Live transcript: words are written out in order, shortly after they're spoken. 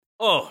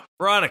Oh,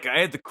 Veronica,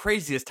 I had the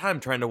craziest time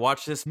trying to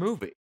watch this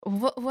movie.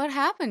 What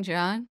happened,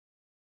 John?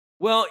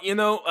 Well,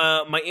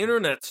 my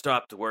internet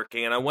stopped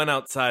working, and I went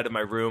outside of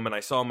my room and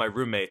I saw my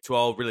roommates who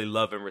all really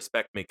love and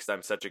respect me because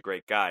I'm such a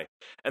great guy.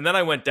 And then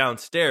I went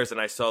downstairs and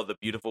I saw the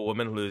beautiful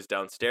woman who lives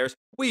downstairs.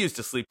 We used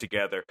to sleep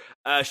together.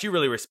 She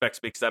really respects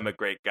me because I'm a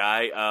great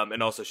guy,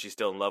 and also she's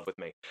still in love with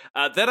me.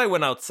 Then I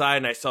went outside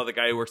and I saw the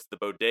guy who works at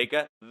the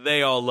bodega.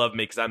 They all love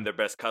me because I'm their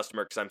best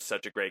customer because I'm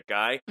such a great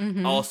guy.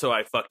 Mm-hmm. Also,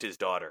 I fucked his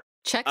daughter.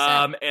 Checks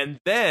out. And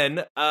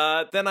then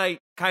I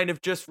kind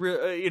of just,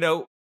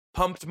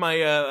 pumped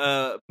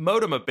my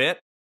modem a bit.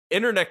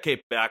 Internet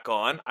came back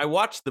on. I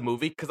watched the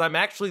movie because I'm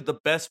actually the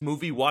best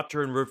movie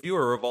watcher and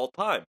reviewer of all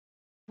time.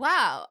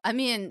 Wow. I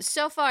mean,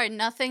 so far,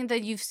 nothing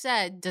that you've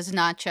said does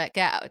not check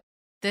out.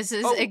 This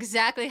is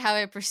exactly how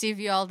I perceive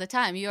you all the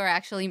time. You are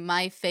actually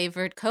my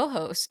favorite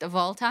co-host of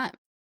all time.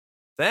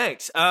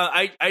 Thanks.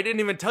 I didn't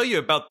even tell you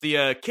about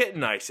the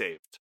kitten I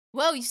saved.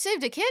 Whoa, you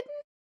saved a kitten?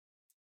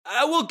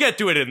 We'll get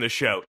to it in the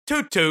show.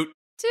 Toot toot.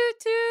 Toot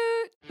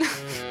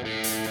toot.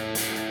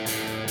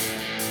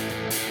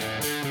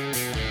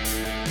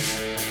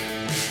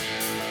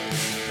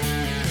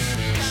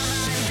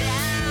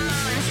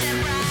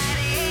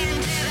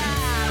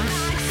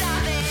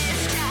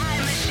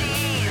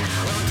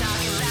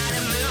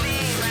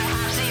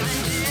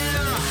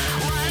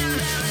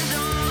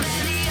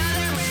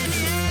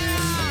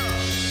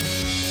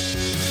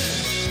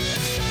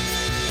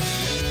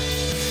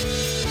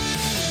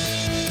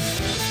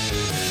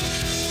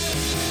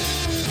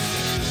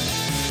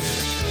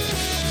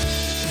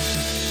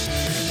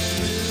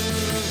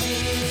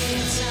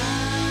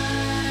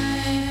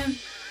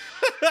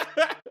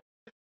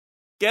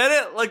 Get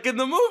it? Like in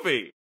the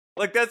movie.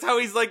 Like that's how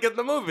he's like in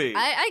the movie.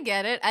 I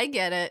get it.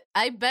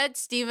 I bet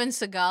Steven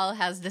Seagal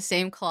has the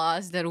same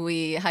clause that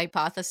we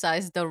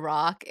hypothesized The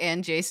Rock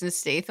and Jason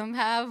Statham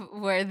have,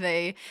 where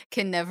they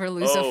can never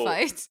lose a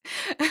fight.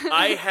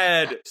 I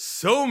had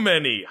so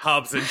many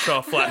Hobbs and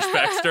Shaw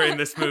flashbacks during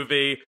this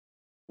movie.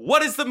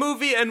 What is the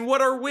movie and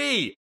what are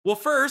we? Well,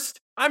 first,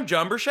 I'm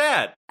John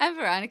Burchad. I'm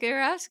Veronica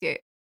Urowski.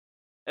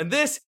 And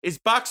this is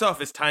Box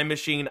Office Time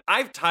Machine.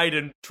 I've tried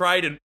and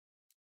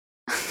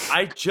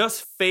I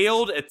just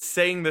failed at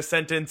saying the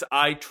sentence,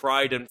 I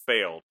tried and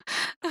failed.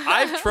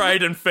 I've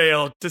tried and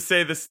failed to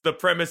say the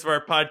premise of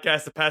our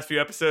podcast the past few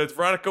episodes.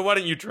 Veronica, why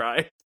don't you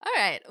try? All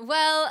right.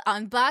 Well,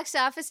 on Box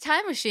Office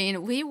Time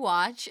Machine, we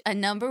watch a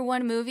number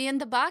one movie in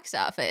the box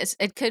office.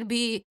 It could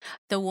be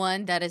the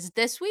one that is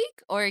this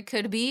week, or it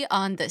could be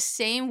on the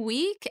same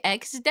week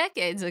X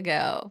decades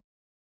ago.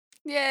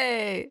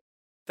 Yay.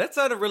 That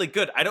sounded really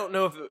good. I don't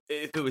know if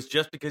it was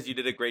just because you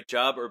did a great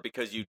job or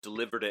because you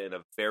delivered it in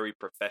a very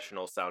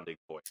professional sounding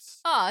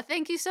voice. Oh,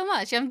 thank you so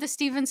much. I'm the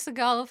Steven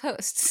Seagal of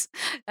hosts.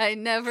 I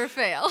never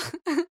fail.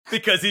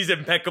 Because he's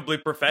impeccably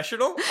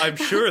professional? I'm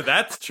sure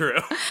that's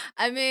true.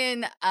 I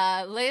mean,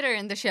 later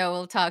in the show,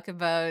 we'll talk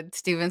about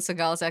Steven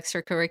Seagal's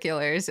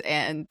extracurriculars.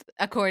 And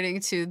according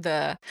to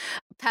the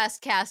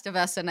past cast of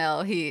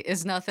SNL, he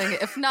is nothing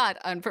if not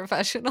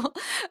unprofessional.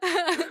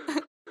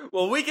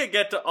 Well, we can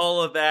get to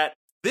all of that.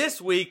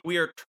 This week, we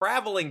are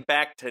traveling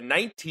back to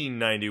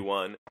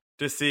 1991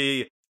 to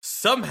see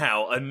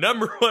somehow a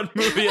number one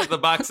movie at the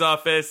box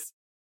office,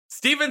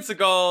 Steven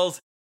Seagal's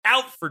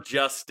Out for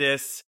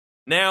Justice.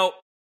 Now,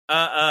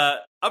 I'm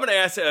going to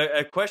ask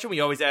a question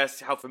we always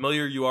ask, how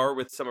familiar you are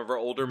with some of our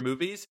older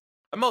movies.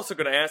 I'm also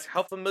going to ask,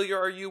 how familiar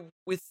are you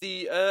with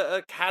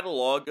the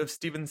catalog of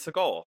Steven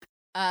Seagal?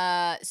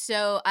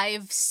 So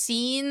I've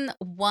seen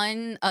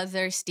one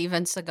other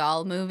Steven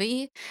Seagal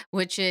movie,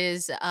 which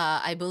is,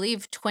 I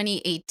believe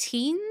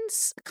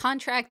 2018's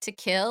Contract to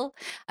Kill.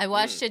 I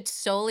watched it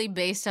solely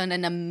based on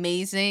an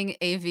amazing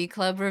AV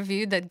Club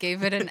review that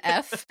gave it an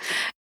F.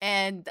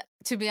 And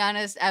to be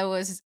honest, I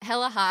was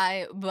hella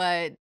high,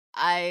 but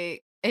I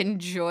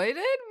enjoyed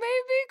it,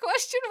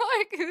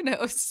 maybe? ? Who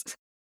knows?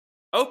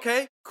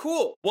 Okay,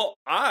 cool. Well,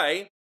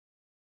 I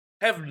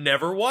have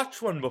never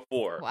watched one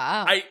before.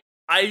 Wow.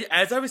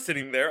 As I was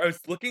sitting there, I was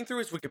looking through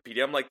his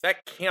Wikipedia. I'm like,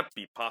 that can't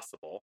be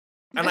possible.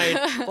 And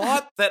I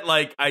thought that,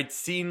 like, I'd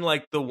seen,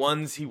 like, the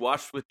ones he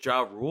watched with Ja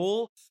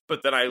Rule.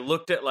 But then I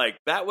looked at, like,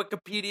 that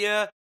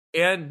Wikipedia.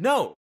 And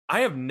no, I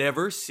have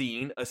never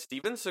seen a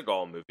Steven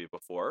Seagal movie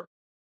before.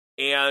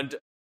 And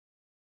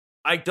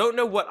I don't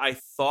know what I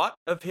thought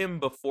of him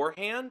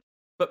beforehand.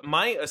 But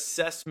my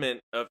assessment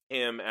of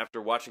him after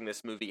watching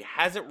this movie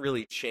hasn't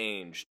really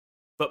changed.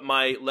 But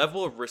my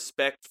level of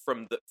respect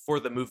for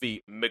the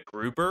movie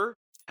MacGruber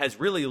has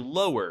really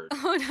lowered.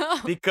 Oh, no.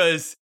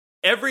 Because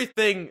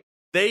everything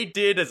they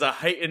did as a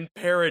heightened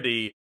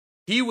parody,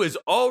 he was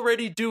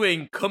already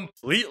doing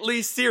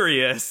completely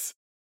serious,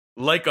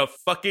 like a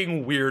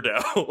fucking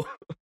weirdo.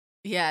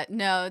 Yeah,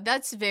 no,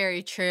 that's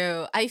very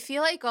true. I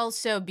feel like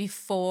also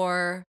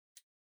before...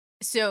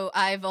 So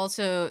I've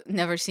also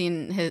never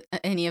seen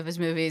any of his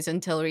movies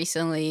until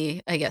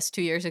recently, I guess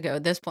 2 years ago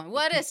at this point.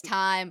 What is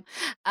time?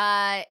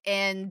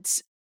 And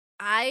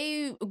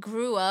I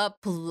grew up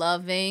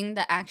loving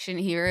the action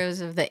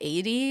heroes of the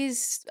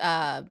 80s,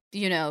 Stallone,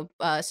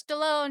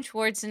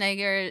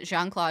 Schwarzenegger,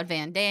 Jean-Claude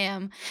Van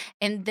Damme,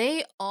 and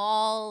they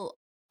all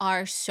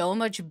are so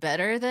much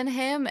better than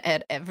him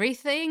at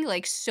everything,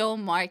 like so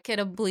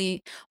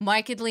markedly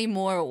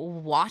more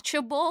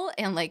watchable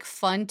and like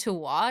fun to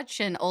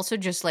watch, and also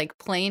just like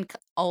plain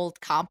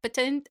old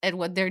competent at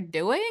what they're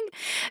doing,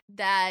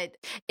 that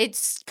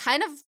it's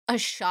kind of a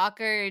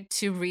shocker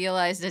to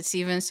realize that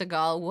Steven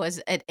Seagal was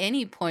at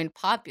any point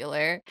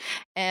popular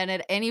and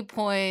at any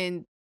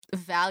point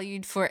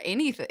valued for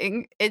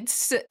anything.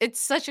 It's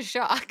such a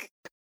shock.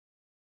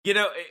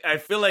 I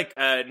feel like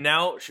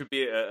now should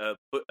be a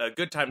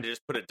good time to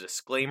just put a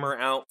disclaimer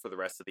out for the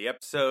rest of the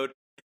episode.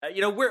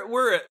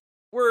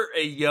 We're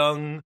a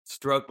young,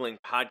 struggling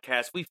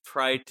podcast.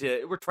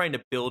 We're trying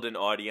to build an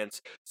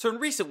audience. So in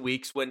recent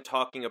weeks, when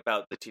talking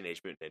about the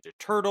Teenage Mutant Ninja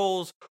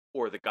Turtles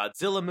or the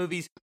Godzilla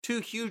movies,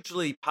 two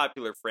hugely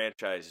popular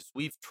franchises,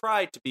 we've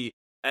tried to be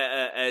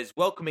as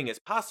welcoming as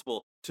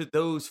possible to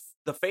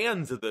the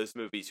fans of those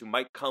movies who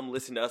might come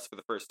listen to us for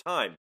the first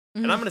time.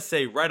 And I'm going to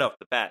say right off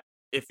the bat,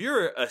 if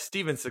you're a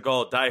Steven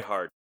Seagal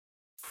diehard,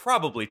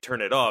 probably turn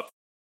it off.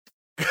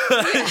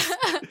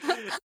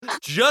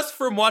 Just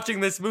from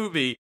watching this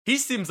movie, he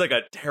seems like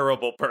a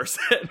terrible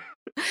person.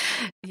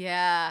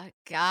 Yeah,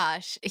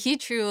 gosh. He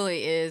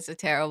truly is a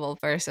terrible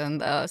person,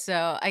 though.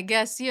 So I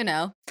guess,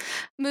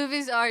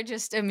 movies are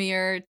just a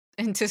mirror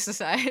into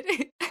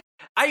society.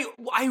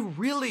 I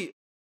really,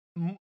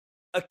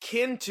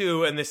 akin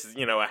to, and this is, a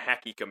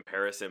hacky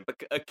comparison, but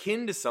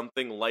akin to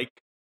something like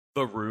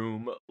The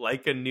Room,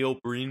 like a Neil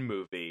Breen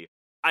movie,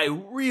 I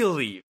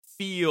really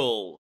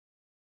feel,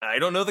 I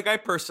don't know the guy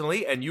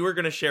personally, and you are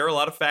going to share a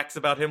lot of facts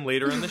about him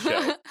later in the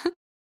show,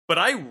 but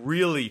I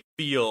really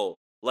feel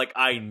like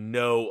I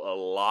know a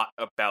lot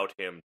about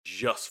him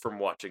just from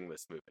watching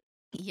this movie.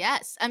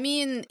 Yes, I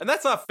mean... And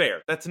that's not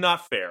fair. That's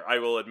not fair, I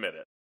will admit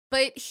it.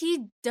 But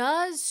he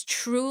does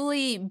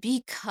truly,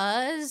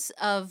 because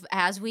of,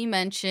 as we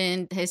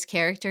mentioned, his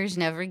characters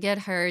never get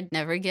hurt,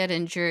 never get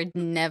injured,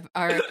 never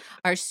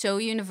are so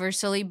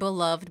universally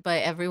beloved by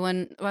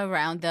everyone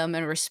around them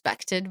and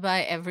respected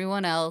by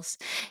everyone else.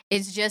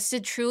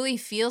 It truly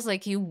feels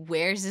like he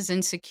wears his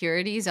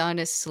insecurities on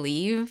his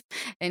sleeve,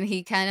 and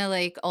he kind of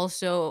like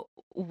also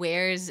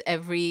wears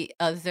every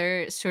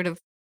other sort of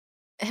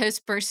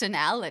his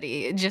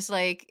personality just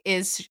like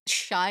is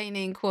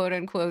shining quote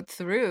unquote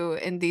through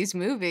in these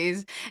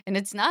movies, and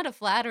it's not a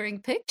flattering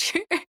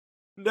picture.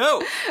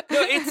 No,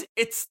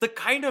 it's the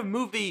kind of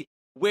movie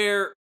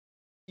where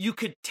you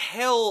could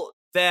tell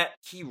that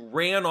he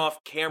ran off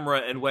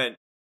camera and went,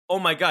 "Oh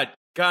my god,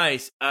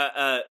 guys,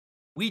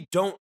 we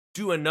don't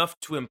do enough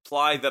to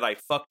imply that I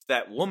fucked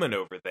that woman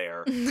over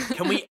there.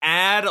 Can we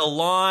add a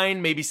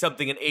line, maybe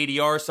something in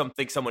ADR,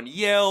 something someone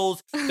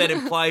yells that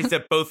implies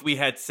that both we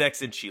had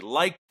sex and she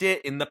liked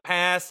it in the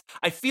past?"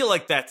 I feel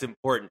like that's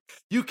important.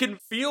 You can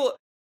feel,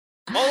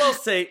 all I'll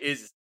say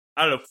is,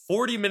 I don't know,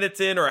 40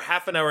 minutes in or a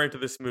half an hour into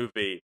this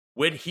movie,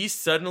 when he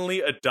suddenly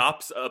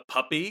adopts a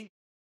puppy,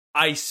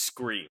 I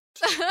screamed.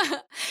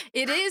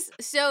 It is,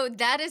 so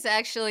that is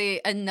actually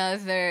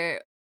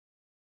another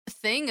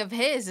thing of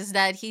his, is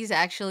that he's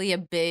actually a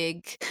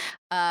big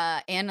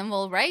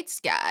animal rights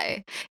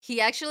guy.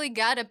 He actually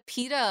got a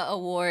PETA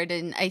award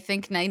in, I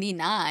think,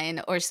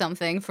 99 or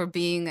something for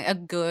being a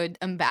good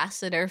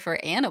ambassador for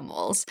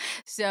animals.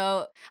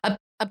 So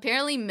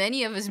apparently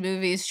many of his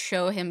movies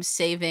show him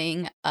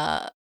saving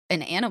an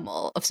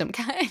animal of some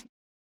kind.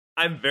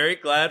 I'm very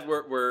glad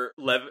we're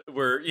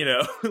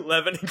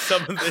leavening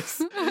some of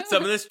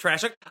this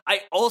trash talk.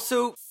 I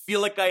also feel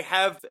like I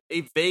have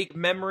a vague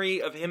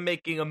memory of him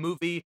making a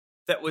movie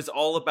that was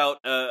all about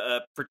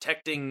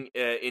protecting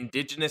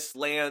indigenous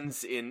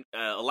lands in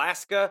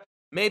Alaska.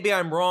 Maybe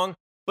I'm wrong,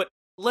 but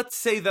let's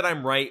say that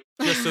I'm right,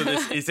 just so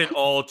this isn't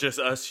all just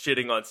us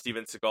shitting on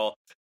Steven Seagal.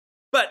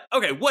 But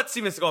okay, what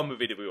Steven Seagal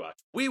movie did we watch?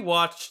 We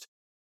watched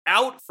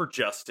Out for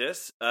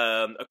Justice.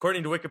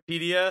 According to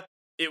Wikipedia,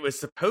 it was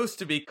supposed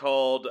to be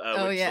called,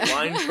 a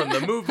line from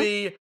the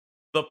movie,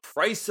 The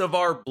Price of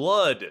Our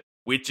Blood,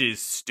 which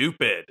is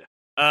stupid.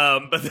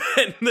 But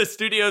then the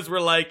studios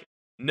were like,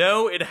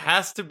 no, it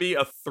has to be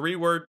a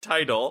 3-word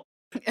title,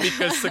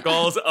 because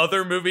Seagal's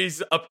other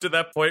movies up to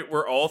that point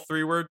were all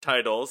 3-word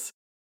titles.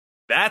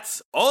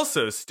 That's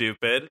also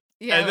stupid.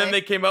 Yeah, and then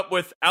they came up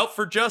with Out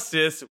for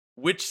Justice,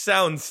 which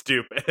sounds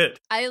stupid.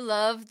 I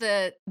love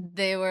that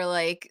they were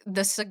like,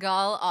 the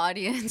Seagal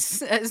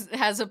audience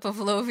has a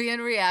Pavlovian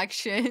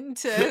reaction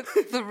to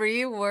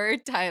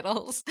 3-word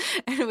titles,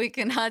 and we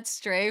cannot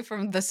stray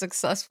from the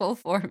successful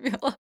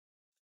formula.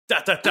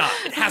 Da da da!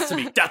 It has to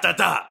be da da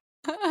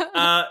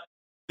da!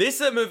 This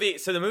is a movie,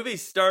 so the movie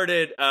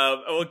started,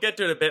 we'll get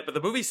to it in a bit, but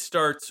the movie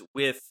starts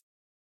with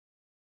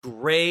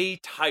gray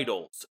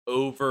titles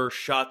over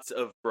shots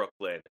of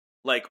Brooklyn.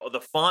 Like, the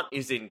font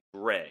is in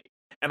gray.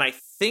 And I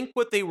think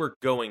what they were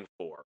going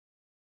for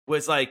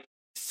was, like,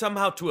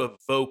 somehow to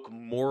evoke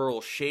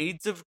moral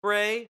shades of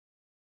gray.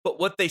 But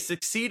what they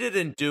succeeded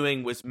in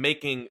doing was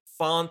making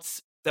fonts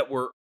that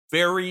were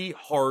very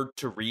hard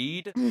to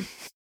read.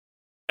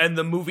 And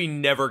the movie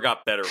never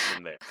got better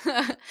from there.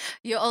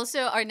 You also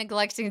are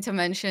neglecting to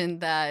mention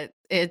that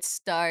it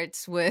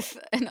starts with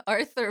an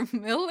Arthur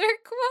Miller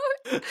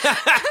quote,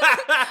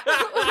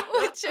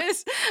 which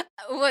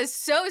was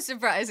so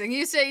surprising.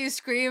 You say you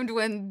screamed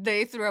when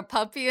they threw a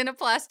puppy in a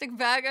plastic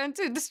bag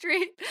onto the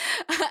street.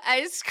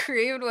 I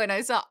screamed when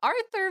I saw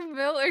Arthur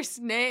Miller's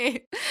name.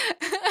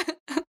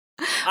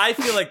 I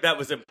feel like that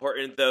was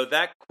important, though.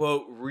 That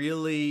quote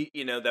really,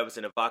 that was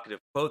an evocative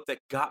quote that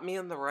got me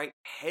in the right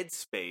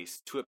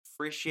headspace to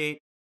appreciate.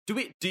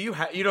 You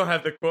don't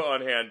have the quote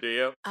on hand, do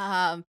you?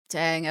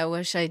 Dang, I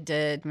wish I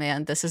did,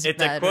 man. This is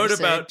it's a quote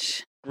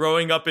about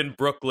growing up in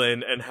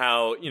Brooklyn and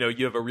how,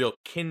 you have a real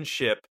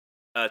kinship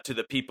to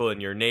the people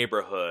in your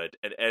neighborhood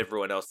and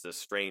everyone else is a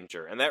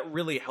stranger. And that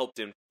really helped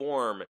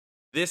inform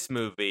this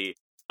movie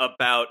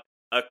about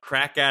a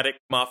crack addict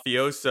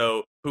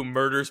mafioso who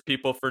murders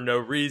people for no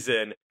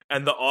reason,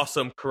 and the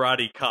awesome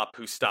karate cop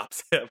who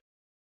stops him.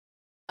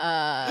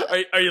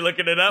 Are you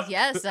looking it up?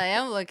 Yes, I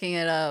am looking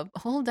it up.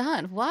 Hold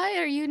on. Why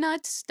are you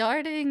not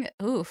starting?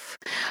 Oof.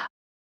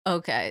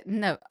 Okay,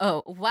 no.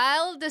 Oh,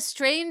 while the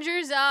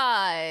stranger's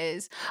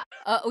eyes.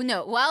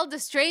 No, while the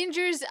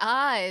stranger's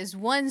eyes,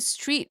 one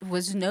street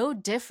was no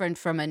different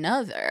from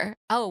another.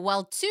 Oh,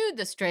 while to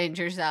the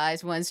stranger's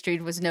eyes, one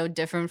street was no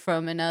different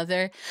from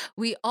another.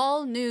 We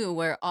all knew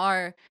where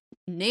our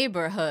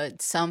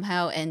neighborhood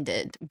somehow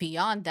ended.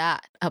 Beyond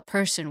that, a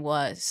person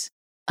was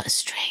a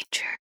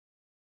stranger.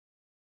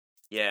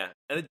 Yeah,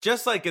 and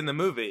just like in the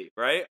movie,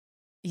 right?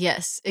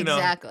 Yes,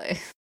 exactly.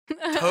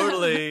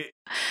 Totally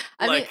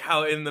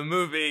how in the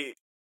movie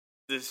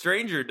the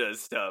stranger does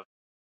stuff.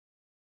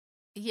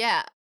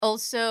 Yeah.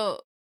 Also,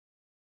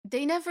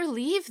 they never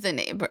leave the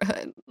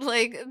neighborhood.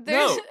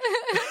 There's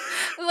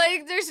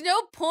there's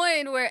no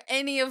point where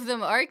any of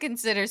them are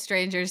considered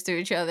strangers to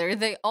each other.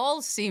 They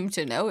all seem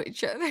to know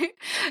each other.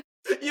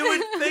 You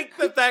would think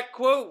that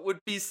quote would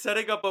be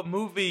setting up a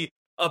movie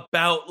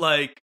about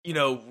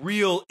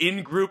real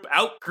in-group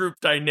out-group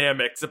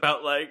dynamics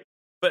about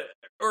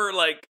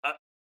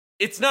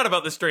it's not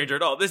about the stranger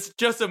at all. This is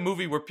just a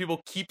movie where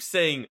people keep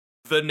saying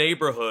the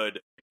neighborhood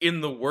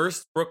in the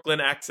worst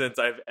Brooklyn accents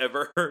I've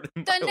ever heard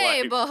in my life. The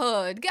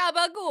neighborhood,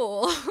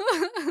 gabagool.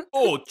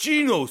 Oh,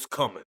 Gino's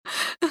coming.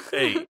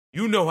 Hey,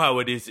 you know how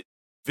it is,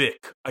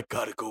 Vic. I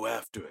gotta go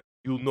after him.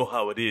 You'll know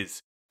how it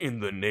is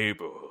in the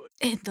neighborhood.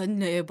 In the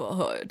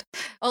neighborhood.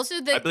 Also,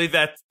 I believe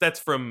that's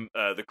from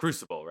The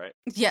Crucible, right?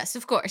 Yes,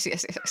 of course.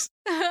 Yes.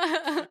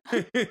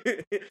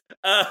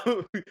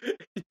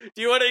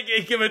 Do you want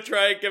to give a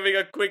try at giving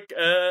a quick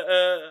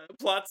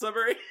plot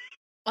summary?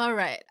 All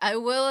right, I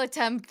will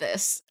attempt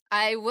this.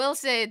 I will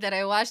say that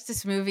I watched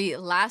this movie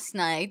last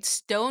night,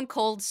 stone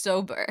cold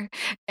sober,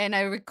 and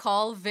I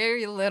recall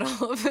very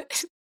little of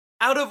it.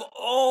 Out of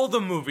all the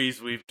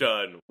movies we've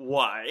done,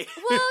 why?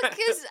 Well,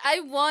 because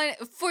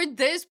for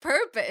this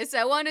purpose,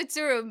 I wanted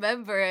to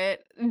remember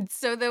it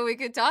so that we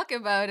could talk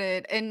about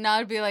it and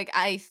not be like,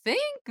 I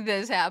think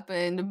this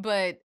happened,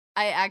 but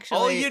I actually...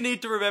 All you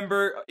need to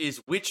remember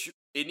is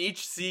in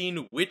each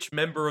scene, which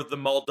member of the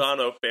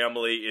Maldonado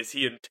family is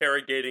he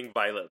interrogating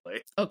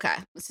violently. Okay,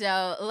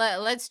 so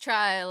let's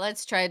try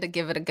to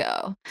give it a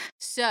go.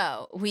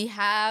 So we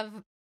have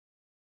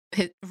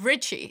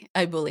Richie,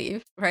 I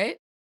believe, right?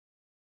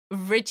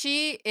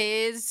 Richie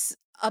is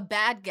a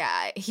bad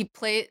guy. He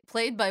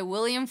played by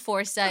William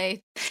Forsythe.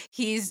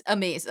 He's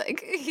amazing.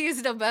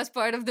 He's the best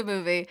part of the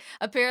movie.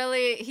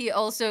 Apparently,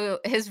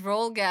 his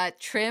role got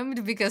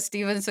trimmed because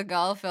Steven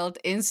Seagal felt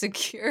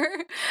insecure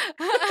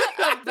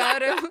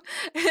about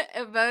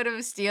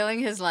him stealing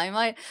his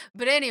limelight.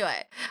 But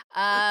anyway,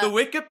 the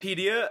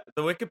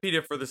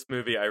Wikipedia for this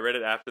movie, I read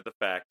it after the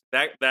fact.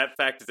 That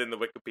fact is in the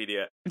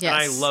Wikipedia. Yes. And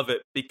I love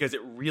it because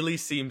it really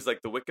seems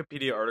like the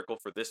Wikipedia article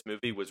for this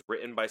movie was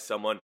written by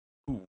someone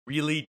who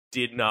really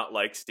did not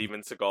like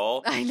Steven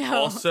Seagal. I know.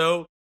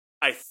 Also,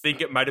 I think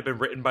it might have been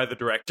written by the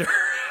director.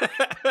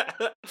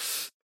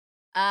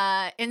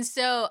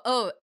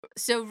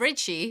 So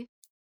Richie,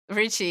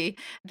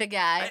 the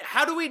guy.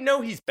 How do we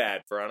know he's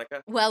bad,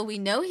 Veronica? Well, we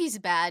know he's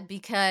bad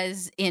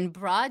because in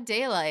broad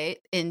daylight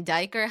in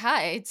Diker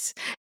Heights,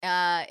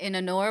 in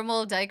a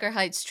normal Diker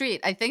Heights street,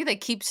 I think they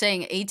keep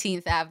saying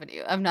 18th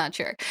Avenue. I'm not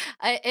sure.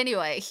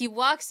 Anyway, he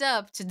walks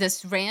up to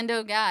this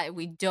rando guy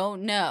we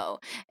don't know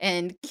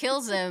and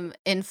kills him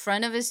in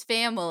front of his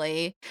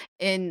family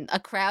in a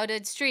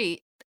crowded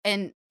street.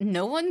 And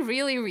no one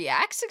really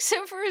reacts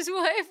except for his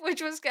wife,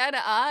 which was kind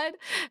of odd.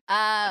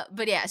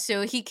 But yeah,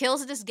 so he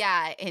kills this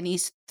guy and he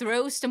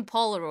throws some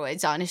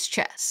Polaroids on his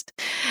chest.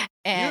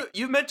 And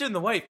you mentioned the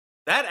wife.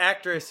 That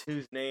actress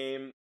whose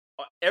name,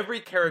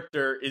 every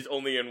character is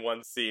only in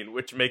one scene,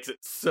 which makes it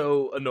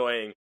so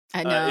annoying.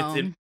 I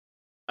know.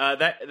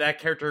 That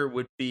character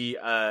would be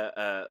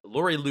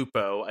Lori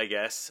Lupo, I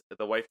guess,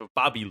 the wife of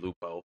Bobby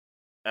Lupo.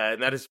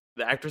 And that is,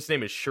 the actress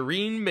name is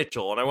Shireen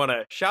Mitchell. And I want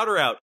to shout her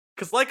out.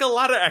 Because like a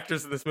lot of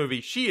actors in this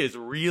movie, she is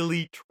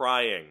really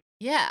trying.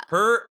 Yeah.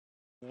 Her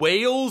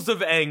wails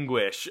of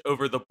anguish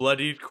over the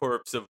bloodied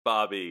corpse of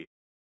Bobby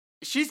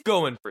she's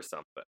going for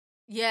something.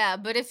 Yeah,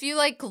 but if you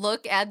like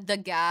look at the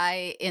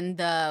guy in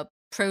the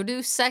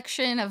produce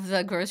section of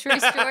the grocery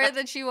store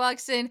that she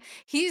walks in,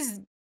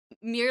 he's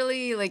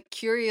merely like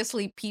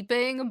curiously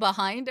peeping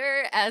behind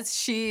her as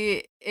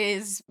she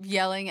is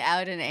yelling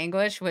out in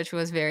anguish, which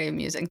was very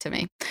amusing to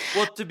me.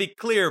 Well, to be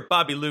clear,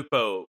 Bobby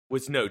Lupo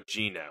was no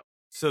Gino,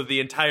 so the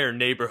entire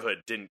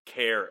neighborhood didn't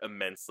care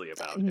immensely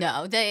about him.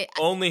 No,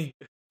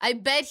 I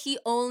bet he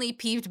only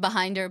peeped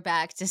behind her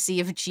back to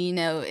see if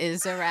Gino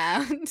is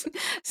around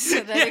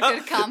so that he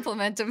could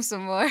compliment him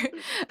some more.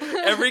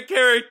 Every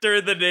character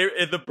in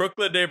the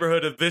Brooklyn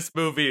neighborhood of this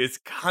movie is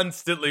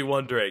constantly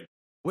wondering,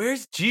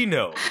 where's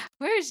Gino?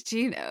 Where's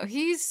Gino?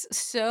 He's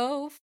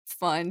so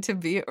fun to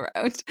be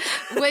around,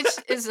 which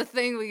is a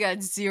thing we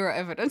got zero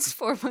evidence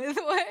for, by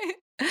the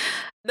way.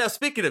 Now,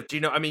 speaking of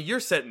Gino, I mean, you're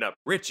setting up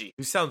Richie,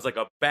 who sounds like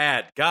a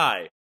bad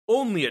guy.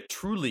 Only a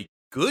truly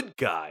good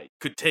guy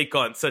could take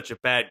on such a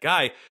bad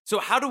guy. So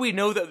how do we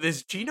know that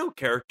this Gino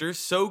character is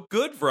so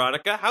good,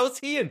 Veronica? How's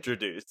he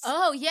introduced?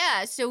 Oh,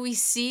 yeah. So we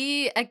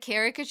see a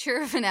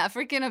caricature of an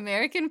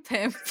African-American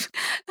pimp.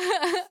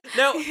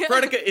 Now,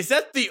 Veronica, is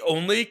that the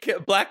only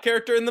black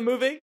character in the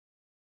movie?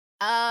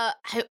 I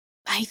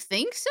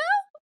think so.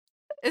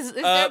 Is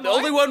the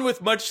only one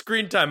with much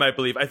screen time, I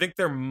believe. I think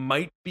there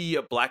might be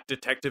a black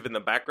detective in the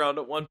background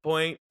at one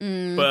point,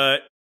 but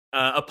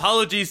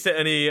apologies to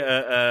any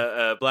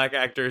black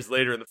actors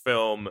later in the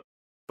film.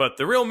 But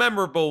the real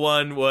memorable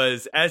one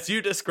was, as you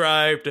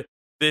described,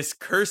 this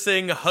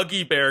cursing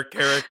Huggy Bear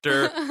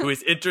character who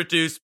is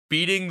introduced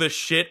beating the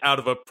shit out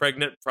of a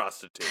pregnant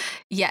prostitute.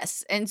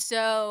 Yes, and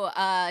so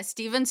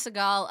Steven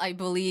Seagal, I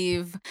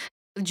believe,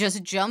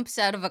 just jumps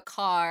out of a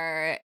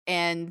car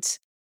and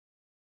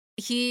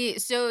he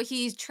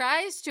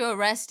tries to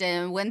arrest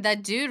him. When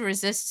that dude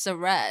resists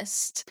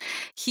arrest,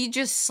 he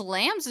just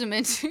slams him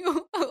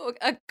into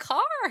a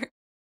car.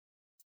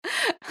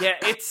 Yeah,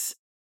 it's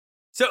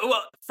so.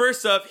 Well,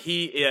 first off,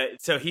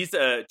 he's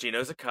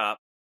Gino's a cop,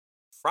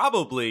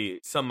 probably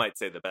some might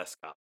say the best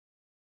cop.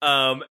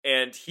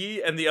 And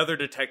he and the other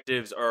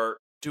detectives are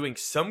doing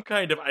some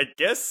kind of, I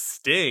guess,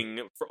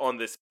 sting on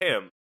this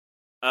pimp.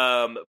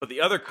 But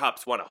the other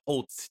cops want to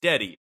hold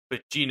steady.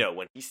 But Gino,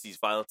 when he sees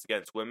violence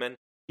against women,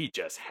 he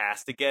just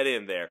has to get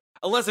in there.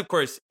 Unless, of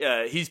course,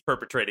 he's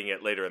perpetrating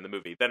it later in the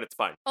movie. Then it's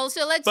fine.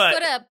 Also, let's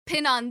put a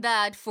pin on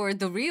that for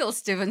the real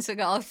Steven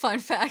Seagal fun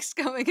facts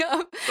coming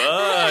up.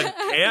 Fun.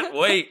 Can't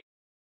wait.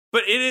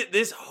 But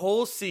this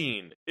whole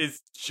scene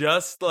is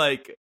just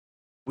like,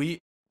 we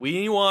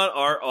want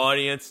our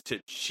audience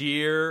to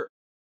cheer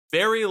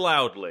very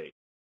loudly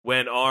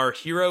when our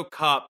hero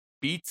cop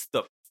beats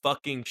the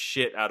fucking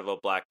shit out of a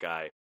black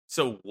guy.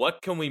 So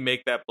what can we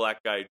make that black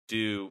guy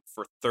do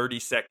for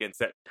 30 seconds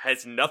that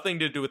has nothing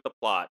to do with the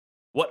plot?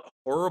 What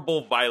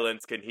horrible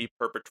violence can he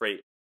perpetrate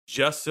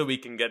just so we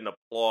can get an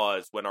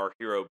applause when our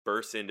hero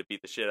bursts in to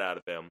beat the shit out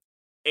of him?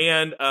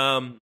 And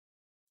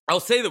I'll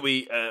say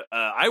that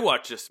I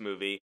watched this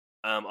movie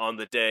on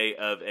the day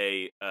of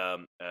a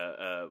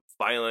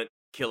violent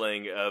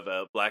killing of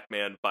a black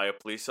man by a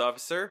police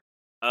officer.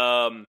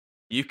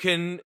 You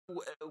can,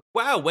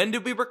 wow, when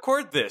did we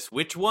record this?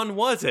 Which one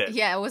was it?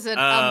 Yeah, was it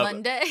on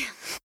Monday?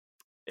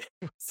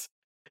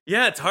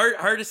 Yeah, it's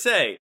hard to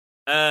say.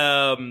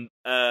 I'm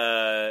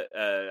not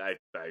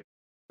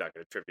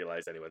going to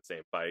trivialize anyone's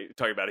name by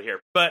talking about it here,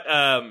 but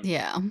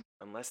yeah,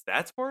 unless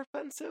that's more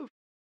offensive.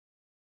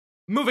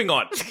 Moving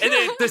on,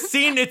 and the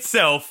scene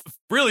itself,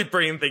 really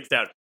bringing things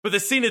down, but the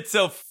scene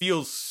itself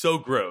feels so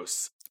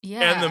gross.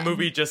 Yeah, and the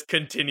movie just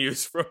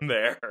continues from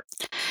there.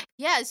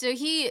 Yeah, so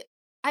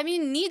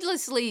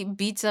needlessly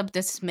beats up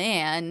this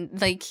man.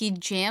 Like, he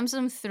jams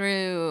him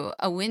through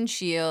a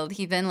windshield.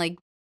 He then,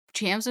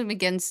 jams him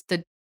against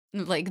the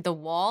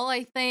wall,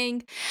 I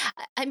think.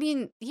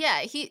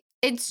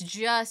 It's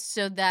just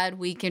so that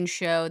we can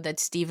show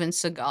that Steven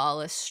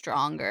Seagal is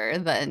stronger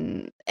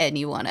than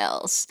anyone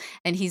else.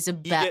 And he's a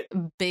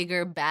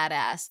bigger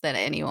badass than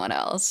anyone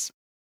else.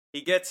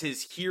 He gets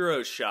his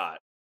hero shot.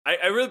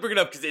 I really bring it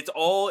up because it's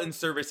all in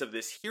service of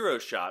this hero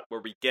shot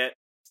where we get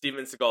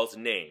Steven Seagal's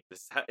name.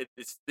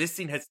 This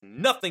scene has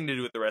nothing to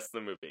do with the rest of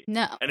the movie.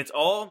 No. And it's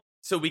all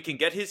so we can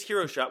get his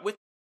hero shot with,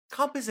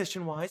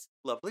 composition-wise,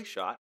 lovely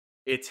shot.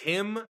 It's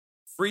him,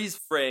 freeze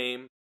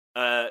frame,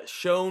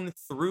 shown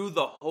through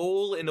the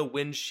hole in a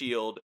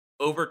windshield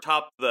over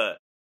top the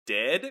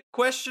dead,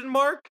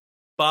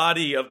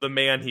 body of the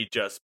man he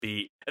just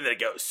beat. And then it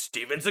goes,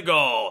 Steven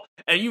Seagal.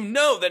 And you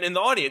know that in the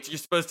audience, you're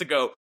supposed to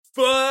go,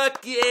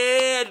 fuck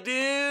yeah,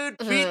 dude.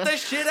 Beat the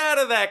shit out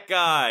of that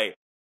guy.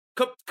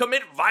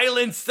 Commit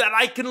violence that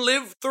I can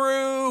live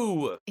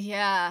through.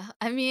 Yeah,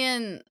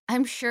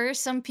 I'm sure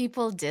some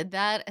people did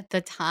that at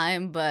the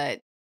time, but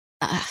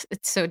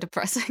it's so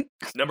depressing.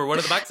 Number one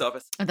at the box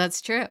office.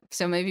 That's true.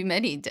 So maybe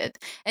many did.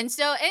 And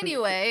so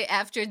anyway,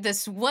 after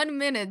this 1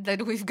 minute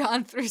that we've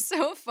gone through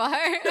so far,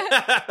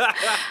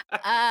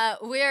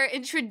 we're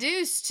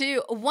introduced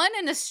to one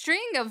in a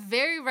string of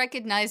very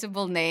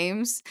recognizable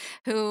names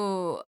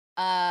who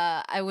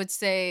I would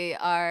say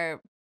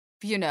are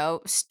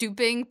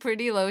stooping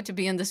pretty low to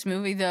be in this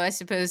movie, though I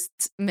suppose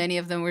many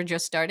of them were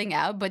just starting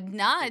out, but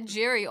not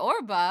Jerry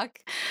Orbach,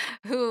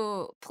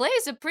 who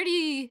plays a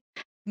pretty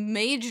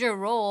major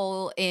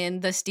role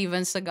in the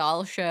Steven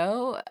Seagal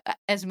show,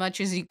 as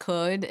much as he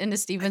could in the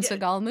Steven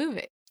Seagal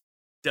movie.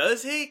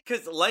 Does he?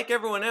 Because like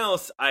everyone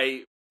else,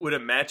 I would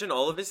imagine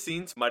all of his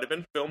scenes might have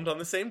been filmed on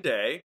the same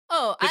day.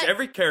 Oh, because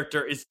every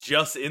character is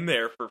just in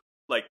there for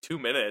like 2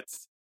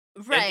 minutes.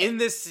 right. And in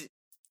this,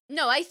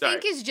 No, I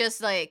think it's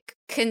just like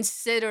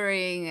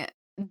considering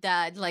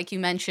that, like you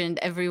mentioned,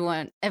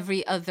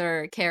 every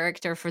other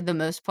character for the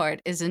most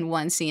part is in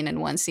one scene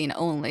and one scene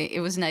only. It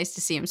was nice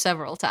to see him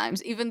several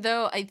times, even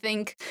though I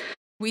think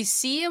we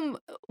see him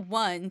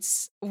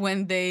once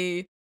when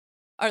they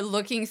are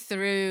looking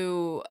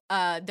through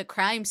the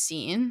crime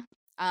scene,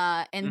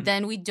 and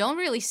then we don't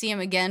really see him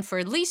again for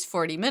at least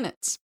 40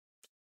 minutes.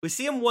 We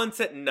see him once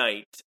at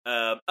night.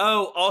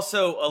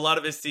 Also, a lot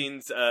of his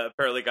scenes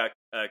apparently got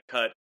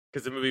cut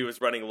because the movie was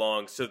running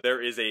long. So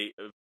there is a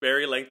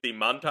very lengthy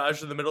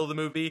montage in the middle of the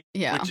movie,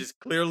 which is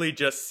clearly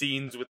just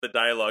scenes with the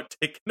dialogue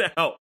taken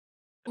out.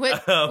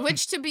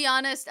 Which, to be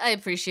honest, I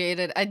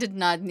appreciated. I did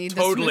not need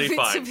this movie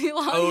to be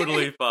long.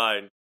 Totally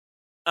fine.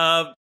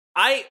 I'll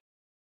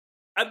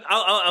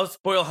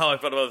spoil how I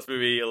felt about this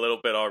movie a little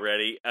bit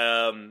already.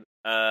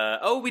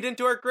 We didn't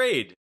do our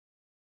grade.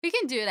 We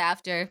can do it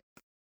after.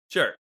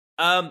 Sure.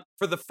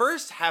 For the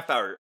first half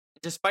hour,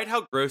 despite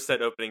how gross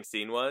that opening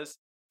scene was,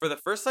 for the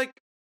first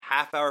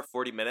half hour,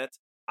 40 minutes,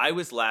 I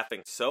was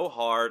laughing so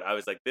hard. I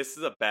was like, this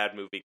is a bad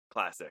movie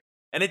classic.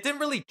 And it didn't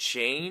really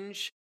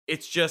change.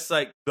 It's just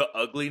like the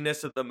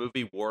ugliness of the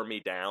movie wore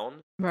me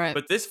down. Right.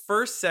 But this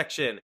first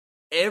section,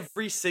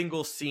 every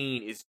single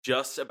scene is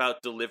just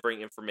about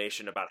delivering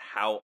information about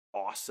how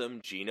awesome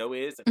Gino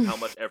is and how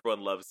much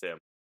everyone loves him.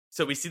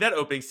 So we see that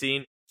opening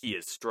scene. He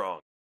is strong.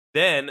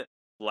 Then,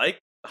 like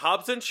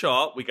Hobbs and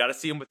Shaw, we got to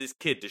see him with his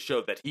kid to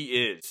show that he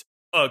is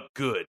a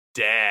good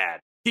dad.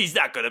 He's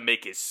not going to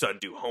make his son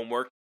do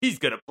homework. He's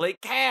going to play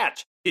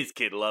catch. His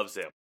kid loves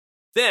him.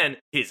 Then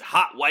his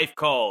hot wife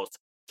calls.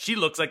 She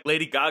looks like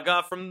Lady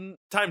Gaga from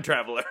Time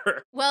Traveler.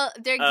 Well,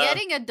 they're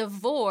getting a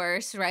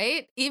divorce,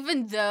 right?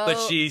 Even though... But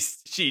she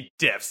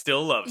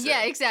still loves him.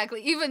 Yeah,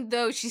 exactly. Even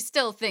though she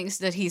still thinks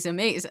that he's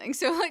amazing.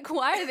 So,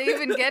 why are they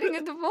even getting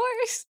a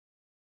divorce?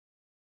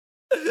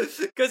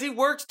 Because he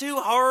works too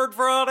hard,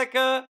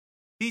 Veronica.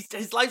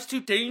 His life's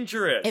too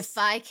dangerous. If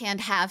I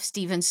can't have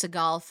Steven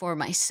Seagal for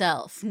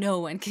myself, no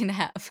one can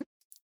have.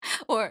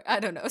 Or, I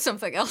don't know,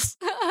 something else.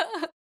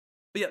 But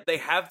yeah, they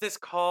have this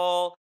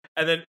call,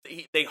 and then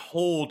they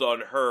hold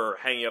on her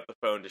hanging up the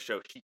phone to show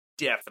she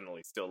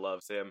definitely still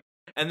loves him.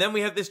 And then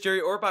we have this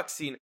Jerry Orbach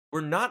scene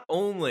where not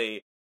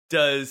only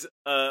does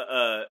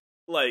we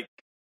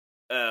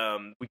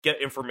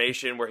get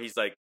information where he's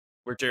like,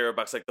 where Jerry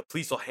Orbach's like, the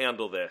police will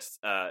handle this.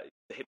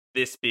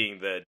 This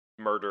being the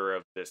murder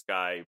of this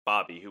guy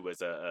Bobby, who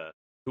was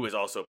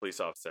also a police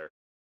officer.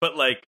 But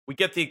we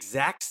get the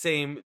exact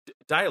same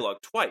dialogue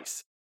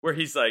twice, where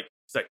he's like,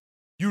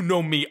 you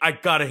know me, I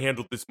gotta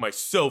handle this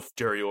myself,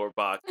 Jerry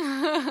Orbach.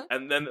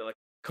 And then they're like,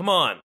 come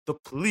on, the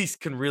police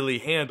can really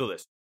handle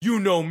this. You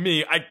know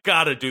me, I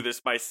gotta do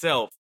this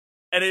myself.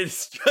 And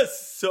it's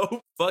just so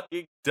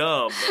fucking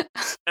dumb.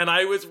 And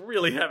I was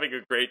really having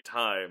a great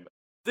time.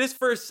 This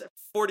first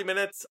 40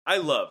 minutes, I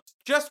loved.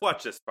 Just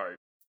watch this part.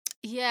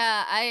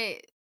 Yeah,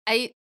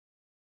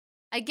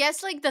 I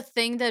guess the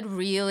thing that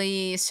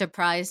really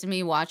surprised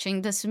me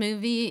watching this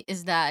movie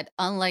is that,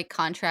 unlike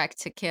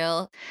Contract to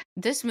Kill,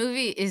 this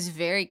movie is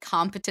very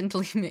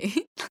competently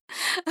made.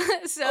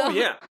 So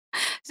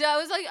I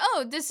was like,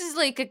 oh, this is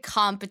a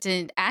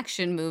competent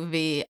action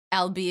movie,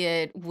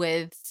 albeit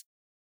with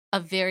a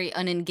very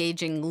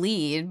unengaging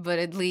lead, but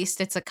at least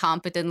it's a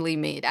competently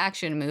made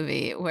action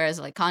movie,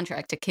 whereas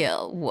Contract to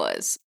Kill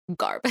was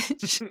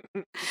garbage.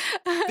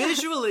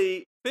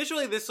 Visually,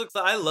 this looks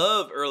I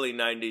love early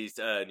 90s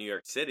New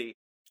York City,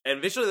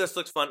 and visually this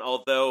looks fun,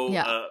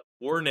 although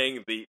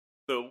warning, the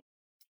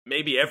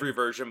maybe every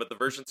version, but the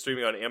version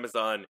streaming on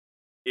Amazon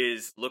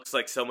looks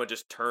like someone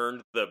just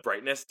turned the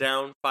brightness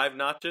down 5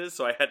 notches,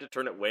 so I had to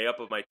turn it way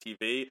up on my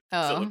TV,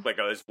 so it looked like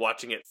I was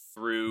watching it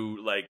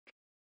through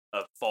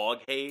a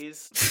fog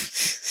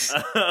haze.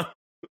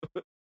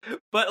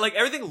 But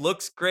everything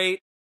looks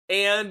great,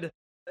 and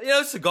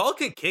Seagal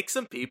can kick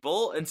some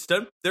people, and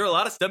there are a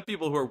lot of stunt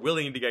people who are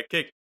willing to get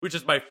kicked, which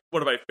is one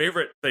of my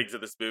favorite things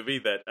of this movie,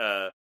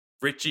 that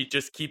Richie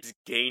just keeps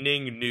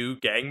gaining new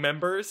gang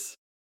members.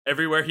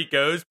 Everywhere he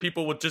goes,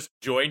 people will just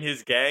join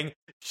his gang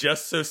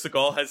just so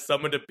Seagal has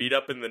someone to beat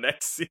up in the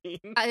next scene.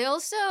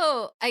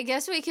 I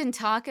guess we can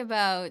talk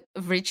about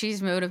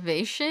Richie's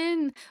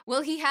motivation.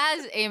 Well, he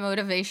has a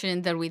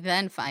motivation that we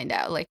then find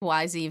out,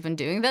 why is he even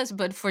doing this?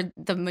 But for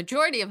the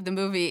majority of the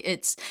movie,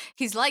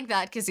 he's like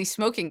that because he's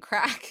smoking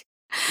crack.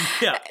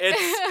 Yeah,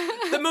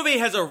 the movie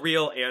has a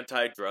real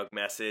anti-drug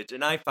message,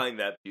 and I find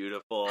that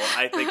beautiful.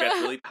 I think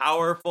that's really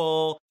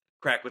powerful.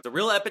 crack was a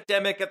real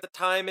epidemic at the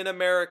time in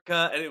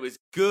America, and it was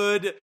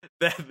good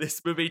that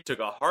this movie took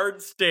a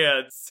hard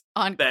stance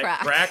On that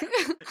crack.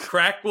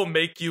 crack will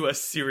make you a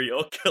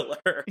serial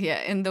killer.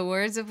 Yeah, in the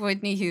words of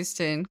Whitney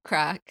Houston,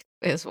 crack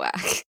is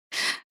whack.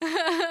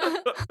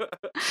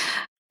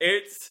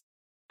 It's,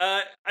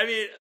 I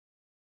mean,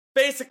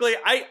 basically,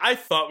 I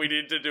thought we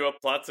needed to do a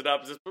plot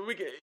synopsis, but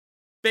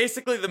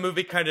basically the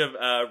movie kind of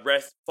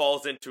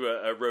falls into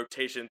a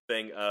rotation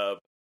thing of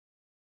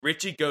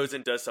Richie goes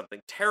and does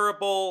something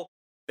terrible,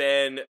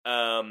 then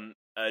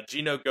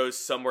Gino goes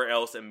somewhere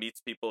else and meets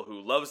people who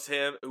loves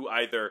him, who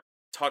either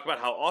talk about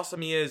how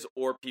awesome he is,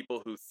 or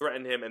people who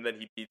threaten him, and then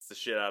he beats the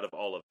shit out of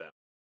all of them.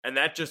 And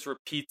that just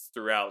repeats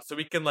throughout. So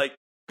we can, like,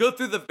 go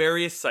through the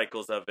various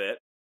cycles of it.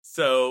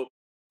 So,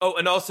 oh,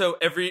 and also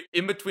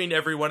in between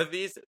every one of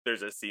these,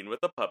 there's a scene with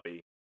a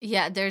puppy.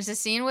 Yeah, there's a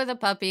scene with a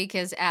puppy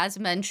because, as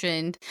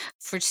mentioned,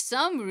 for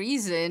some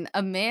reason,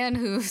 a man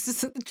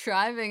who's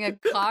driving a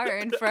car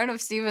in front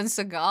of Steven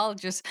Seagal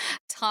just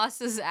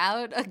tosses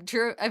out a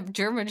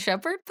German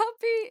Shepherd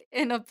puppy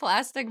in a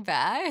plastic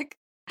bag.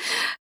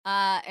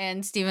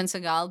 And Steven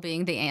Seagal,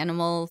 being the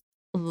animal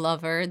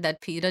lover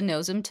that PETA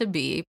knows him to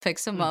be,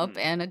 picks him up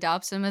and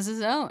adopts him as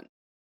his own.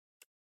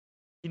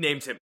 He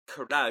names him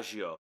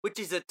Coraggio, which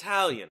is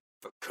Italian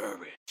for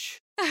courage.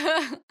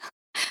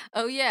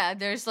 Oh yeah,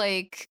 there's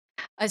like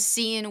a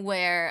scene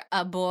where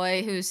a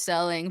boy who's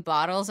selling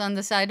bottles on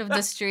the side of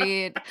the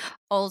street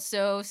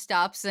also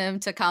stops him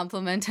to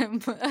compliment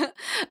him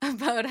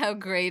about how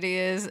great he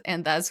is,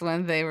 and that's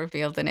when they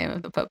reveal the name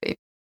of the puppy.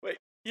 Wait,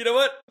 you know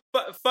what?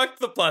 Fuck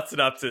the plot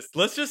synopsis.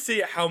 Let's just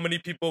see how many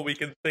people we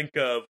can think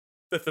of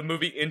that the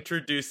movie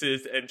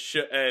introduces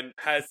and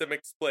has them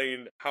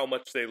explain how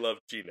much they love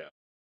Gino.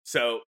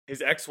 So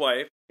his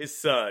ex-wife, his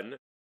son,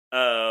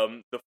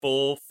 the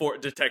full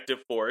detective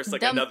force,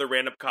 like another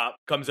random cop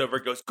comes over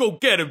and goes, "Go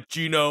get him,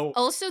 Gino."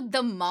 Also,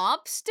 the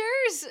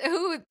mobsters,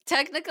 who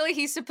technically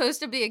he's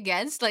supposed to be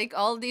against, like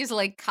all these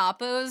like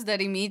capos that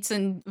he meets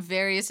in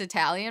various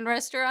Italian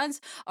restaurants,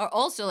 are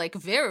also like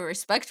very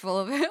respectful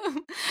of him.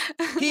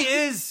 He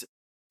is.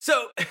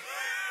 So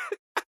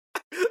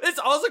this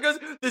also goes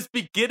this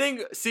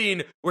beginning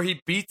scene where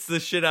he beats the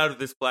shit out of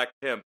this black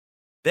pimp.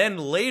 Then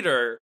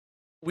later,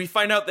 we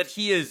find out that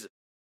he is,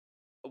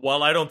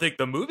 while I don't think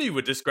the movie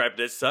would describe it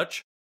as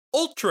such,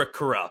 ultra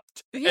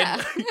corrupt.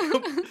 Yeah.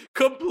 And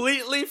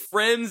completely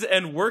friends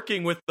and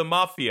working with the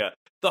mafia.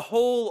 The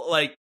whole,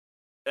 like,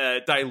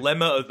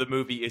 dilemma of the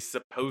movie is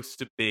supposed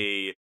to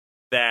be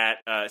that,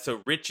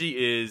 so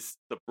Richie is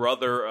the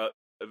brother of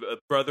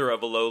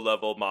a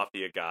low-level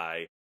mafia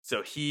guy.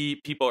 So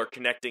people are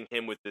connecting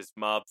him with this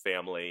mob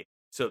family.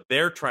 So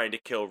they're trying to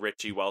kill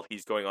Richie while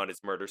he's going on his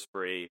murder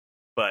spree.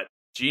 But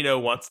Gino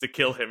wants to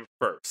kill him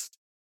first.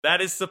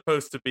 That is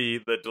supposed to be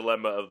the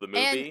dilemma of the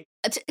movie.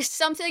 And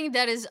something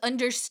that is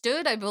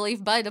understood, I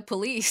believe, by the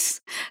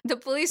police. The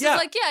police is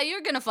like, yeah,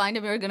 you're going to find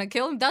him, you're going to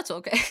kill him, that's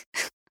okay.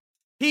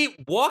 He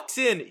walks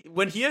in,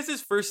 when he has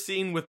his first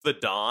scene with the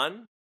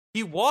Don,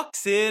 he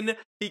walks in,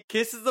 he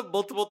kisses them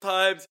multiple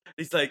times,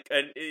 he's like,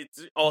 and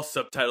it's all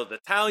subtitled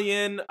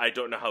Italian, I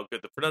don't know how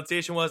good the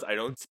pronunciation was, I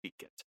don't speak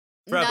it.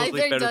 Probably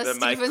Neither better does than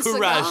my Steven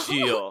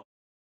Coraggio.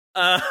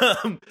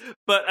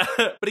 But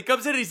he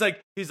comes in and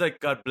he's like,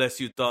 "God bless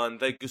you, Don.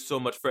 Thank you so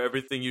much for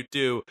everything you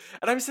do."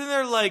 And I'm sitting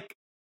there like,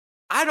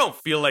 I don't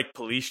feel like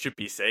police should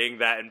be saying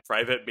that in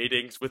private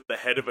meetings with the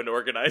head of an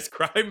organized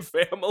crime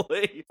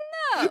family.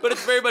 No. But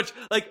it's very much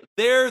like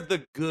they're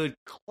the good,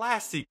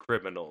 classy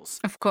criminals.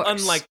 Of course.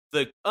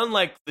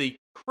 Unlike the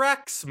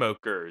crack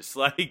smokers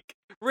like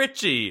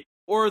Richie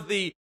or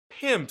the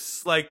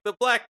pimps like the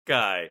black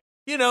guy.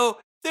 You know,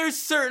 there's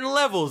certain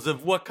levels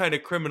of what kind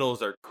of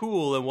criminals are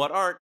cool and what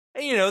aren't.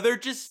 And, you know, they're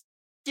just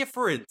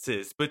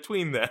differences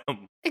between them.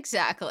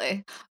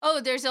 Exactly. Oh,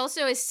 there's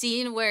also a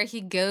scene where he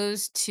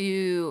goes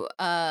to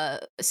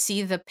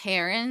see the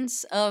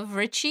parents of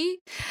Richie.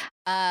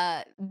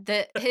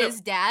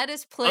 His dad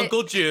is played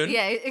Uncle June.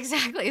 Yeah,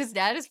 exactly. His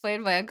dad is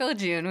played by Uncle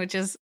June, which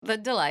is the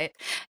delight.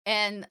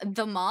 And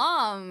the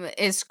mom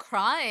is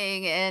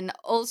crying and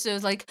also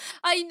is like,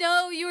 "I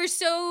know you're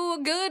so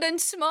good and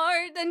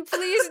smart, and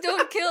please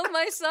don't kill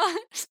my son."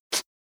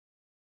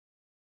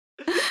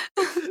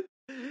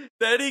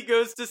 Then he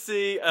goes to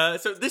see,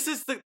 so this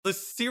is the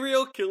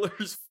serial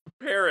killer's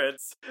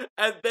parents,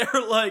 and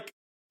they're like,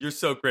 "You're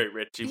so great,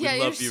 Richie. We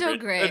love you, so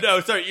great. No,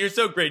 sorry, you're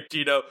so great,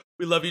 Gino.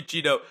 We love you,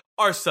 Gino.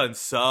 Our son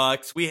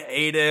sucks. We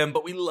hate him,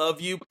 but we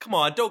love you. But come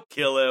on, don't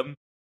kill him."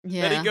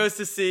 Yeah. Then he goes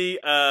to see,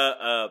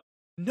 no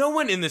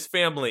one in this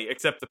family,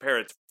 except the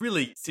parents,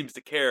 really seems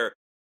to care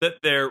that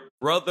their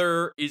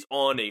brother is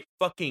on a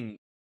fucking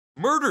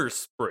murder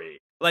spree.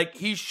 Like,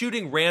 he's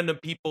shooting random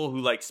people who,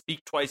 like,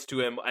 speak twice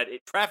to him at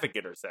traffic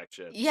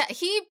intersections. Yeah,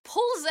 he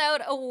pulls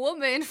out a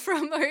woman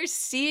from her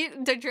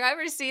seat, the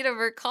driver's seat of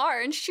her car,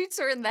 and shoots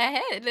her in the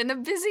head in a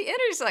busy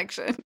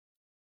intersection.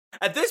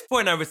 At this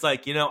point, I was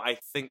like, you know, I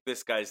think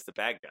this guy's the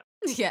bad guy.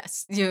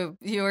 Yes, you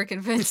were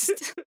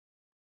convinced.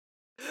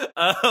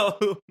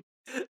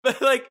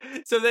 But like,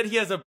 so then he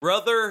has a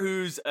brother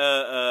who's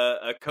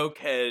a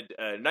cokehead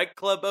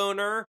nightclub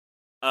owner.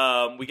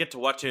 We get to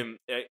watch him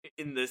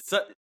in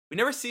the. We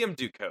never see him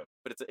do coke,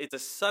 but it's a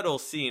subtle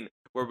scene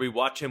where we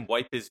watch him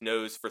wipe his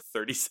nose for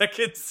 30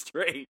 seconds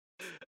straight.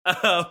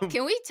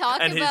 Can we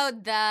talk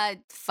about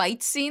that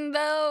fight scene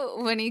though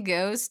when he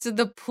goes to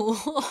the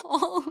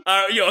pool?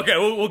 Yeah, okay,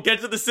 we'll get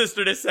to the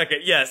sister in a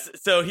second. Yes,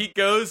 so he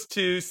goes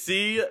to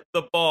see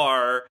the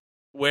bar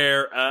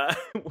where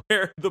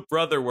where the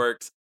brother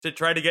works to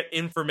try to get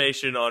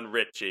information on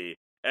Richie.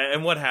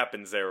 And what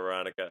happens there,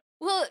 Veronica?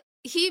 Well,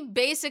 he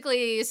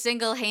basically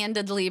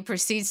single-handedly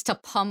proceeds to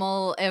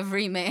pummel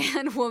every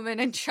man, woman,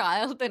 and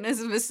child in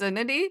his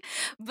vicinity,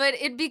 but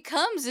it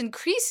becomes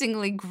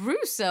increasingly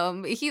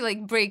gruesome. He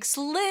like breaks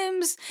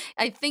limbs.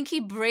 I think he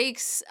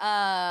breaks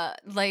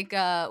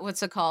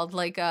what's it called?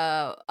 Like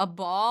a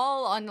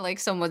ball on like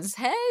someone's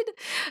head.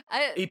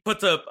 He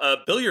puts a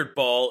billiard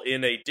ball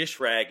in a dish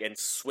rag and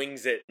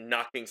swings it,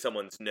 knocking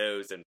someone's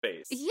nose and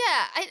face.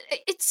 Yeah,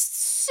 it's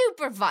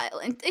super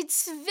violent.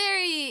 It's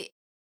very,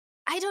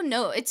 I don't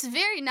know. It's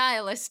very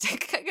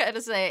nihilistic, I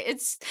gotta say.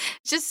 It's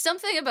just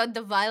something about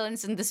the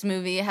violence in this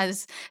movie. It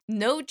has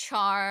no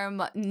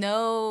charm,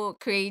 no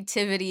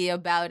creativity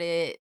about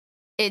it.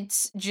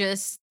 It's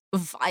just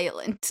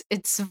violent.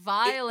 It's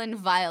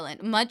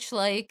violent, much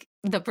like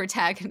the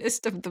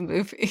protagonist of the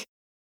movie.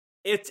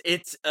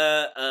 It's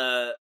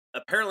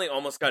apparently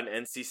almost got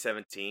an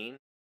NC-17.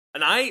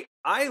 And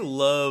I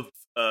love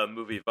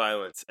movie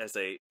violence as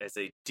a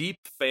deep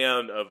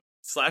fan of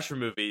slasher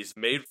movies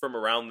made from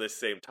around this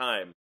same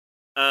time.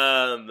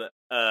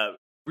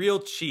 Real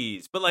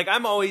cheese. But like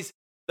I'm always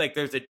like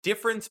there's a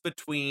difference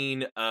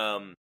between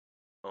oh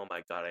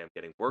my god, I am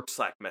getting work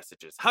Slack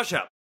messages. Hush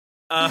up.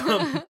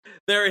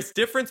 There is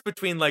difference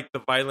between like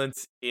the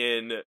violence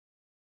in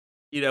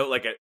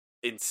like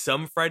in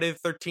some Friday the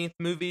 13th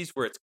movies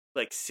where it's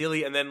like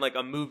silly, and then like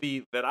a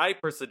movie that I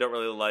personally don't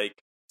really like,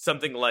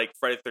 something like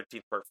Friday the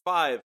 13th Part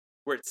 5,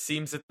 where it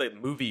seems that the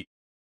movie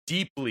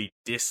deeply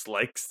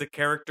dislikes the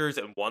characters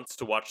and wants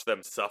to watch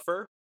them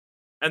suffer.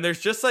 And there's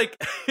just like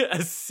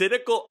a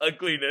cynical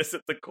ugliness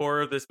at the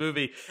core of this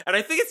movie. And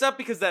I think it's not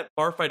because that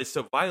bar fight is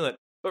so violent,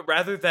 but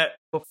rather that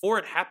before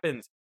it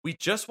happens, we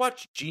just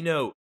watch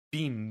Gino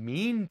be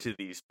mean to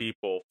these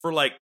people for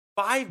like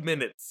 5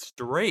 minutes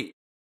straight.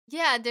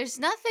 Yeah, there's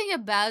nothing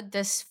about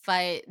this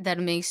fight that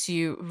makes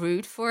you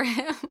root for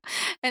him.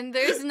 And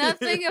there's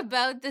nothing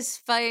about this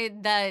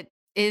fight that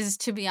is,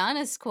 to be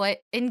honest, quite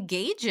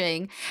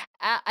engaging.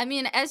 I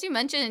mean, as you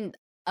mentioned,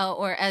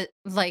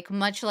 like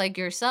much like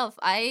yourself,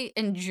 I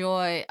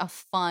enjoy a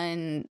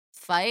fun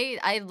fight.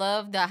 I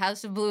love the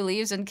House of Blue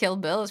Leaves and Kill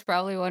Bill is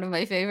probably one of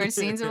my favorite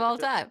scenes of all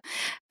time.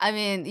 I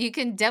mean, you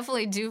can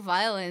definitely do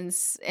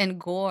violence and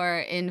gore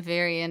in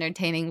very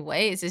entertaining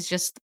ways. It's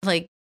just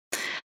like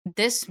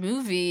this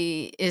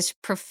movie is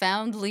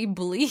profoundly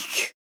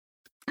bleak.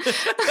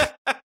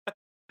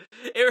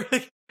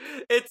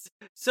 It's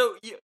so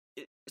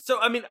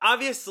I mean,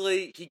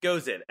 obviously he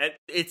goes in and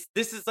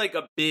this is like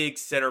a big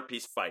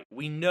centerpiece fight.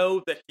 We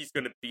know that he's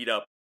going to beat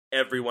up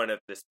everyone at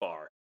this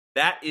bar.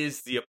 That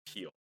is the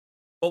appeal.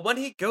 But when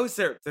he goes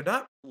there, they're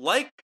not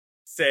like,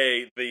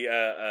 say,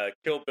 the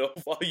Kill Bill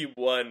Volume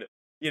 1,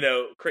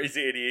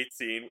 Crazy 88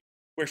 scene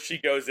where she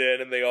goes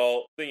in and they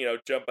all,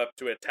 jump up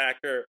to attack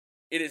her.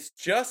 It is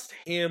just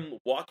him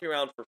walking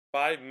around for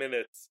 5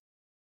 minutes,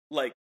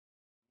 like,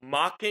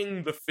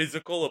 mocking the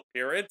physical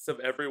appearance of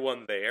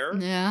everyone there.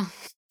 Yeah.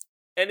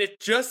 And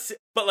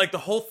but like the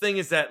whole thing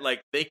is that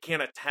like they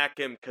can't attack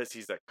him because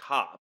he's a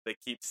cop, they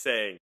keep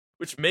saying,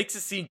 which makes the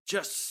scene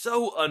just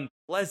so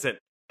unpleasant.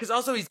 Because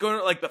also he's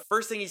going, like, the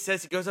first thing he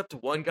says, he goes up to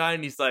one guy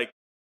and he's like,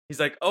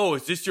 oh,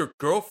 is this your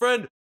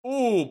girlfriend?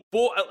 Ooh,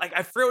 boy, like,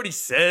 I forget what he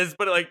says,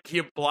 but like he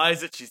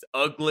implies that she's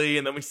ugly,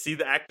 and then we see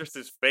the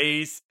actress's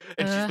face,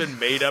 and she's been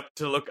made up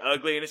to look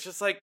ugly, and it's just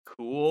like,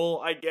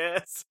 cool, I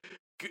guess.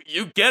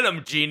 You get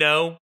him,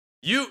 Gino.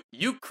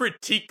 You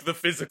critique the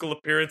physical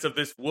appearance of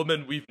this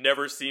woman we've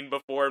never seen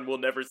before and will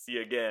never see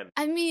again.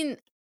 I mean,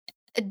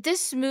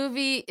 this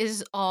movie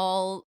is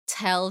all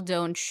tell,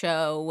 don't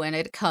show when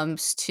it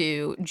comes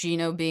to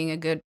Gino being a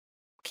good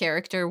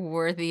character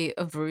worthy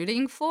of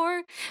rooting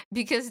for,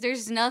 because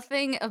there's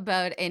nothing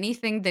about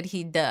anything that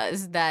he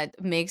does that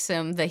makes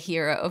him the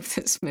hero of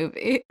this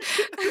movie.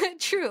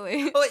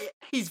 Truly. Well,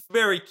 he's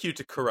very cute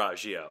to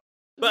Coraggio.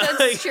 But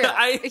that's true.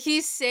 He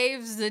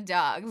saves the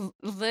dog.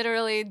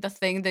 Literally the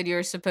thing that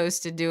you're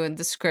supposed to do in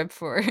the script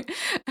for,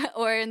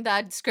 or in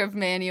that script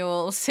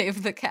manual,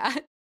 save the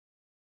cat.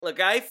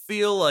 Look, I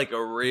feel like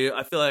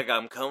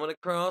I'm coming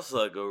across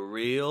like a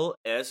real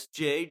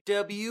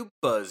SJW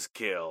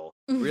buzzkill.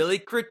 Really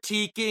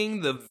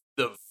critiquing the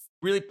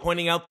really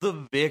pointing out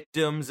the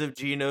victims of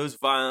Gino's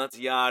violence,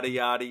 yada,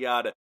 yada,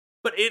 yada.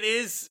 But it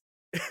is,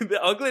 the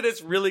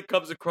ugliness really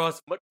comes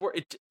across much more,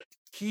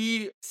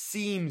 he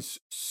is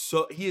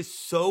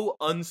so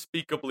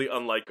unspeakably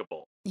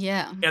unlikable.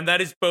 Yeah. And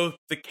that is both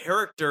the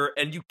character,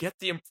 and you get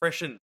the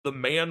impression, the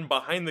man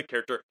behind the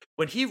character,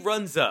 when he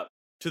runs up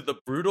to the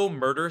brutal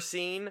murder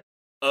scene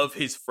of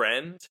his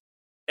friend,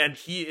 and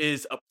he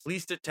is a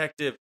police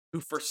detective who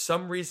for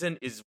some reason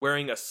is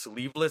wearing a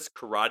sleeveless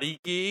karate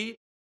gi.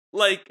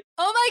 Like,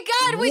 oh my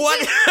God, what?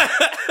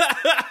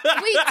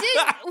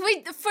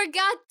 we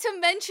forgot to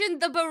mention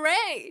the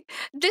beret.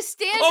 The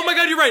standard. Oh my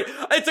God, you're right.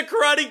 It's a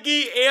karate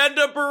gi and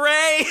a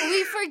beret.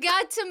 We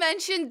forgot to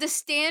mention the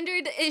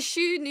standard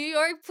issue New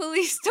York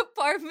Police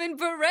Department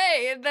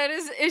beret that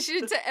is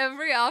issued to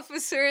every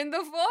officer in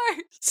the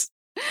force.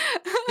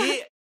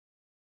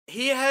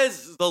 He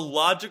has the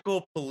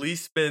logical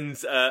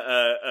policeman's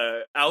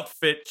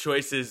outfit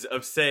choices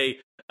of, say,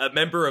 a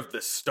member of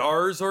the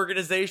STARS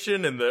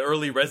organization in the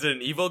early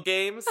Resident Evil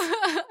games.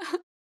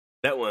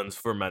 That one's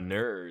for my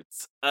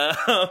nerds.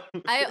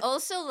 I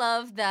also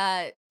love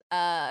that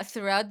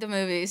throughout the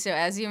movie, so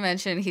as you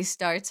mentioned, he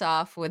starts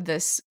off with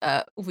this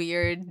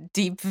weird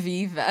deep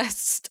V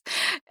vest,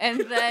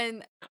 and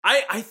then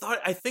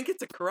I think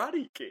it's a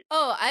karate gi.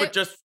 But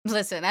just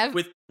listen,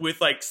 with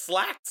like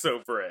slacks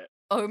over it.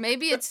 Or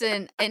maybe it's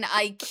an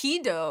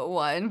Aikido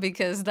one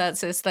because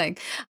that's his thing.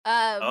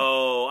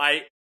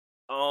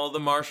 All the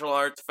martial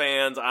arts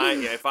fans,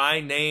 if I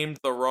named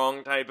the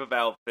wrong type of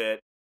outfit,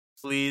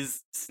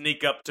 please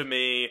sneak up to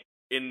me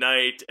in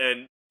night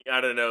and,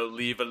 I don't know,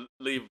 leave a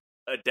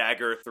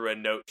dagger through a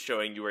note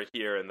showing you are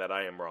here and that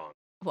I am wrong.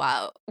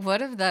 Wow,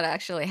 what if that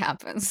actually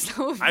happens?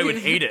 I would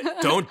hate it.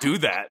 Don't do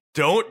that.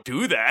 Don't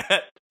do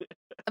that.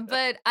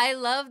 But I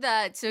love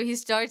that. So he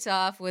starts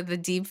off with the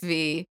deep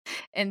V,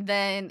 and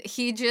then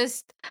he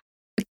just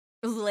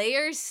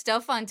layers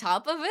stuff on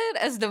top of it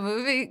as the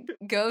movie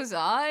goes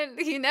on.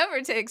 He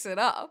never takes it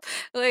off.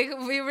 Like,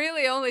 we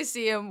really only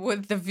see him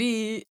with the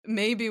V,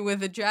 maybe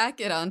with a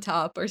jacket on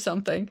top or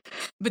something.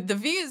 But the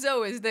V is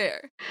always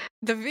there.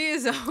 The V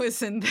is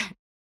always in there.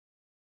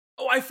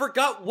 Oh, I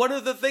forgot one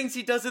of the things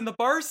he does in the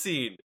bar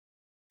scene.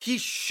 He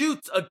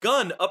shoots a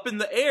gun up in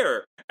the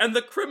air, and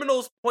the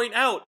criminals point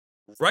out,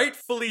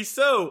 rightfully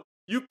so,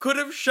 you could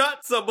have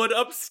shot someone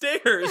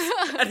upstairs.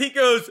 And he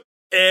goes,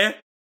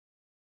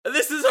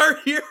 this is our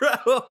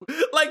hero.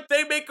 Like,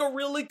 they make a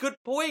really good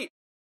point.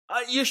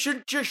 You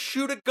shouldn't just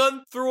shoot a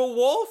gun through a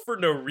wall for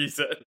no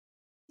reason.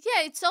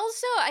 Yeah, it's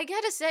also, I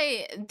gotta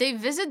say, they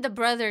visit the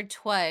brother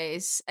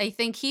twice. I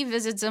think he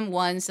visits him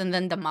once, and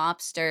then the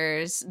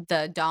mobsters,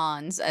 the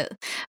Dons,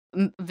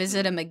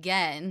 visit him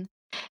again.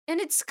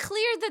 And it's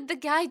clear that the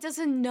guy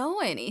doesn't know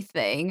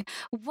anything.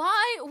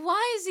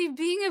 Why is he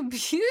being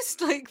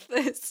abused like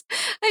this?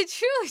 I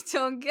truly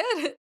don't get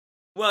it.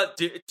 Well,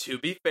 to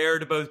be fair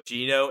to both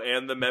Gino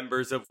and the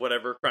members of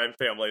whatever crime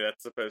family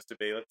that's supposed to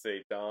be, let's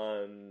say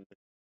Don,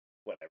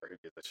 whatever, who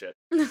gives a shit.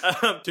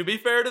 To be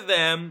fair to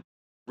them,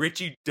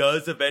 Richie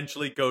does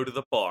eventually go to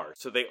the bar,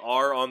 so they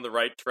are on the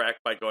right track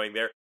by going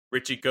there.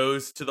 Richie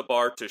goes to the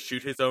bar to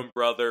shoot his own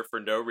brother for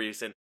no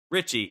reason.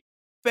 Richie,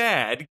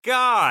 bad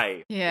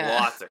guy. Yeah.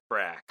 Lots of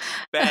crack.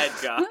 Bad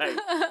guy.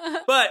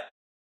 But,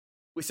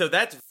 so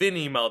that's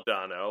Vinny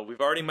Maldonado.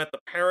 We've already met the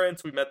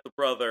parents, we met the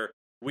brother.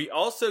 We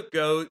also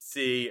go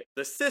see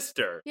the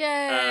sister. Yay!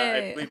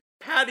 I believe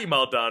Patty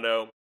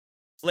Maldonado,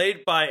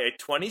 played by a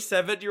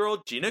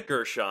 27-year-old Gina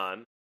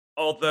Gershon.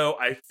 Although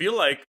I feel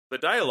like the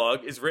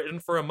dialogue is written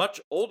for a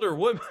much older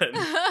woman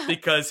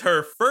because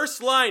her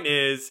first line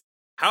is,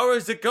 "How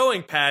is it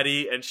going,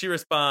 Patty?" And she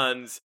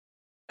responds,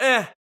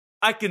 I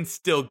can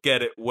still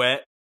get it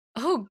wet.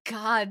 Oh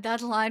God,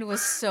 that line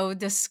was so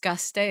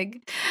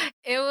disgusting.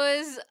 It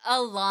was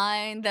a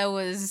line that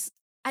was,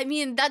 I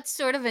mean, that's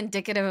sort of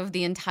indicative of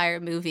the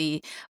entire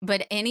movie,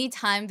 but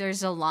anytime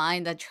there's a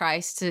line that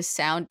tries to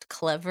sound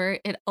clever,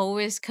 it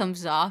always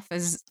comes off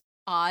as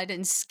odd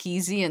and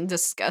skeezy and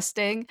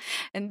disgusting,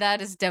 and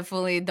that is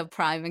definitely the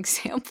prime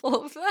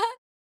example of that.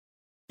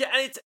 Yeah,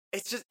 and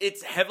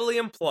it's heavily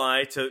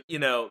implied to,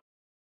 Gino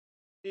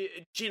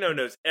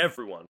knows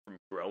everyone from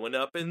growing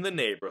up in the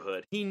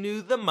neighborhood. He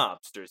knew the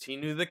mobsters, he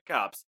knew the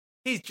cops.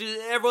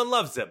 Everyone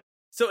loves him.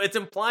 So it's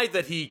implied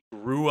that he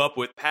grew up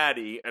with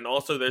Patty, and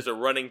also there's a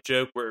running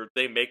joke where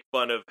they make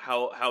fun of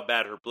how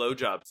bad her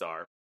blowjobs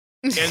are.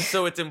 And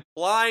so it's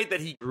implied that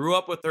he grew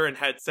up with her and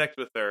had sex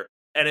with her.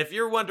 And if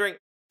you're wondering,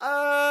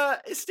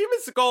 is Steven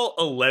Seagal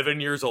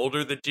 11 years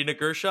older than Gina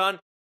Gershon?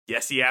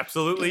 Yes, he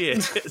absolutely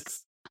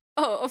is.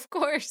 Oh, of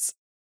course.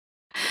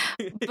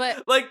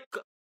 But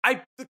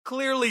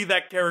clearly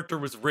that character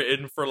was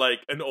written for like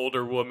an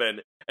older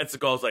woman, and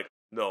Seagal's like,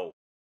 no,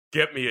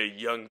 get me a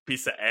young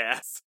piece of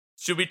ass.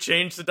 Should we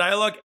change the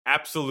dialogue?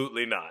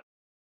 Absolutely not.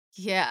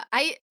 Yeah,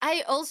 I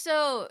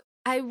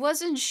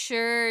wasn't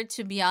sure,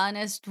 to be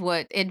honest,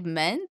 what it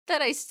meant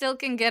that I still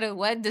can get it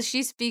wet. Does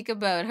she speak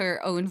about her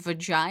own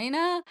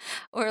vagina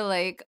or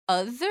like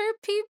other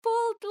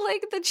people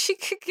like that she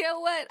could get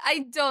wet?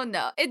 I don't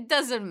know. It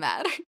doesn't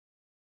matter.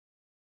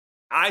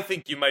 I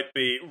think you might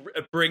be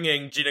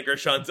bringing Gina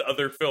Gershon's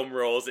other film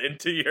roles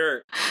into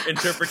your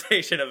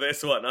interpretation of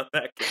this one on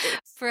that case.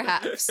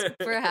 Perhaps.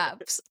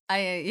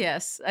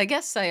 I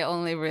guess I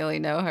only really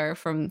know her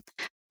from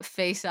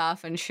Face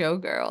Off and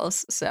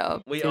Showgirls.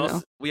 So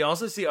we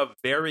also see a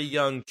very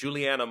young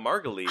Juliana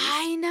Margulies.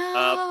 I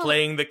know,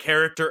 playing the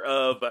character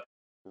of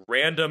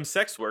random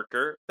sex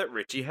worker that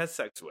Richie has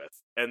sex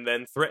with and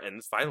then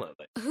threatens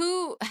violently.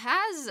 Who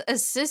has a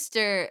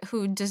sister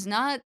who does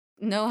not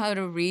know how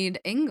to read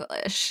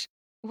English.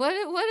 What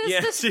is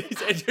Yeah, this?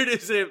 she's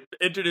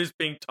introduced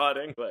being taught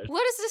English.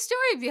 What is the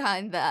story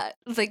behind that?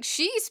 Like,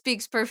 she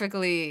speaks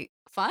perfectly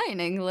fine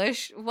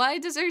English. Why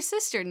does her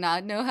sister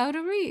not know how to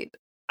read?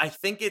 I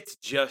think it's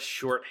just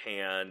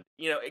shorthand,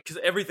 because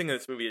everything in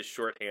this movie is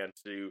shorthand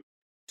to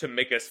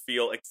make us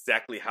feel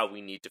exactly how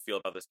we need to feel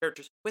about those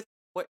characters. With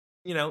what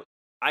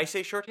I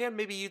say shorthand,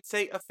 maybe you'd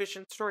say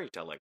efficient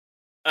storytelling.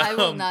 I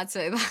will not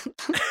say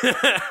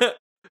that.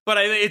 But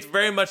I think it's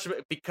very much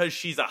because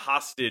she's a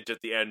hostage at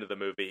the end of the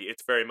movie.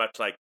 It's very much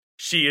like,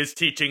 she is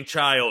teaching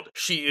child.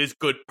 She is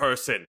good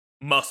person.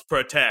 Must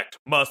protect.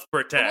 Must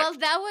protect. Well,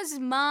 that was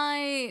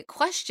my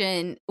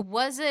question.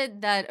 Was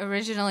it that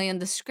originally in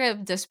the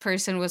script, this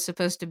person was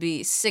supposed to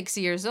be 6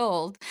 years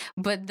old,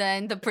 but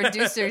then the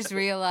producers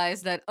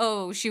realized that,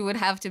 oh, she would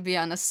have to be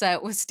on a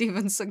set with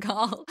Steven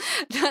Seagal.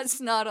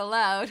 That's not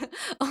allowed.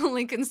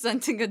 Only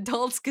consenting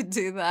adults could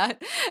do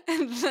that.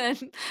 And then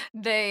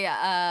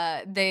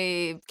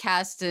they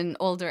cast an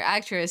older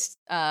actress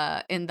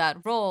in that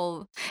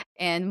role,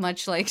 and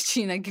much like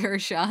Gina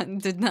Gershon,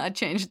 did not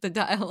change the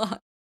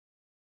dialogue.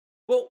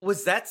 Well,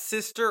 was that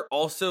sister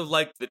also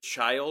like the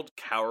child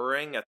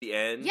cowering at the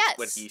end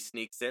when he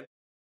sneaks in?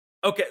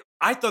 Okay,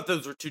 I thought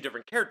those were two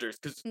different characters,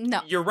 because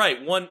you're right.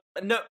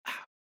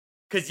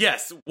 Because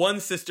yes, one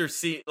sister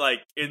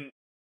in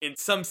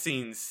some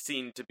scenes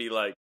seemed to be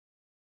like,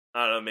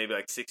 I don't know, maybe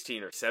like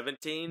 16 or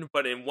 17,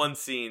 but in one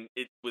scene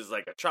it was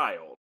like a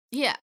child.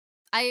 Yeah.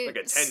 Like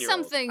a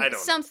 10-year-old.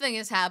 Something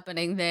is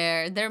happening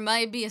there. There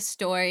might be a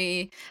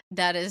story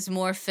that is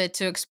more fit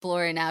to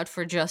explore in Out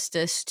for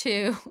Justice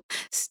 2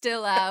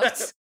 still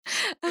out.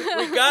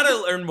 We gotta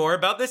learn more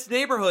about this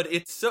neighborhood.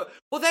 It's so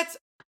well. That's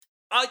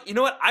you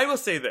know what, I will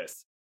say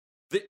this: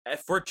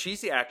 for a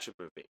cheesy action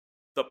movie,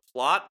 the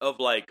plot of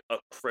like a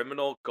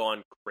criminal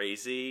gone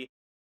crazy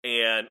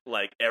and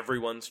like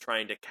everyone's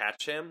trying to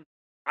catch him,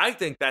 I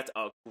think that's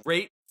a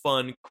great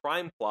fun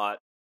crime plot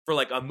for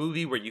like a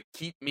movie where you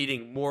keep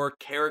meeting more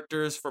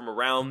characters from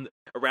around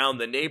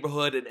the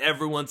neighborhood, and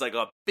everyone's like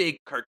a big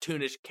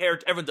cartoonish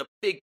character. Everyone's a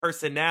big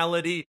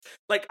personality.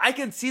 Like, I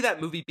can see that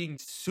movie being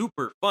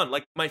super fun.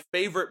 Like, my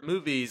favorite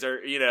movies are,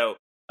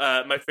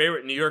 my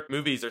favorite New York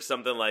movies are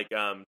something like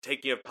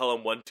Taking of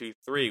Pelham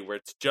 123, where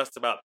it's just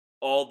about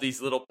all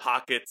these little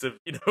pockets of,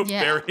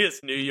 various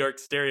New York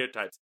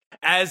stereotypes.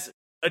 As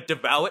a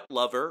devout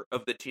lover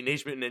of the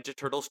Teenage Mutant Ninja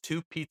Turtles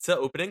 2 pizza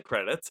opening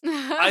credits,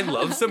 I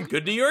love some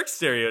good New York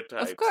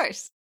stereotypes. Of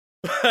course.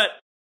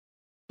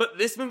 But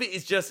this movie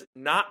is just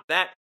not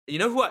that. You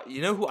know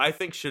who I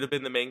think should have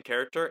been the main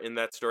character in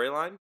that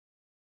storyline?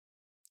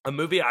 A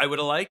movie I would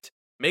have liked.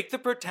 Make the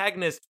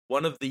protagonist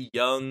one of the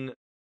young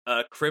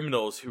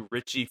criminals who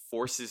Richie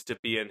forces to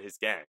be in his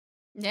gang.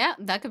 Yeah,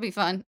 that could be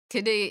fun.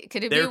 Could it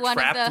be one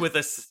of the... with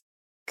a...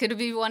 Could it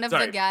be one of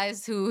the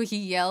guys who he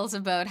yells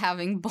about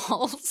having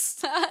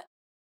balls?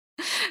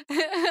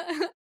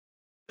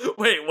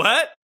 Wait,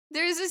 what?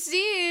 There's a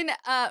scene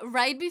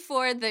right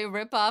before they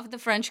rip off the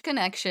French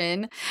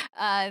Connection.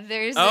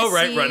 Driving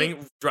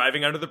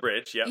under the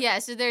bridge. Yeah. Yeah.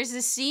 So there's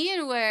a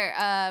scene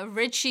where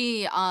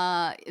Richie,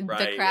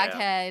 the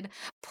crackhead,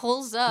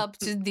 pulls up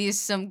to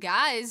some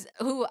guys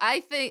who I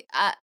think.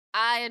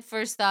 I at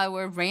first thought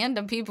were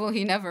random people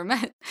he never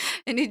met,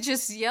 and he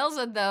just yells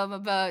at them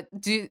about,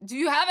 do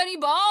you have any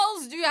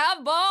balls? Do you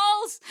have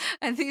balls?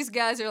 And these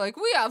guys are like,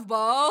 we have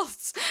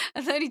balls.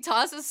 And then he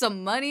tosses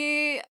some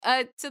money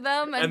to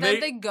them, and then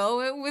they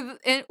go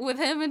with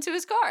him into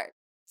his car.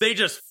 They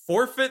just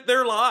forfeit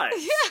their lives.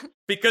 Yeah.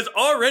 Because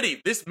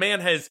already this man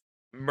has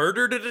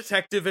murdered a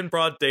detective in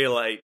broad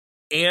daylight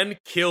and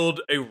killed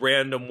a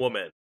random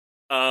woman.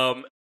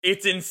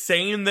 It's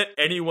insane that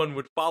anyone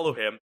would follow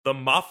him. The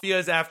mafia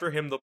is after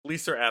him. The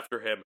police are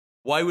after him.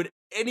 Why would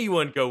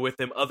anyone go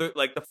with him?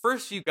 The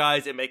first few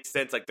guys, it makes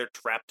sense. Like, they're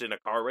trapped in a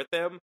car with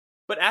him.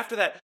 But after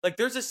that, like,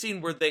 there's a scene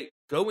where they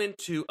go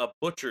into a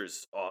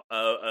butcher's, a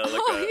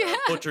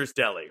butcher's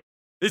deli.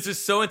 This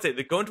is so insane.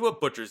 They go into a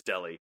butcher's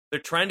deli. They're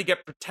trying to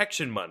get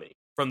protection money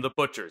from the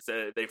butchers.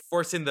 They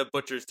force in the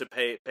butchers to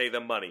pay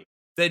them money.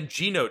 Then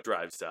Gino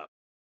drives up.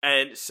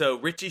 And so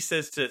Richie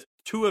says to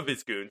two of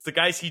his goons, the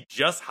guys he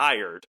just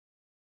hired,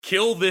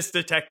 kill this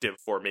detective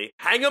for me.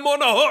 Hang him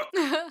on a hook.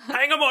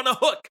 Hang him on a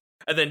hook.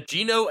 And then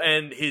Gino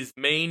and his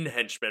main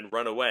henchmen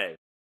run away.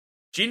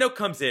 Gino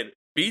comes in,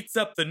 beats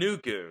up the new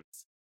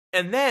goons.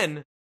 And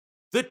then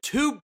the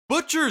two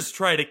butchers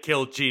try to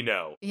kill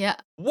Gino. Yeah.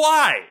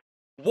 Why?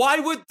 Why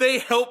would they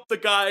help the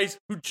guys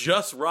who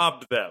just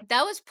robbed them?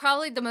 That was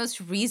probably the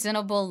most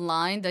reasonable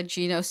line that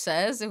Gino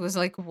says. It was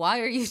like, why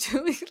are you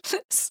doing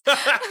this?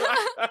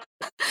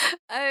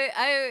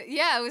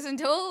 I was in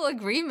total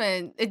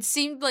agreement. It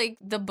seemed like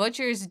the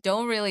butchers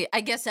don't really, I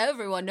guess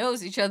everyone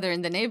knows each other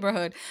in the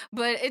neighborhood,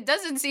 but it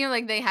doesn't seem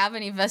like they have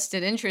any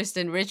vested interest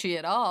in Richie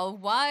at all.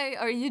 Why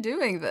are you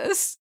doing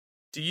this?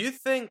 Do you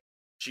think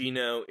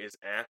Gino is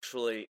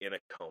actually in a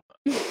coma?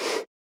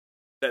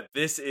 That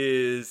this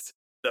is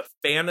the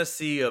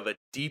fantasy of a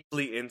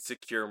deeply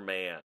insecure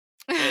man.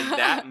 And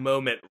that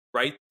moment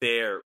right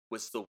there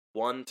was the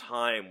one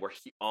time where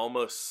he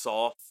almost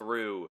saw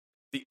through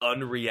the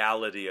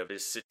unreality of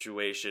his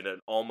situation and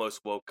almost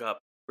woke up,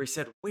 where he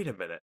said, wait a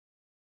minute,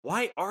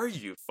 why are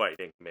you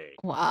fighting me?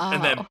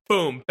 And then Wow.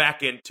 boom,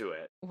 back into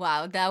it.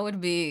 Wow, that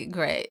would be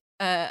great.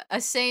 A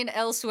Saint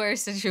Elsewhere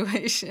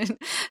situation.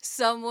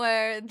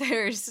 Somewhere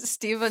there's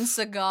Steven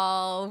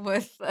Seagal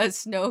with a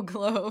snow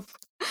globe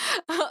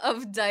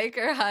of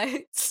Diker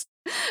Heights.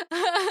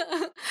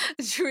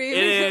 Dreaming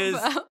is.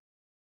 about.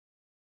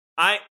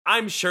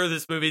 I'm sure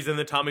this movie's in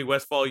the Tommy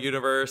Westphall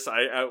universe.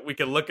 We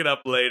can look it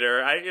up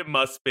later. It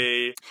must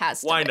be.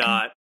 Has to Why be.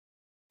 not?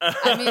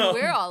 I mean,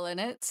 we're all in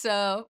it,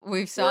 so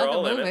we've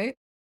saw the movie.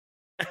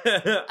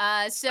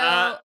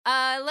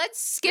 Let's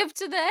skip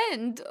to the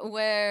end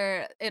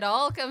where it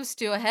all comes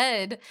to a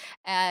head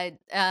at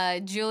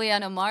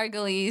Juliana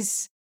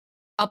Margulies'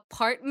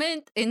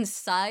 apartment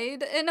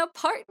inside an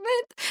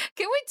apartment.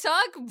 Can we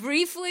talk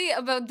briefly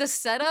about the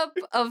setup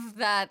of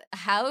that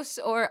house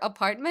or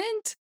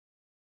apartment?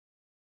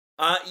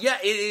 Yeah,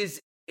 it is.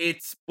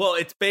 It's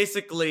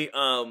basically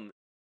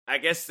I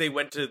guess they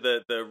went to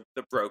the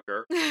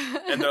broker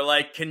and they're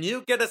like, "Can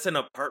you get us an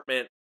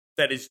apartment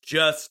that is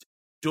just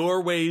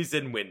doorways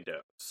and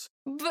windows?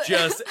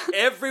 Just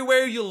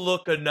everywhere you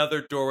look,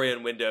 another doorway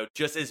and window,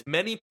 just as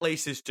many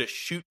places to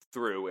shoot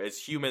through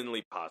as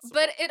humanly possible."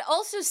 But it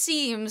also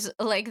seems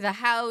like the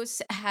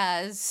house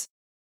has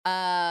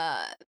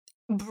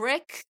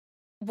brick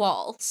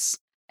walls.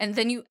 And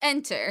then you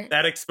enter.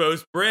 That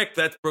exposed brick,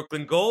 that's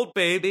Brooklyn Gold,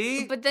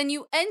 baby. But then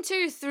you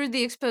enter through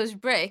the exposed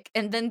brick,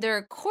 and then there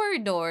are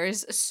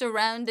corridors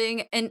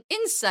surrounding an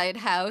inside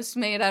house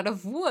made out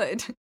of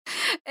wood.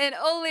 And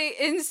only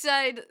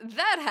inside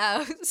that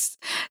house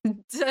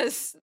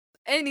does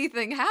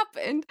anything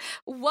happen.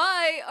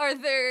 Why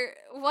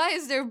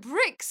is there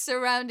bricks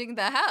surrounding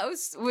the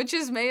house, which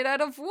is made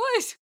out of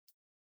wood?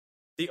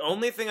 The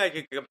only thing I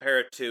could compare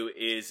it to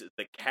is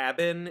the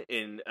cabin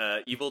in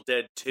Evil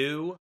Dead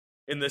 2.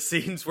 In the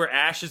scenes where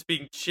Ash is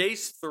being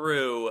chased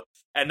through,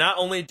 and not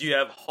only do you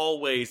have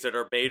hallways that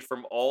are made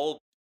from all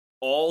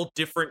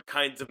different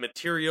kinds of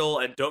material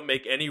and don't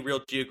make any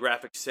real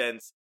geographic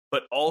sense,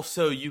 but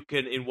also you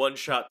can in one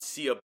shot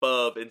see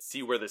above and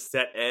see where the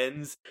set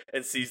ends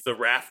and sees the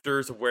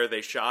rafters of where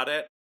they shot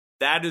it.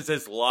 That is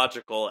as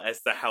logical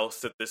as the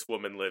house that this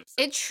woman lives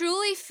in. It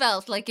truly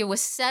felt like it was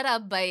set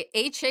up by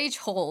H.H.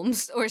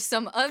 Holmes or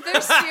some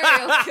other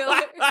serial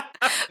killer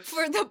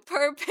for the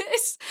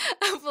purpose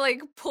of,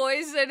 like,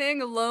 poisoning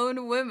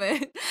lone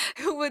women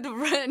who would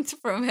rent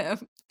from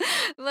him.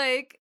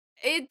 Like,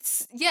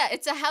 it's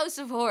a house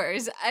of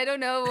horrors. I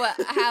don't know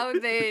how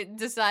they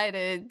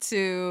decided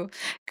to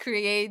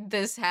create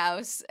this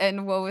house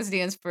and what was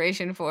the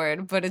inspiration for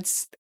it, but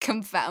it's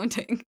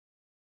confounding.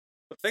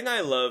 The thing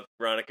I love,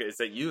 Veronica, is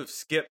that you have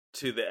skipped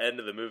to the end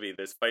of the movie,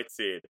 this fight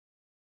scene,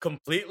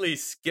 completely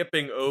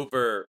skipping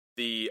over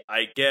the,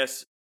 I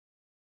guess,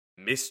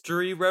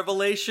 mystery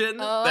revelation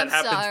that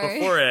happens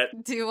before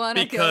it. Do you want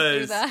to go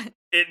through that?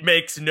 It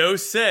makes no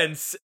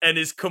sense and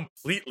is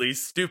completely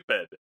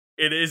stupid.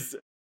 It is...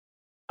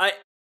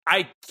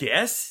 I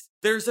guess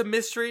there's a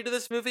mystery to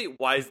this movie.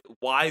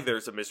 Why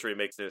there's a mystery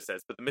makes no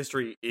sense, but the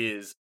mystery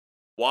is,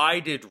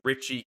 why did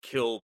Richie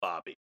kill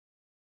Bobby?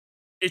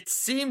 It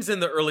seems in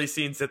the early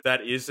scenes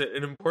that is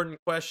an important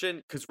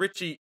question, because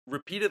Richie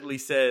repeatedly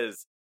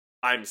says,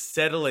 I'm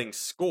settling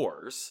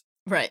scores.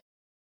 Right.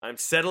 I'm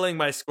settling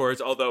my scores,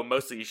 although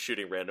mostly he's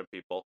shooting random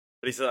people.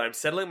 But he said, I'm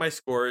settling my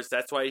scores.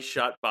 That's why he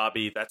shot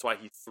Bobby. That's why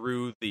he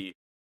threw the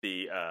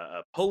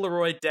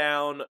Polaroid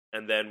down.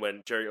 And then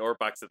when Jerry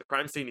Orbach's at the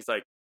crime scene, he's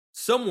like,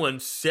 someone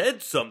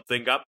said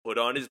something got put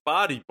on his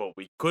body, but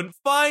we couldn't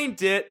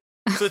find it.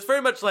 So it's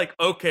very much like,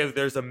 okay,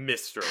 there's a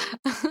mystery.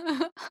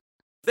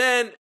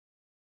 Then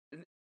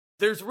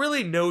there's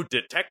really no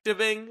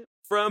detectiving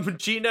from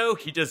Gino.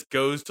 He just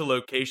goes to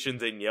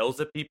locations and yells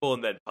at people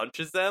and then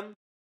punches them.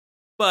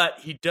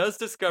 But he does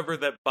discover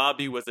that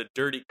Bobby was a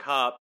dirty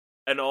cop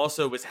and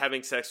also was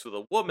having sex with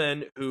a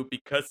woman who,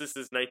 because this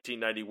is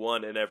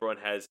 1991 and everyone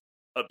has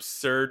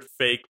absurd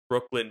fake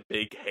Brooklyn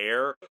big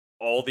hair,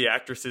 all the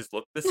actresses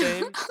look the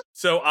same.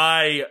 So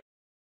I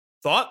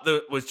thought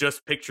that was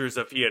just pictures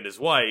of he and his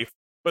wife.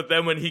 But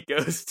then when he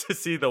goes to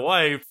see the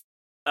wife,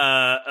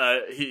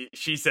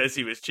 she says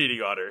he was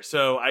cheating on her.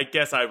 So I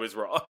guess I was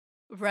wrong.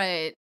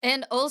 Right.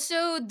 And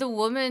also the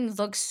woman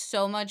looks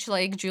so much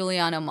like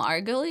Juliana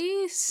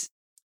Margulies.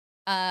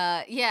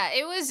 Yeah,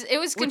 it was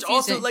confusing. Which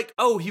also, like,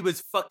 oh, he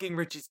was fucking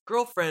Richie's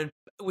girlfriend,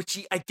 which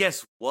he, I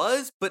guess,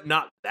 was, but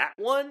not that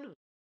one.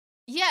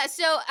 Yeah,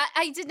 so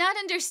I did not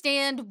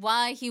understand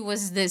why he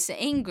was this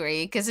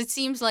angry, because it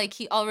seems like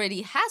he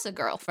already has a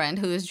girlfriend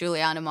who is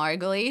Juliana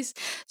Margulies.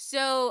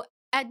 So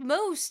at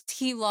most,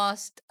 he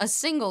lost a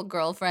single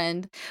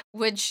girlfriend,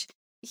 which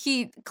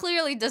he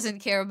clearly doesn't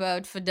care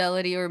about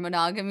fidelity or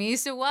monogamy.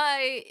 So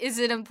why is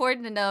it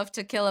important enough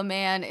to kill a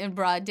man in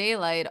broad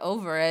daylight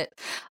over it?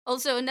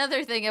 Also,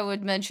 another thing I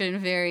would mention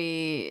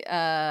very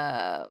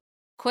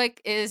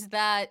quick is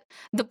that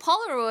the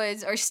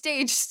Polaroids are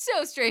staged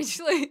so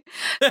strangely.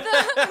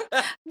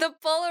 The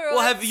Polaroids.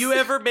 Well, have you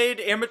ever made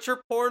amateur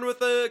porn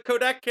with a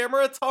Kodak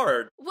camera? It's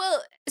hard.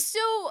 Well, so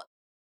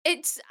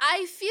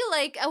I feel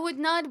like I would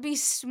not be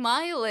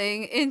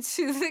smiling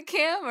into the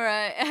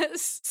camera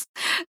as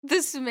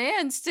this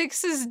man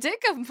sticks his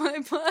dick up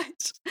my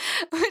butt,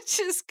 which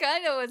is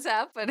kind of what's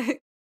happening.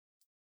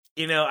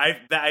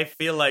 I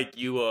feel like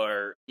you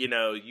are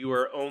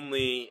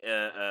only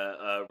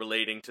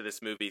relating to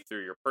this movie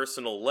through your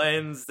personal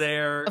lens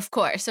there. Of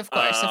course.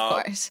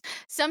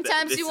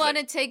 Sometimes you want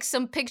to to take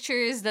some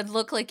pictures that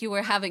look like you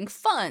were having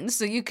fun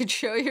so you could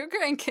show your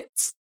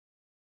grandkids.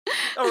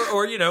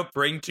 or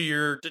bring to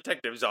your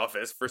detective's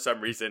office for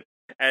some reason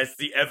as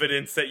the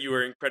evidence that you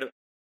were incredible.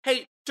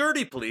 Hey,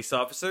 dirty police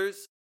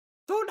officers,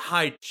 don't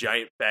hide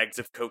giant bags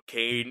of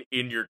cocaine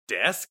in your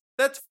desk.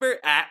 That's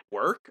at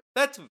work.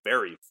 That's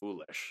very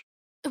foolish.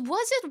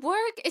 Was it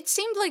work? It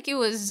seemed like it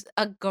was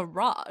a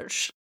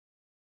garage.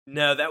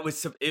 No, that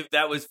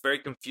was very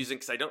confusing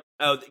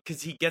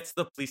because he gets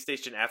to the police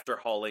station after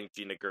hauling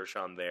Gina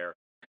Gershon there.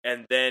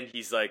 And then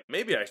he's like,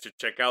 maybe I should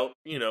check out,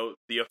 the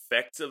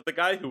effects of the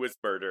guy who was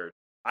murdered.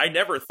 I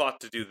never thought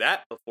to do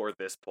that before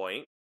this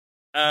point.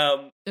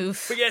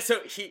 Oof. But yeah,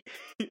 so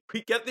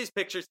we get these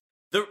pictures.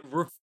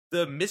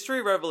 The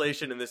mystery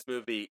revelation in this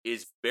movie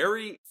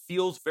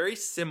feels very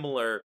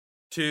similar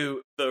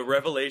to the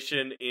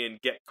revelation in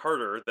Get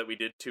Carter that we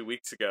did 2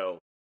 weeks ago.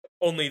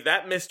 Only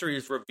that mystery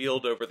is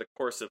revealed over the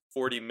course of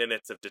 40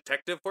 minutes of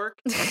detective work,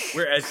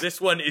 whereas this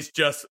one is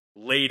just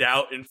laid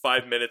out in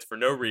 5 minutes for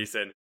no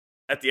reason.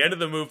 At the end of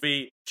the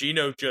movie,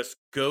 Gino just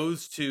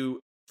goes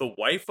to the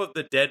wife of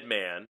the dead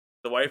man,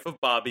 the wife of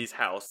Bobby's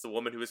house, the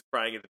woman who was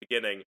crying at the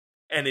beginning,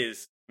 and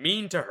is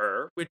mean to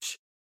her, which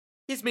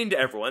he's mean to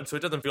everyone, so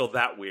it doesn't feel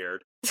that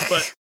weird.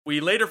 But we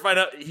later find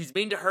out he's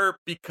mean to her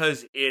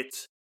because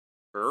it's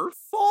her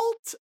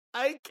fault,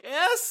 I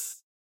guess?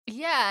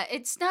 Yeah,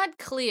 it's not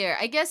clear.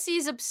 I guess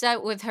he's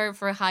upset with her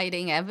for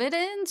hiding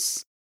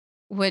evidence,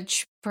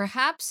 which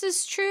perhaps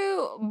is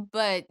true,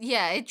 but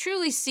yeah, it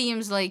truly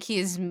seems like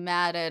he's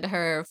mad at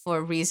her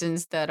for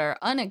reasons that are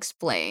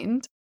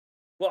unexplained.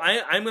 Well,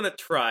 I'm gonna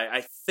try.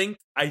 I think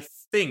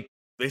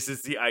this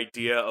is the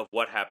idea of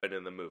what happened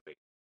in the movie.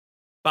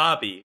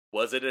 Bobby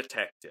was a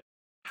detective.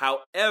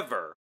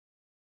 However,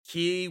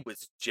 he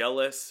was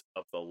jealous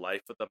of the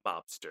life of the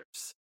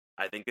mobsters.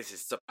 I think this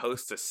is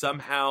supposed to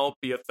somehow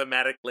be a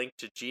thematic link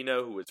to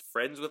Gino, who was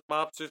friends with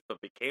mobsters but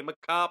became a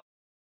cop.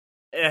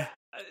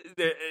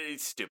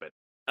 It's stupid.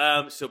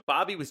 So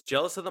Bobby was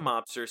jealous of the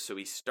mobsters, so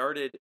he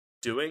started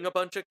doing a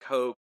bunch of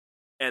coke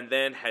and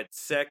then had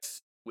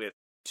sex with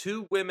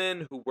 2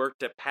 women who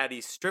worked at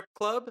Patty's strip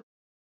club,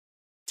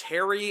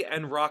 Terry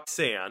and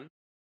Roxanne.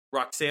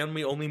 Roxanne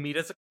we only meet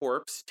as a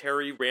corpse.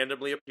 Terry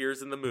randomly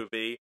appears in the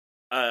movie.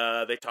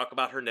 They talk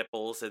about her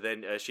nipples, and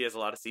then she has a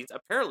lot of scenes.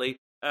 Apparently,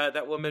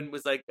 that woman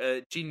was like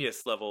a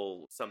genius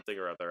level something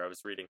or other. I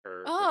was reading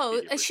her.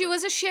 Oh, she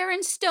was a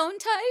Sharon Stone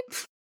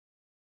type?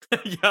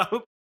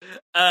 Yup.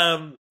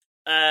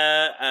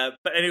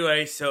 But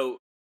anyway, so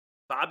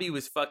Bobby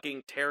was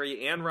fucking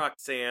Terry and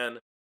Roxanne.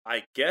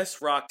 I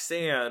guess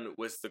Roxanne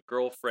was the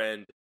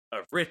girlfriend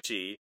of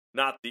Richie,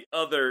 not the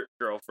other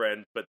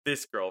girlfriend, but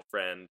this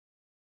girlfriend.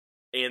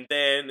 And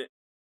then,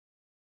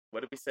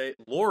 what did we say?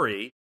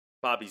 Lori,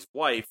 Bobby's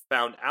wife,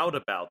 found out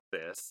about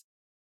this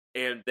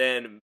and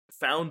then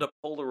found a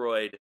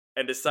Polaroid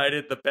and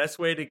decided the best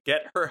way to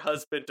get her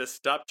husband to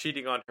stop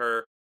cheating on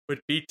her would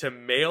be to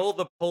mail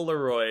the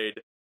Polaroid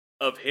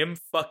of him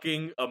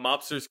fucking a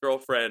mobster's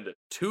girlfriend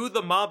to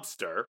the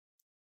mobster.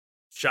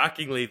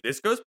 Shockingly, this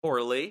goes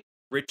poorly.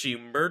 Richie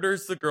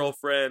murders the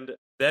girlfriend,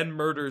 then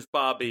murders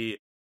Bobby,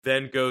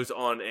 then goes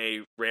on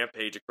a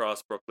rampage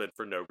across Brooklyn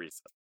for no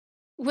reason.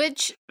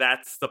 Which...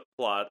 That's the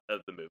plot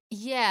of the movie.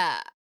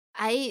 Yeah,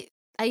 I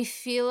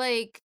feel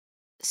like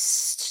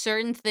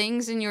certain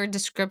things in your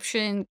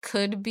description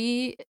could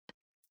be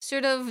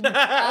sort of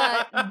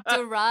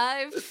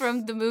derived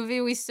from the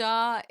movie we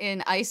saw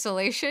in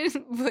isolation,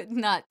 but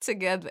not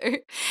together.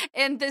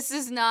 And this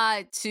is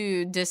not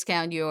to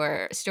discount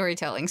your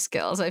storytelling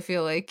skills. I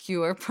feel like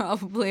you are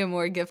probably a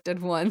more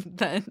gifted one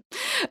than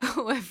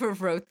whoever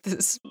wrote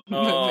this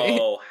movie.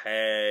 Oh,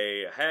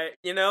 hey,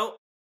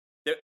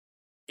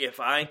 if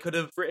I could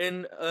have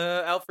written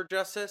Out for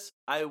Justice,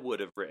 I would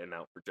have written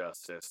Out for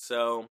Justice.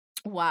 So,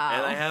 wow.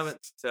 And I haven't.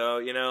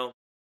 So,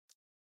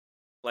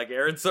 like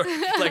Aaron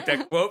Sorkin, like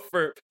that quote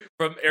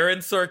from Aaron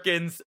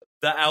Sorkin's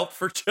The Out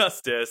for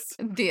Justice.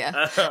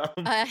 Yeah.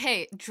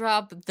 Hey,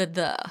 drop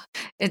the.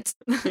 It's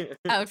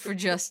Out for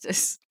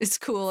Justice. It's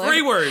cool.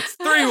 3 words.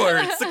 3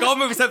 words. Like all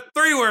movies have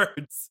 3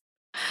 words.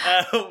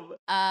 Yeah,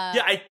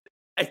 I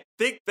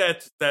think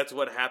that's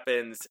what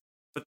happens.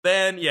 But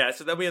then,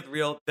 so then we have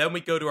then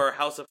we go to our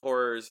House of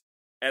Horrors,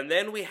 and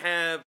then we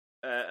have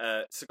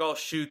Seagal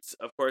shoots.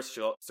 Of course,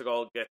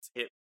 Seagal gets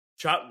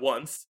shot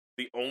once,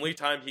 the only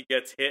time he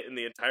gets hit in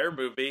the entire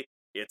movie.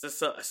 It's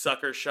a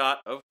sucker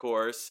shot, of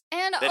course.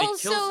 And Then he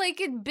also, kills. like,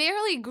 it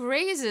barely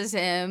grazes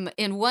him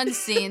in one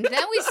scene.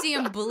 Then we see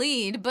him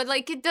bleed, but,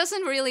 like, it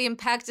doesn't really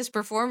impact his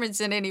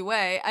performance in any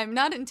way. I'm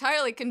not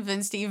entirely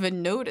convinced he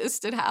even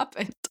noticed it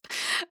happened.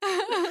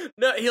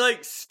 No, he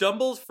like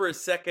stumbles for a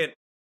second,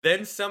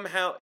 then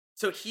somehow.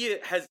 So he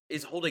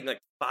is holding like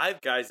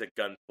 5 guys at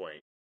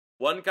gunpoint.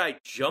 One guy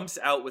jumps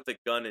out with a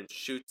gun and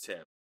shoots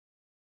him.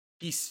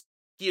 He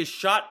is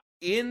shot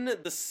in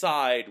the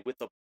side with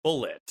a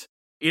bullet.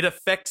 It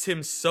affects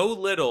him so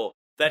little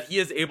that he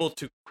is able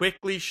to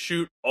quickly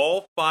shoot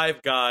all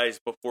 5 guys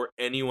before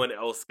anyone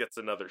else gets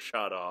another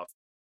shot off,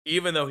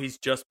 even though he's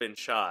just been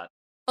shot.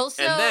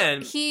 Also, And then,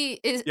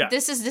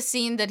 this is the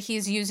scene that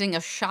he's using a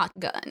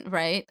shotgun,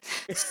 right?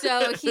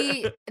 So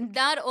he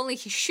not only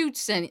he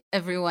shoots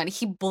everyone,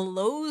 he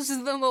blows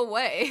them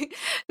away.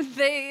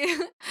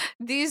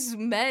 These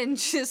men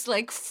just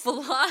like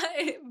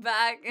fly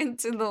back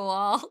into the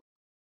wall.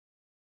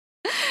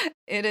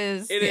 It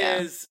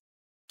is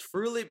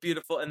truly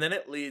beautiful, and then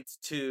it leads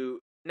to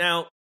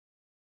now.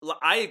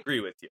 I agree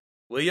with you.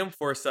 William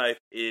Forsythe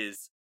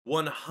is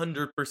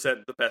 100%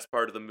 the best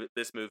part of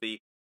this movie.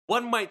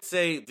 One might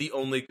say the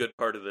only good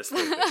part of this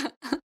movie.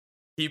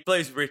 He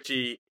plays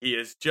Richie. He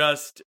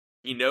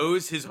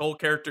knows his whole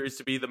character is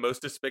to be the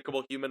most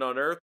despicable human on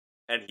earth,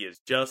 and he is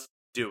just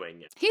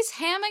doing it. He's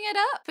hamming it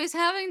up. He's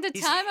having the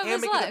time of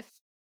his life.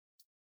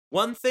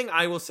 One thing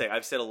I will say,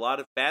 I've said a lot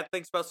of bad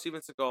things about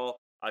Steven Seagal.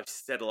 I've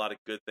said a lot of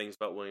good things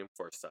about William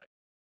Forsythe.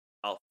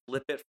 I'll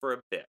flip it for a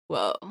bit.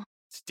 Whoa.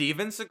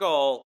 Steven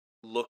Seagal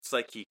looks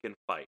like he can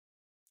fight.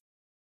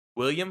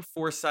 William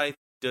Forsythe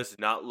does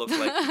not look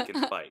like he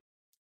can fight.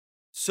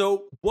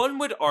 So one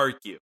would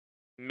argue,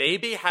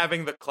 maybe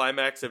having the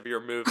climax of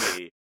your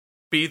movie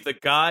be the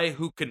guy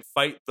who can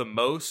fight the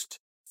most,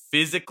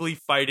 physically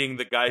fighting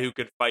the guy who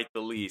can fight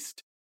the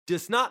least,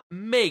 does not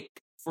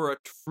make for a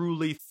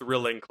truly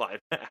thrilling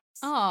climax.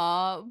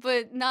 Aw,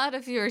 but not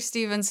if you're a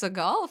Steven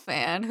Seagal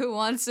fan who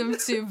wants him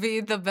to be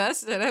the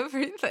best at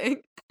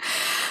everything.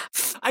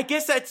 I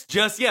guess that's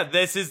just,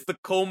 this is the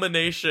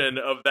culmination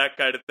of that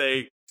kind of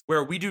thing,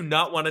 where we do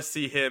not want to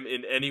see him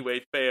in any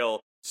way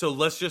fail. So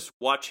let's just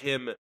watch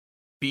him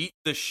beat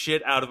the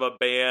shit out of a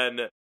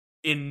man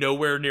in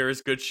nowhere near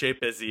as good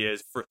shape as he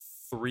is for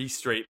 3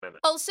 straight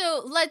minutes.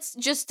 Also, let's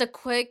just a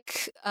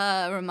quick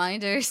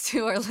reminder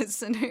to our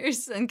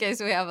listeners, in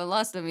case we haven't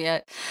lost them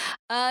yet.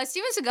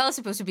 Steven Seagal is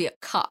supposed to be a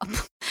cop.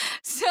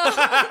 So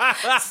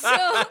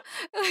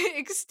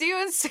like,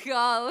 Steven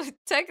Seagal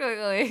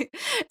technically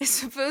is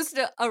supposed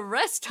to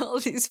arrest all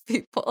these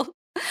people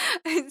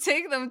and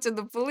take them to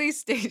the police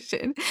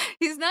station.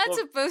 He's not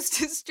supposed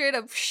to straight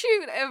up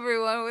shoot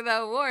everyone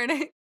without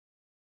warning.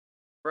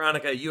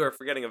 Veronica, you are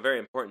forgetting a very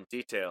important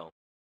detail.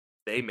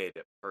 They made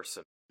it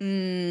personal.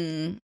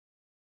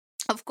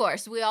 Of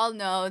course, we all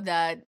know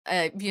that,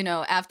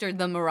 after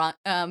the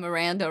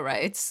Miranda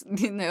rights,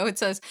 it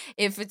says,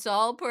 if it's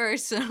all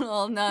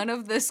personal, none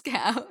of this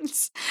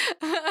counts.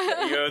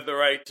 You have the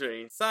right to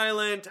remain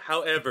silent.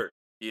 However,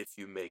 if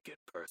you make it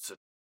personal,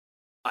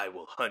 I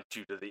will hunt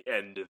you to the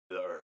end of the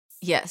earth.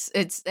 Yes,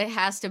 it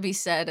has to be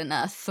said in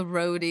a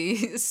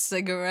throaty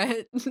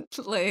cigarette,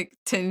 like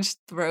tinged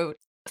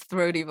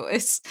throaty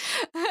voice.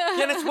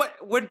 Yeah, it's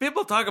when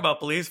people talk about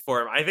police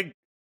form, I think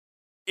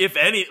if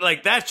any,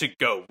 like that should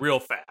go real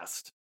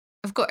fast.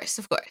 Of course.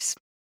 Go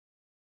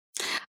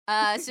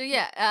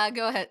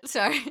ahead.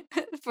 Sorry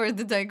for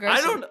the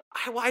digression.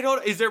 I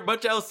don't. Is there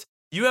much else?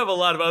 You have a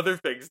lot of other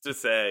things to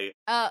say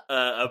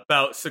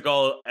about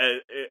Seagal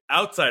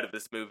outside of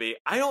this movie.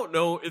 I don't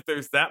know if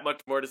there's that much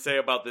more to say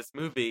about this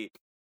movie.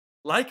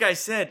 Like I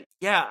said,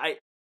 I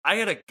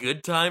had a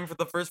good time for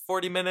the first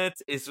 40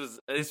 minutes. This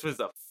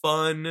was a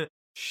fun,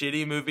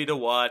 shitty movie to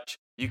watch.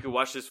 You could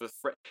watch this with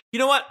friends. You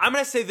know what? I'm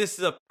going to say this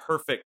is a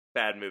perfect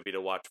bad movie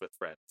to watch with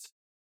friends.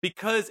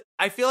 Because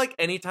I feel like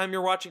anytime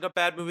you're watching a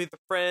bad movie with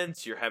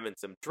friends, you're having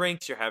some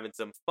drinks, you're having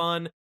some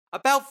fun.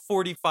 About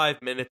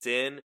 45 minutes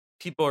in,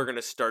 people are going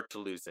to start to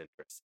lose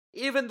interest.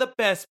 Even the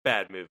best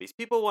bad movies.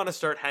 People want to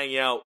start hanging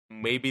out.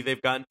 Maybe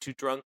they've gotten too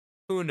drunk.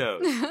 Who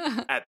knows?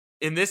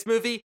 In this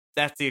movie,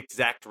 that's the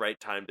exact right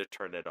time to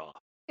turn it off.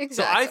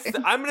 Exactly.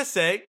 So I'm going to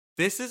say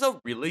this is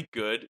a really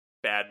good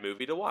bad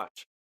movie to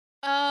watch.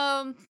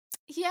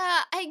 Yeah,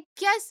 I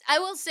guess I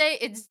will say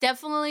it's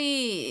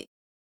definitely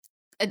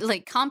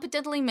like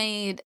competently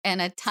made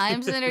and at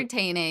times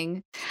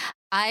entertaining.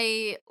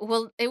 It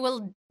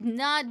will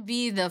not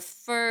be the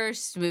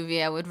first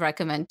movie I would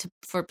recommend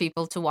for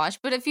people to watch,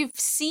 but if you've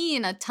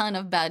seen a ton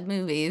of bad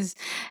movies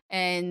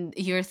and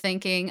you're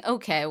thinking,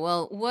 okay,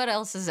 well, what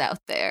else is out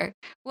there?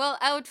 Well,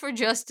 Out for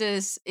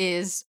Justice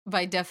is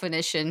by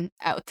definition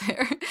out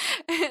there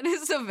and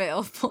is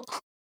available.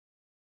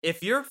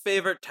 If your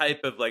favorite type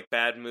of like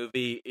bad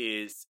movie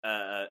is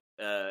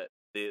The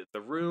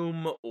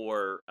Room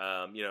or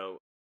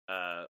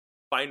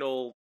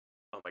Final,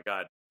 oh my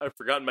god, I've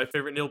forgotten my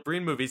favorite Neil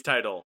Breen movie's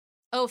title.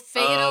 Oh,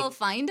 Fatal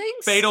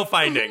Findings? Fatal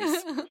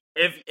Findings.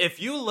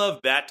 If you love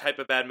that type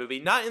of bad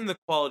movie, not in the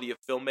quality of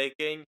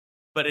filmmaking,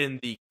 but in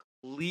the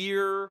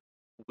clear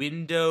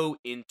window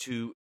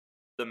into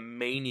the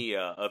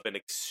mania of an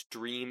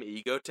extreme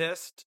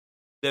egotist,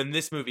 then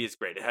this movie is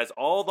great. It has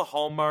all the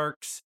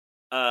hallmarks.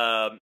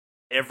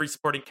 Every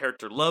supporting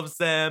character loves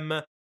them.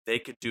 They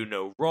could do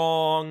no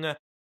wrong.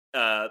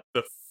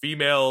 The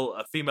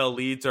female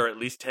leads are at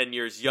least 10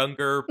 years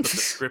younger, but the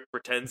script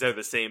pretends they're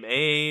the same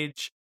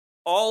age.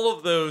 All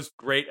of those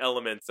great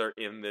elements are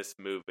in this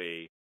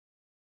movie,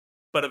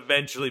 but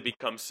eventually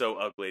become so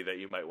ugly that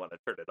you might want to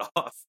turn it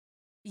off.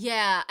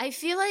 Yeah, I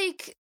feel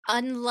like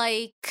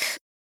unlike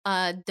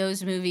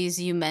those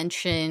movies you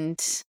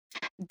mentioned,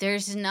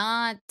 there's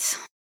not,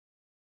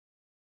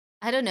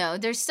 I don't know,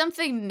 there's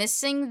something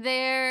missing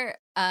there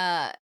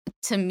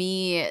to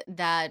me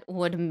that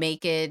would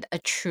make it a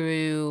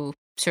true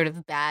sort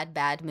of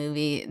bad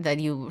movie that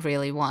you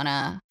really want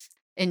to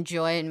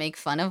enjoy and make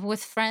fun of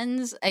with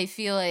friends. I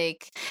feel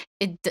like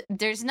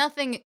there's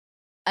nothing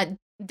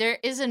there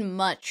isn't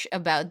much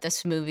about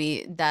this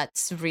movie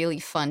that's really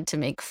fun to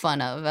make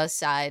fun of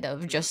aside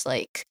of just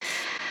like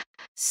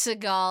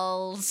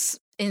Seagal's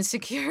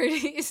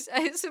insecurities,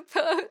 I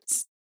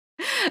suppose.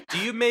 Do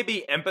you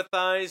maybe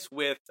empathize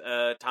with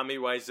Tommy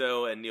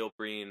Wiseau and Neil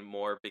Breen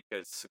more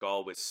because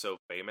Seagal was so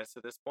famous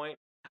at this point?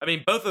 I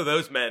mean, both of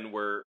those men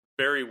were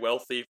very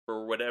wealthy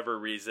for whatever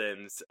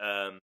reasons,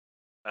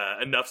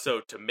 enough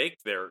so to make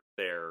their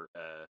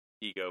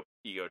ego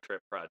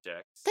trip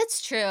projects.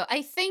 That's true.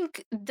 I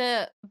think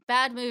the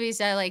bad movies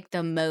I like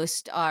the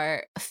most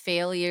are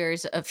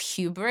failures of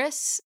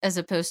hubris as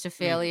opposed to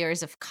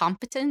failures of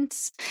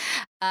competence.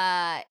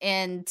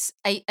 And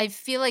I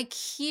feel like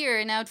here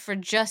in Out for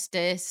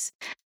Justice,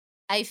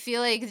 I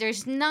feel like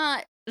there's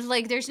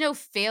no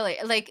failure.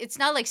 Like, it's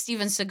not like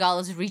Steven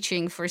Seagal is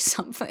reaching for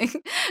something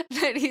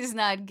that he's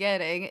not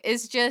getting.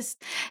 It's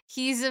just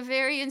he's a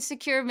very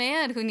insecure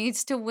man who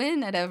needs to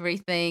win at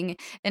everything.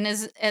 And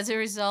as a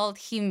result,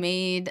 he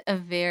made a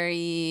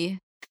very,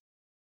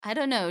 I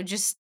don't know,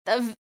 just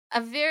a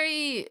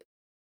very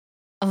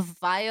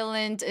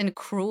violent and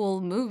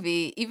cruel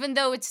movie, even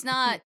though it's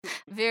not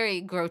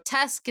very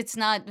grotesque, it's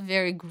not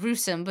very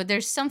gruesome, but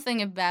there's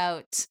something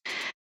about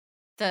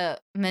the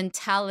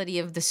mentality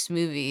of this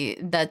movie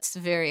that's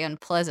very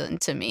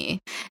unpleasant to me.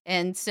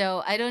 And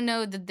so I don't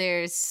know that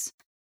there's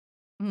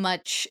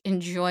much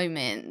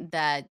enjoyment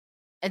that,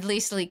 at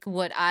least like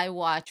what I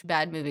watch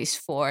bad movies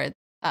for,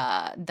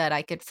 that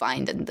I could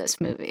find in this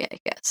movie, I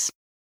guess.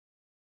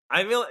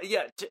 I feel,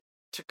 yeah,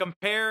 to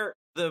compare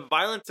the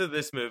violence of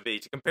this movie,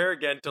 to compare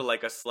again to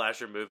like a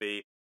slasher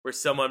movie where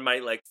someone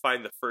might like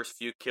find the first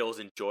few kills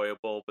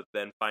enjoyable, but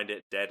then find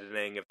it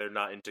deadening if they're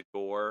not into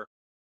gore.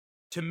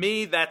 To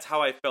me, that's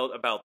how I felt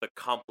about the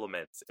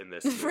compliments in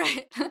this movie.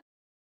 Right.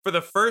 For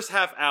the first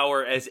half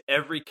hour, as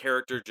every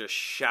character just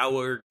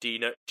showered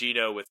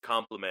Gino with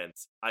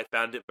compliments, I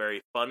found it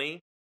very funny.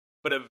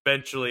 But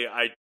eventually,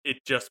 it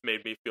just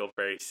made me feel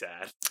very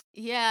sad.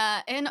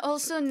 Yeah, and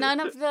also none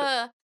of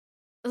the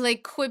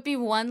like quippy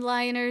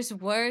one-liners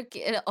work.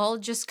 It all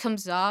just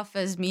comes off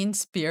as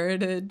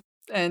mean-spirited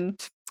and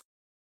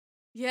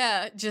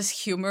yeah,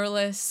 just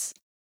humorless.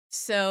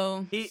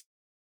 So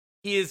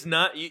He is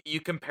not, you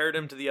compared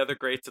him to the other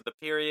greats of the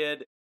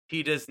period.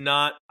 He does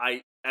not,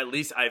 at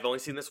least I've only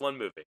seen this one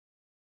movie,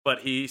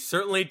 but he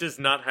certainly does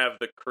not have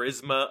the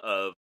charisma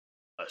of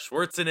a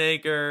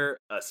Schwarzenegger,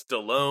 a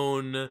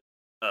Stallone,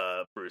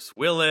 Bruce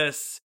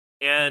Willis,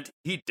 and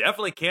he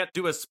definitely can't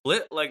do a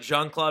split like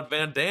Jean-Claude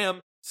Van Damme.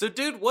 So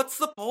dude, what's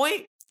the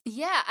point?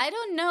 yeah, I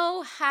don't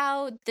know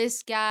how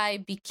this guy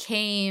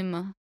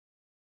became,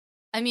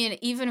 I mean,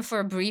 even for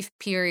a brief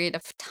period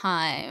of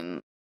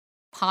time,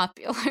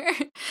 popular.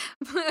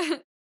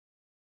 But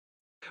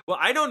Well,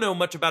 I don't know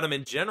much about him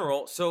in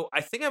general, so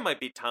I think it might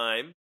be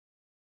time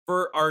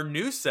for our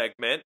new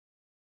segment.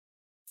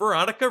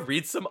 Veronica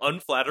reads some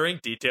unflattering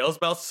details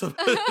about Steven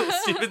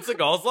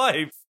Seagal's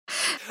life.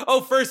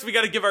 Oh, first we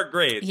got to give our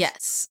grades.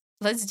 yes,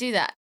 let's do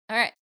that. All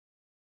right.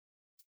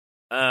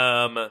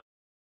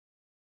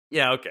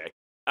 Yeah, okay.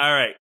 All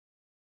right.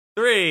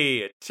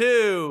 3,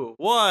 2,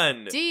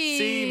 1. D.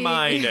 C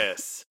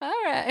minus. All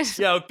right.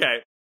 Yeah,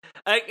 okay.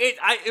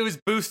 It was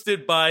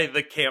boosted by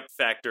the camp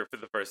factor for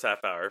the first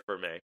half hour for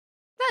me.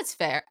 That's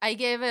fair. I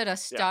gave it a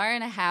star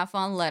and a half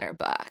on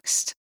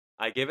Letterboxd.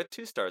 I gave it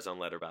 2 stars on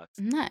Letterboxd.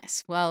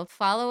 Nice. Well,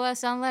 follow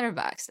us on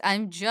Letterboxd.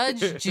 I'm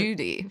Judge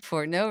Judy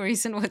for no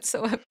reason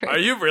whatsoever. Are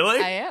you really?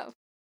 I am.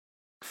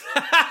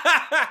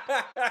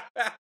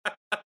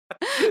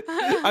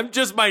 I'm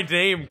just my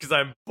name because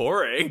I'm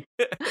boring.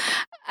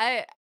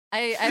 I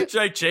Should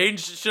I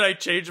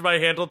change my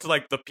handle to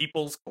like the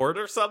People's Court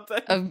or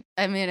something?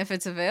 I mean, if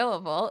it's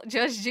available.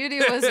 Judge Judy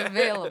was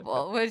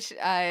available, which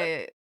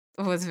I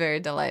was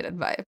very delighted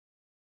by.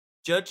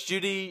 Judge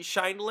Judy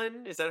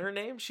Scheinlin, is that her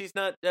name? She's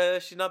not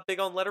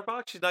big on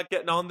Letterboxd. She's not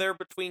getting on there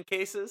between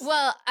cases.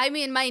 Well, I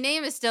mean, my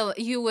name is still.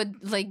 You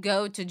would like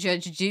go to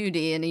Judge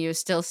Judy and you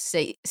still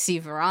see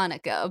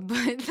Veronica, but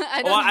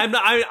I don't.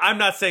 Well, I'm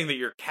not saying that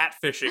you're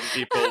catfishing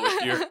people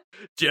with your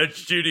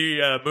Judge Judy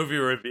movie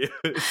reviews.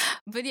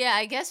 But yeah,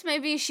 I guess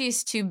maybe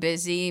she's too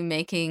busy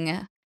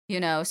making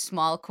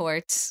small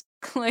courts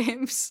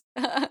claims,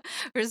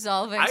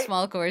 resolving I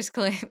small course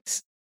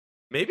claims.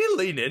 maybe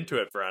lean into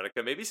it,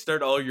 Veronica. Maybe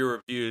start all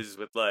your reviews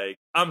with like,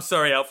 "I'm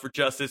sorry, Out for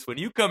Justice. When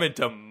you come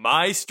into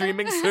my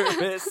streaming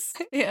service,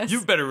 Yes,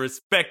 you better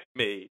respect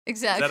me."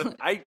 Is that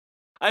exactly.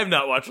 I have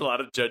not watched a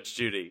lot of Judge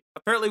Judy.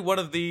 Apparently, one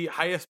of the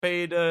highest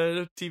paid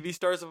TV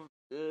stars of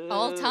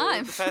All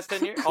time. the past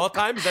 10 years. All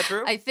time, is that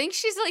true? I think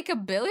she's like a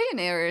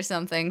billionaire or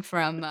something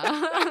from.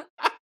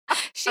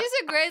 She's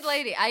a great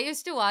lady. I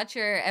used to watch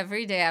her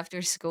every day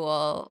after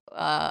school.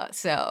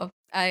 So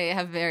I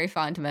have very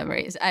fond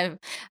memories. I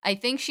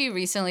think she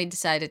recently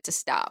decided to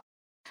stop.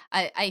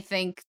 I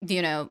think,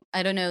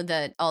 I don't know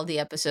that all the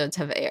episodes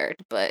have aired,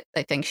 but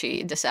I think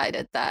she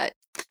decided that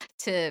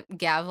to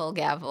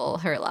gavel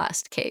her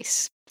last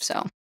case.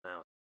 So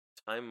Wow.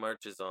 Time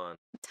marches on.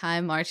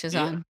 time marches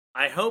Yeah. on.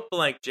 I hope,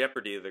 like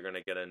Jeopardy, they're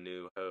gonna get a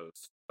new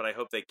host, but I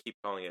hope they keep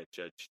calling it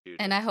Judge Judy.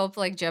 And I hope,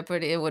 like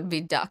Jeopardy, it would be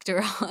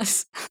Dr.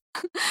 Oz.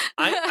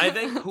 I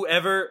think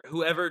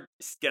whoever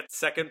gets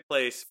second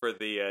place for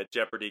the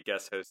Jeopardy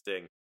guest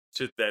hosting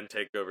should then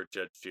take over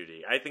Judge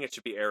Judy. I think it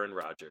should be Aaron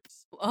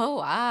Rodgers. Oh,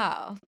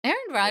 wow. Aaron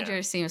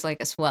Rodgers seems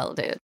like a swell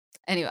dude.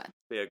 Anyway.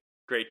 Be a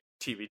great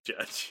TV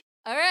judge.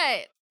 All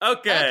right.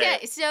 Okay.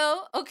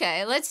 So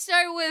let's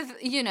start with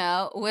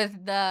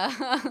with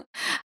the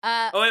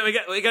Oh wait,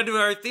 we got to do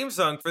our theme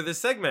song for this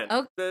segment.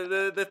 Oh.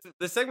 The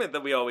segment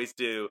that we always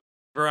do.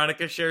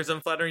 Veronica shares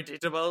unflattering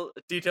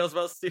details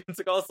about Steven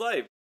Seagal's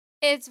life.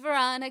 It's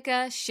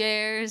Veronica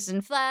shares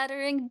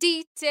unflattering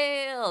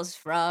details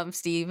from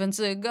Steven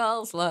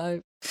Seagal's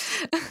life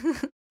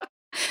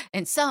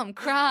and some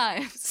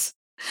crimes.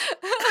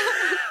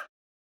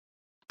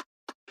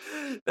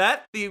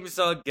 That theme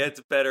song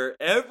gets better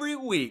every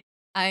week.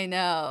 I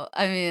know.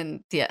 I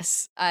mean,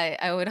 yes.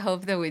 I would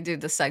hope that we do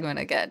the segment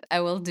again. I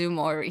will do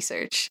more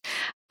research.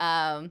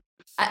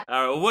 All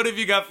right, what have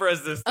you got for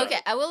us this time? Okay,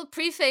 I will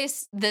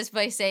preface this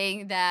by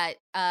saying that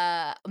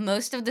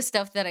most of the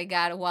stuff that I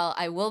got while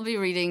I will be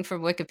reading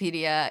from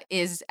Wikipedia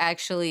is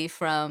actually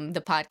from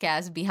the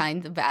podcast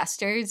Behind the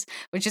Bastards,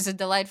 which is a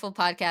delightful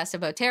podcast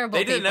about terrible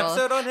people. They did an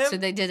episode on him? So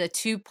they did a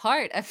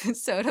 2-part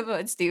episode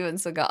about Steven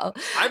Seagal.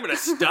 I'm going to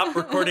stop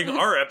recording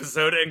our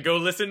episode and go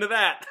listen to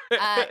that.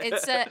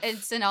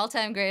 It's an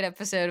all-time great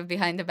episode of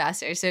Behind the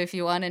Bastards. So if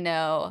you want to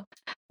know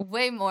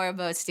way more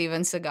about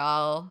Steven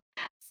Seagal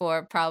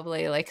for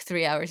probably like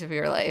 3 hours of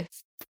your life,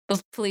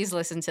 please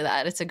listen to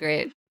that. It's a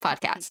great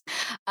podcast.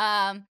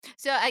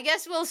 So I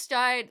guess we'll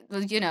start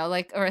with,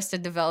 like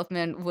Arrested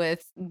Development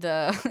with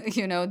the,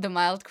 the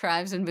mild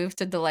crimes and move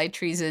to the light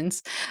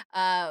treasons.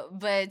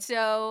 But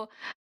so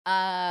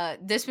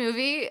this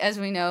movie, as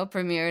we know,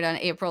 premiered on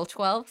April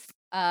 12th.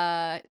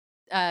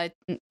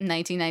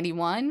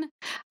 1991.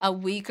 A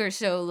week or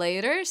so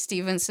later,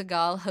 Steven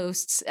Seagal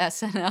hosts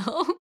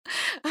SNL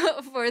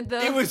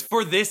It was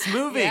for this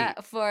movie. Yeah,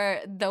 for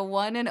the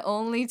one and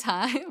only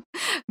time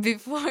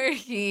before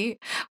he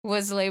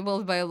was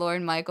labeled by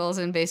Lorne Michaels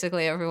and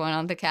basically everyone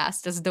on the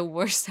cast as the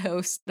worst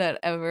host that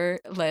ever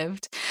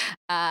lived.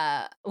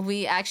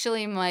 We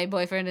actually, my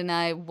boyfriend and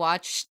I,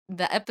 watched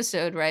the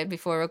episode right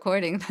before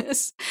recording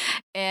this.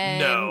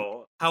 And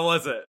no. How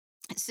was it?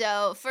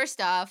 so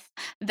first off,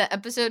 the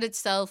episode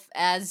itself,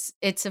 as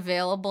it's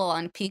available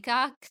on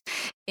Peacock,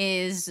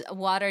 is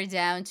watered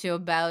down to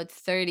about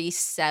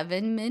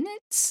 37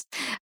 minutes.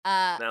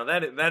 Now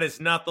that is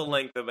not the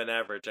length of an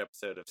average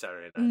episode of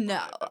Saturday Night Live.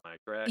 No. Am I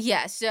correct?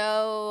 Yeah,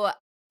 so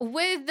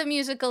with the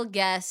musical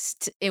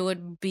guest, it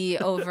would be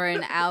over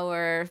an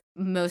hour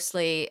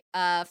mostly.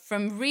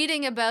 From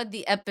reading about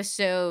the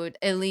episode,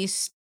 at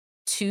least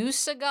 2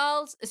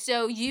 Seagals.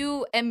 So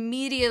you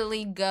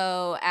immediately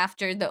go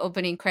after the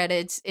opening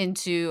credits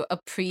into a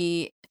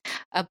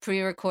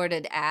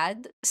pre-recorded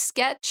ad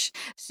sketch.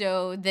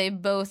 So they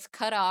both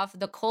cut off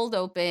the cold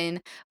open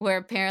where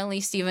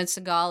apparently Steven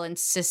Seagal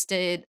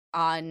insisted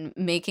on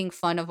making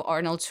fun of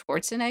Arnold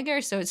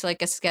Schwarzenegger. So it's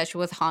like a sketch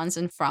with Hans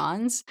and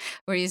Franz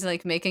where he's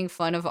like making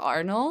fun of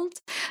Arnold.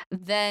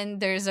 Then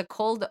there's a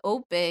cold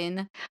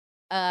open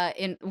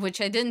in which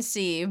I didn't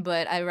see,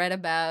 but I read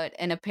about,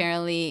 and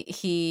apparently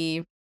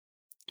he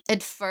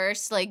at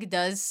first like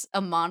does a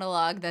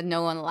monologue that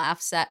no one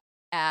laughs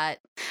at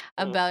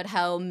about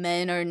how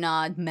men are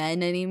not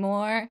men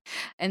anymore,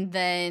 and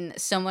then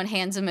someone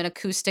hands him an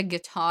acoustic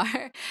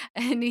guitar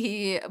and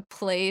he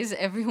plays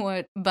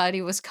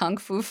everybody was kung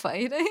fu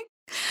fighting.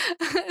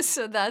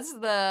 So that's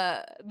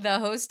the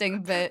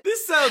hosting bit.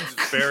 This sounds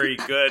very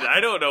good. I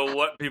don't know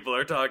what people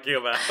are talking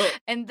about.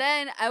 And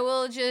then I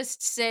will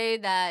just say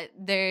that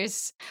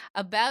there's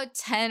about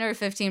 10 or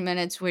 15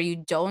 minutes where you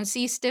don't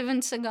see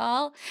Steven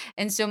Seagal.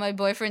 And so my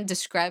boyfriend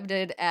described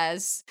it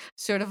as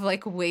sort of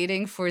like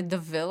waiting for the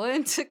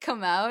villain to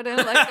come out in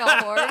like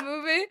a horror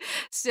movie.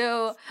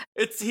 So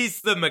he's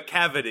the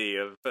McCavity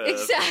of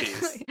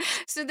exactly.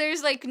 So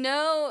there's like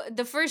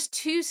the first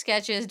 2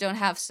 sketches don't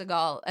have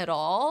Seagal at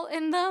all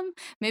in them,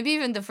 maybe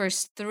even the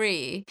first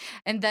 3,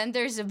 and then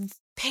there's a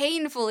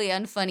painfully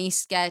unfunny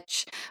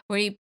sketch where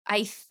he,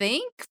 I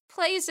think,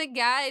 plays a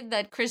guy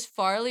that Chris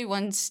Farley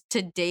wants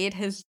to date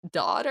his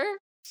daughter.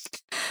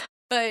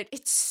 but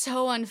it's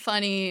so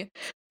unfunny.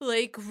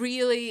 Like,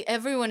 really,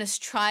 everyone is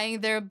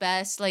trying their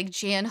best. Like,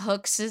 Jan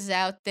Hooks is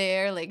out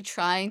there, like,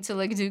 trying to,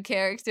 like, do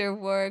character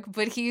work,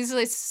 but he's,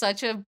 like,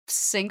 such a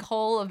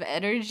sinkhole of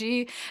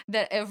energy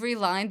that every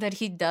line that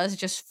he does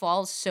just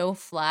falls so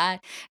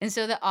flat, and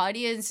so the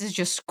audience is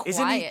just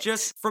Isn't he quiet.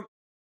 just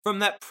from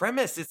that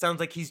premise? It sounds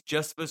like he's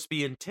just supposed to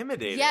be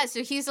intimidating. Yeah,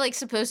 so he's like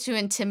supposed to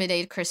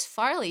intimidate Chris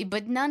Farley,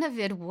 but none of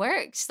it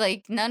works.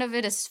 Like, none of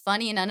it is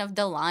funny. None of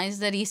the lines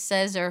that he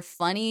says are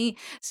funny.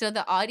 So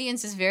the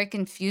audience is very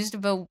confused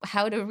about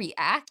how to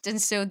react. And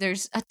so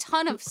there's a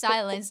ton of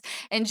silence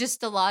and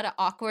just a lot of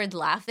awkward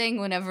laughing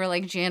whenever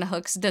like Jan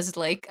Hooks does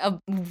like a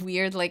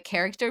weird like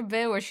character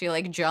bit where she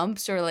like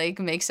jumps or like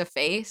makes a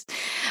face.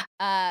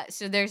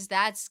 So there's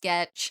that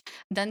sketch.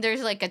 Then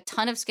there's like a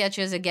ton of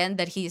sketches again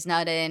that he's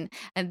not in.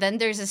 And then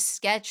there's a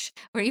sketch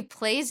where he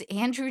plays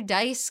Andrew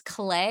Dice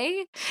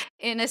Clay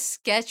in a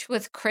sketch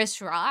with Chris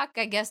Rock.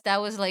 I guess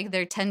that was like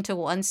their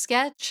 10-to-1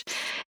 sketch.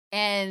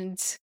 And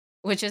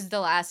which is the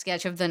last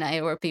sketch of the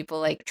night where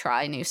people like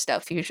try new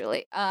stuff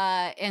usually.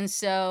 And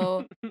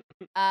so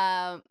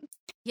yeah,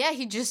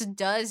 he just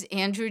does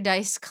Andrew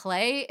Dice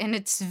Clay and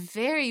it's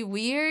very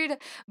weird.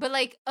 But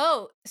like,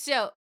 oh,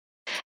 so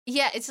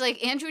yeah, it's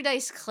like Andrew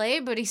Dice Clay,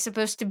 but he's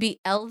supposed to be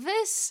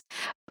Elvis,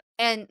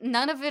 and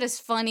none of it is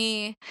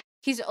funny.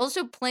 He's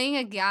also playing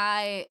a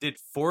guy. Did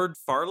Ford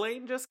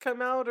Farlane just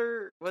come out,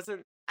 or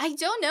wasn't? I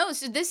don't know.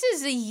 So this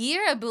is a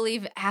year, I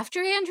believe,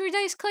 after Andrew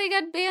Dice Clay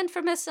got banned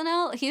from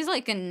SNL. He's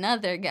like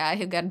another guy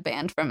who got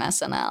banned from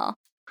SNL.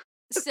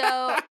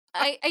 So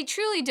I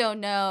truly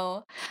don't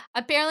know.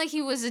 Apparently,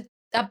 he was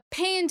a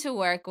pain to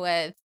work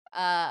with.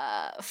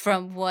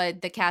 From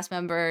what the cast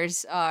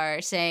members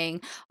are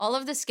saying, all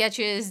of the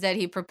sketches that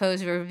he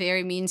proposed were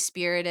very mean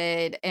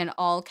spirited and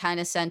all kind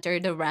of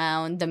centered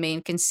around the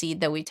main conceit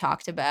that we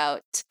talked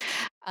about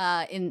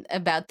in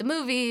about the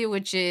movie,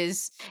 which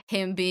is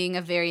him being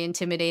a very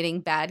intimidating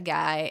bad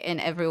guy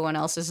and everyone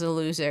else is a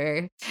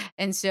loser.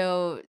 And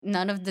so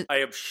none of the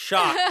I am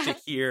shocked to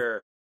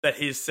hear that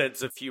his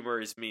sense of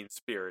humor is mean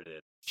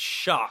spirited.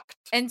 Shocked.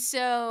 And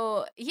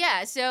so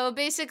yeah, so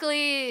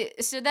basically,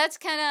 so that's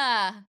kind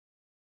of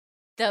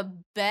the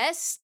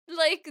best,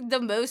 like the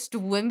most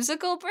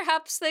whimsical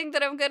perhaps thing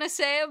that I'm gonna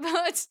say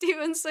about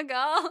Steven Seagal.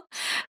 All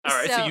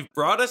right, so you've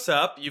brought us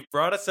up.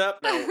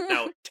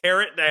 Now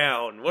tear it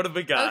down. What have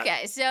we got?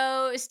 Okay,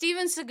 so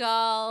Steven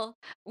Seagal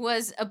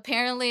was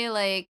apparently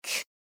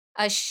like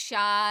a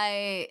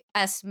shy,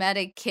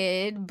 asthmatic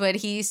kid, but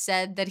he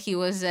said that he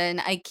was an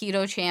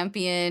Aikido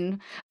champion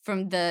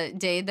from the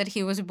day that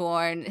he was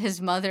born. His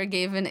mother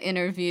gave an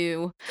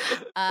interview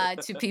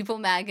to People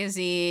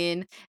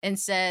magazine and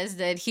says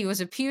that he was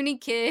a puny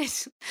kid.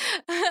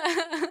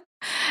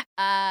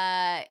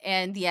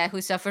 And yeah, who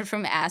suffered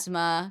from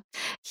asthma.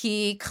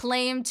 He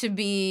claimed to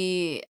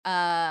be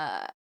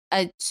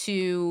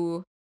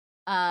to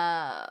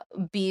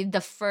be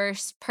the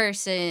first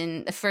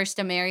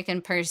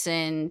American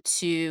person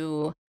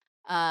to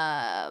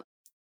I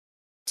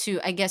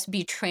guess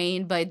be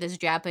trained by this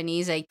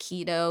Japanese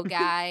Aikido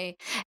guy,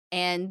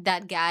 and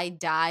that guy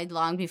died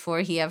long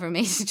before he ever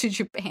made it to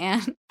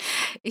Japan.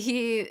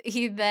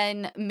 He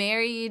then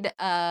married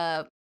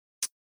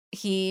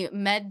he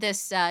met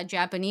this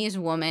Japanese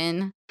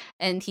woman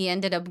and he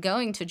ended up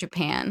going to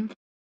Japan.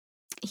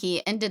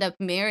 He ended up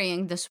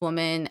marrying this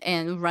woman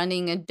and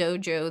running a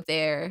dojo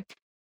there,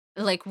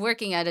 like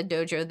working at a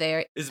dojo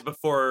there. Is it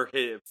before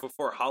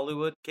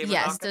Hollywood came?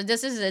 Yes, so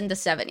this is in the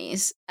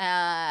 70s.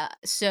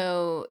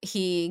 So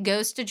he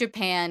goes to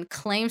Japan,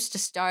 claims to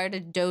start a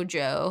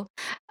dojo,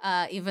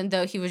 even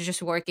though he was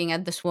just working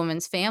at this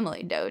woman's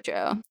family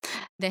dojo.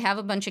 They have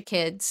a bunch of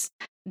kids.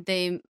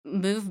 They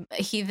move.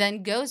 He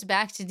then goes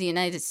back to the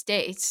United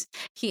States.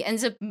 He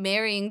ends up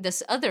marrying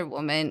this other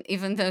woman,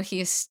 even though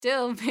he is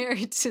still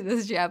married to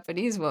this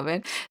Japanese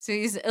woman. So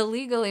he's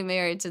illegally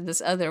married to this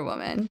other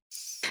woman.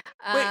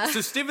 Wait, so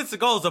Steven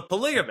Seagal is a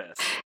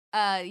polygamist?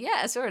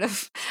 Yeah, sort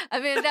of. I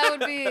mean, that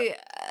would be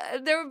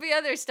there would be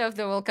other stuff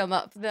that will come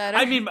up that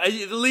I mean,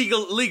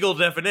 legal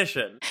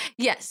definition.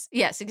 Yes,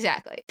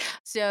 exactly.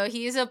 So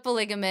he's a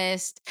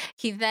polygamist.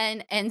 He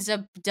then ends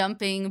up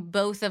dumping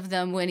both of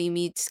them when he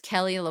meets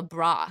Kelly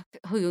LeBrock,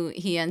 who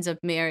he ends up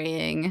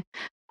marrying.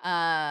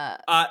 Kelly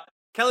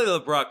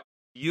LeBrock,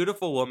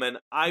 beautiful woman.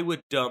 I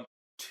would dump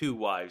 2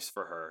 wives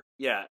for her.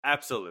 Yeah,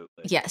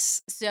 absolutely.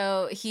 Yes.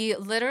 So he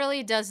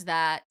literally does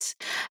that.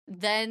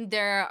 Then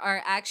there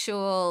are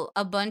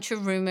a bunch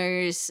of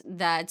rumors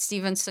that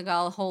Steven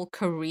Seagal's whole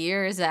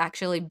career is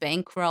actually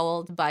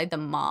bankrolled by the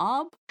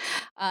mob.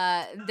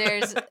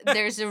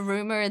 There's a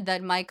rumor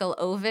that Michael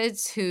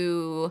Ovitz,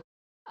 who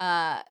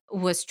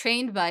was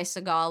trained by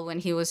Seagal when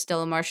he was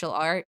still a martial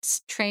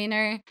arts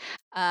trainer,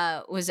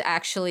 was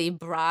actually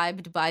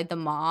bribed by the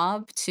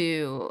mob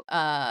to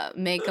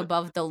make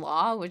Above the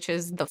Law, which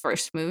is the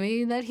first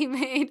movie that he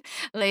made.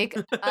 Like,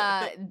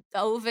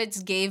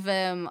 Ovitz gave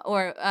him,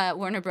 or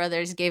Warner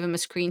Brothers gave him a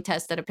screen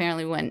test that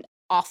apparently went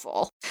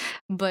awful.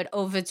 But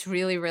Ovitz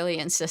really, really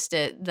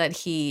insisted that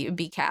he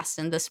be cast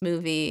in this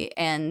movie,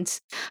 and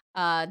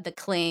the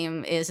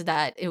claim is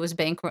that it was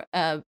bankrolled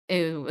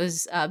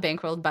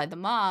by the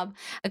mob.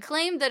 A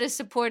claim that is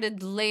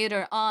supported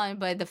later on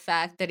by the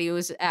fact that he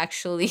was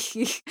actually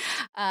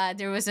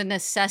there was an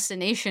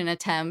assassination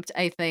attempt,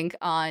 I think,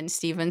 on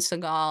Steven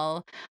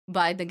Seagal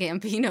by the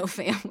Gambino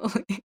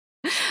family.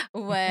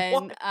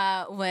 When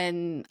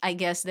I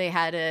guess they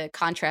had a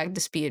contract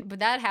dispute, but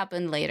that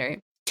happened later.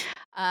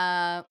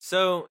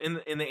 So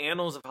in the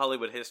annals of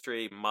Hollywood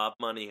history, mob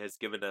money has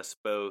given us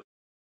both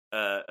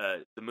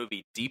the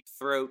movie Deep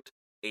Throat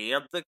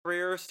and the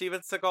career of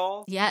Steven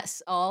Seagal.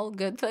 Yes, all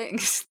good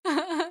things.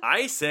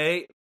 I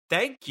say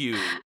thank you,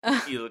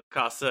 Il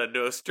Casa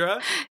Nostra.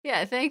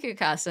 Yeah, thank you,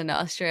 Casa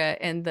Nostra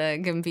and the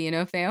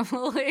Gambino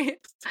family.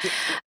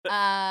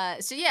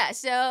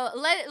 So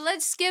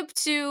let's skip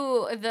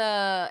to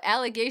the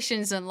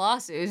allegations and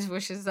lawsuits,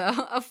 which is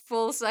a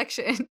full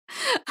section.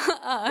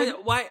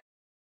 Wait,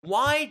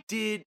 why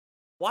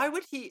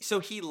would he, so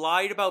he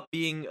lied about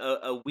being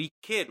a weak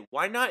kid.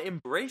 Why not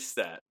embrace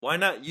that? Why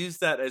not use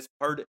that as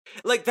part of,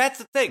 like, that's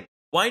the thing.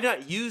 Why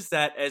not use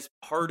that as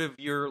part of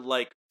your,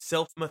 like,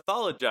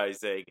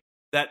 self-mythologizing?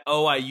 That,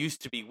 oh, I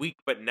used to be weak,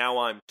 but now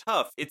I'm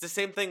tough. It's the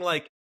same thing,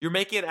 like, you're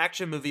making an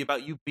action movie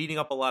about you beating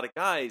up a lot of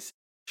guys.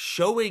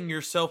 Showing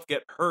yourself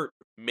get hurt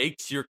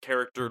makes your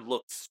character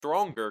look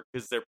stronger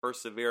because they're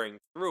persevering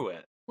through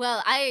it.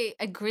 Well, I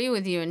agree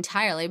with you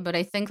entirely, but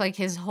I think, like,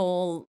 his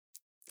whole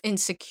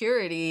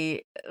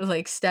insecurity,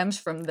 like, stems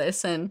from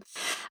this, and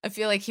I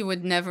feel like he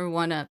would never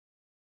want to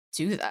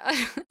do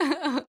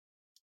that.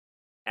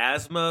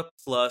 Asthma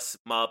plus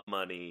mob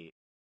money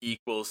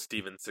equals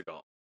Steven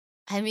Seagal.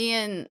 I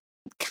mean,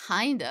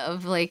 kind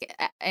of, like,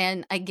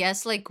 and I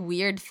guess, like,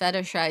 weird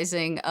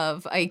fetishizing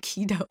of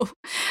Aikido,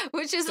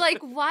 which is like,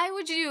 why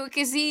would you?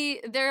 Because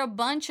there are a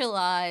bunch of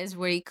lies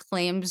where he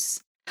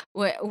claims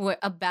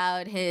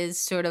about his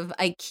sort of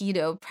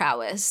Aikido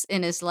prowess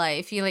in his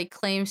life. He, like,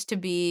 claims to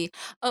be,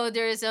 oh,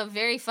 there's a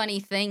very funny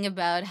thing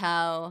about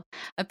how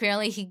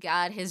apparently he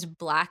got his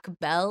black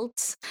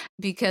belt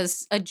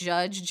because a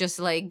judge just,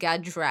 like,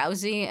 got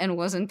drowsy and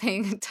wasn't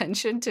paying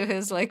attention to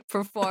his, like,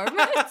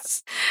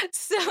 performance.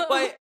 So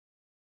But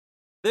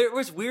there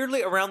was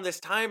weirdly around this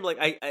time, like,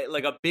 I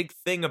like a big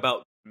thing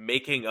about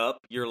making up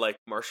your, like,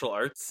 martial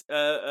arts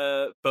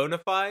bona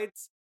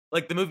fides.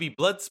 Like, the movie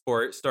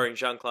Bloodsport, starring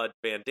Jean-Claude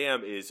Van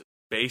Damme, is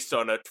based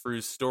on a true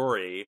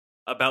story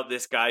about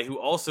this guy who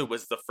also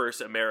was the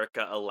first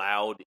America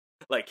allowed.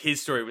 Like,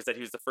 his story was that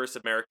he was the first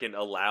American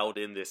allowed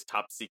in this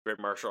top secret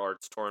martial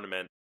arts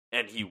tournament,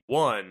 and he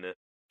won,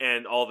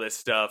 and all this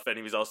stuff, and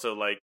he was also,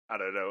 like, I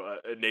don't know,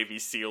 a Navy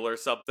SEAL or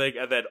something,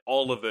 and then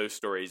all of those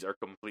stories are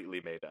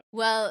completely made up.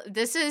 well,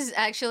 this is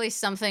actually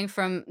something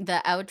from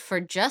the Out for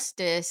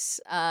Justice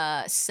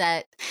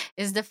set,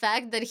 is the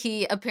fact that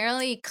he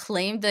apparently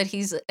claimed that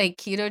his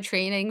Aikido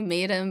training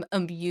made him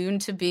immune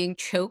to being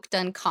choked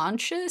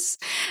unconscious.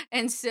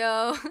 And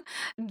so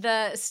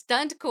the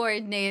stunt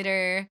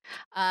coordinator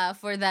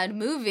for that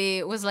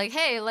movie was like,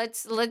 hey,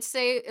 let's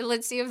see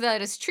if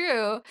that is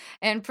true,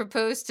 and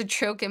proposed to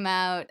choke him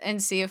out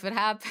and see if it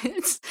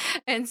happens.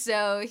 And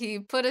so he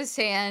put his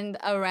hand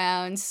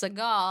around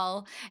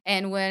Seagal,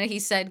 and when he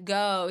said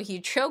go, he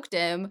choked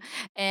him.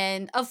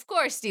 And of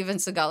course, Steven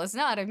Seagal is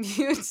not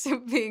immune to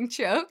being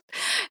choked.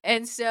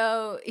 And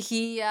so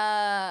he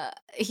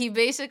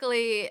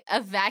basically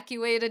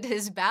evacuated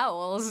his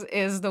bowels,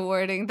 is the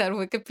wording that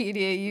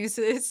Wikipedia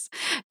uses,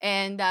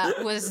 and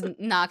was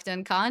knocked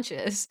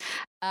unconscious.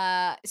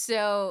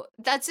 So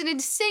that's an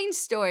insane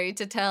story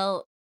to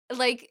tell.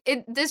 Like,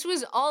 this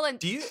was all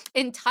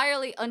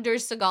entirely under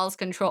Seagal's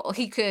control.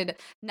 He could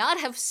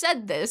not have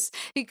said this.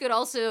 He could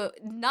also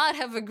not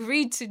have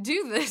agreed to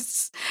do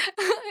this.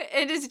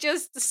 It is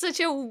just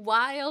such a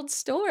wild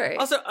story.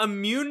 Also,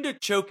 immune to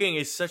choking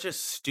is such a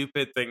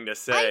stupid thing to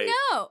say. I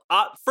know.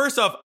 First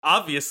off,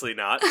 obviously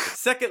not.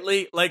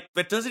 Secondly, like,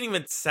 that doesn't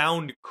even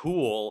sound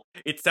cool.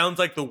 It sounds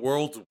like the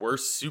world's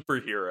worst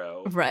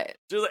superhero. Right.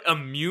 Just, like,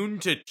 immune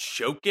to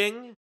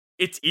choking?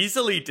 It's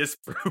easily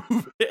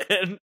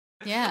disproven.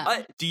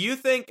 Yeah. Do you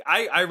think,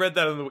 I read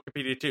that on the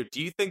Wikipedia too,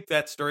 do you think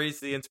that story is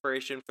the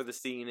inspiration for the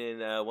scene in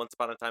Once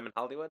Upon a Time in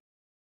Hollywood?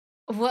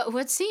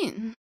 What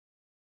scene?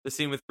 The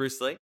scene with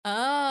Bruce Lee?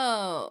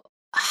 Oh,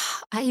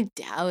 I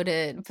doubt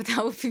it, but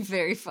that would be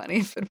very funny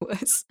if it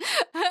was.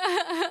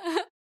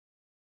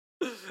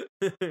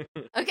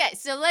 Okay,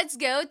 so let's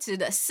go to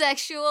the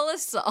sexual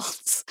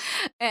assaults.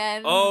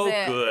 And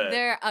good.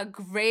 there are a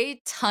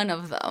great ton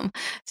of them.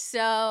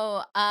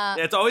 So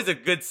it's always a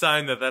good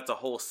sign that that's a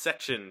whole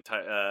section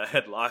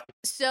headline.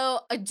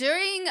 So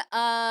during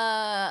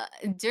Out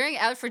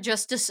for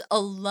Justice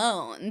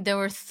alone, there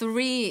were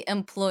 3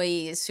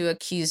 employees who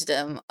accused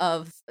him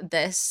of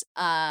this.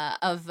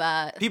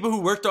 People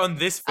who worked on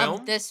this film?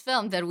 Of this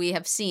film that we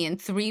have seen.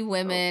 3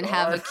 women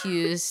have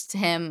accused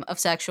him of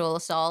sexual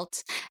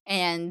assault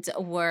and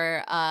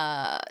were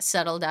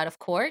settled out of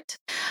court.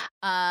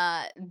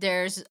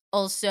 There's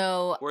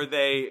also...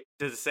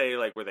 does it say,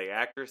 like, were they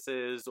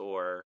actresses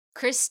or...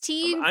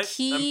 Christine I'm gonna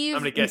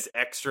Keeve. guess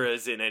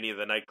extras in any of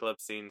the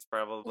nightclub scenes,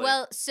 probably.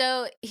 Well,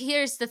 so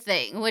here's the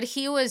thing. What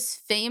he was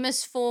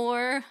famous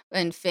for,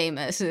 and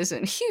famous is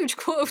in huge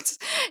quotes,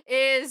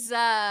 is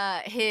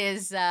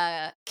his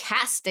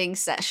casting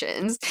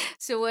sessions.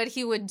 So what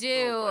he would Oh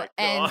do, my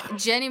and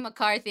gosh. Jenny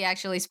McCarthy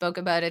actually spoke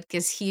about it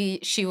because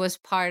she was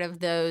part of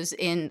those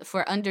in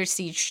for Under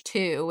Siege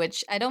 2,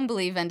 which I don't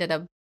believe ended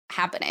up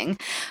happening.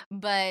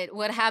 But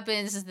what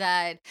happens is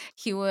that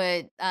he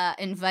would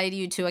invite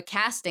you to a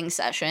casting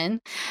session,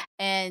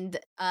 and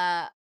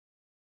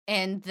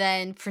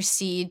then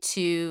proceed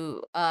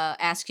to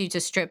ask you to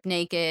strip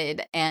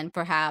naked, and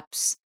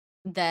perhaps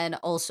then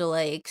also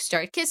like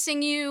start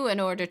kissing you in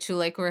order to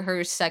like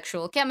rehearse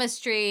sexual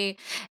chemistry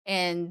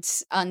and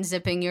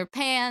unzipping your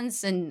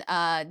pants. And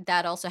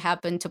that also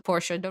happened to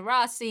Portia de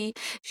Rossi.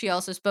 She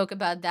also spoke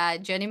about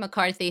that. Jenny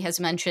McCarthy has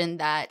mentioned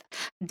that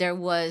there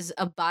was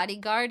a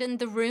bodyguard in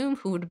the room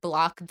who would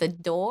block the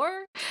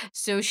door,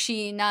 so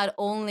she not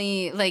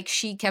only like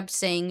she kept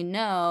saying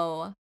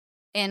no,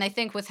 and I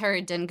think with her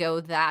it didn't go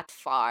that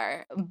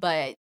far,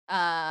 but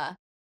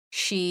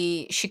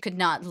she could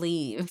not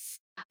leave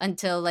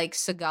until like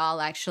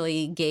Seagal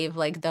actually gave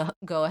like the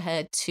go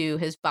ahead to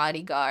his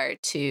bodyguard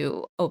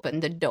to open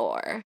the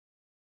door.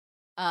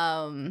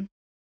 Um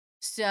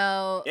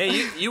so Yeah,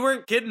 you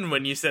weren't kidding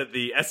when you said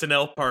the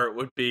SNL part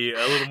would be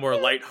a little more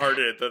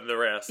lighthearted than the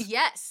rest.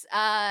 yes,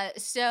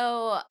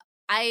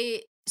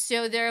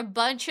 so there are a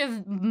bunch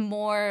of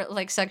more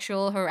like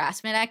sexual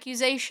harassment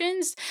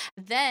accusations.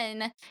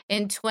 Then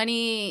in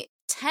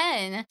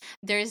 2010,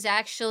 there's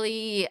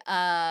actually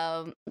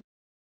a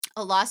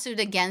lawsuit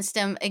against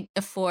him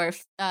for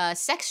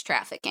sex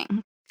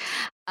trafficking.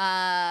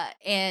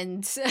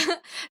 And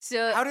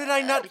so How did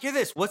I not hear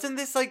this? Wasn't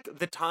this like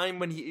the time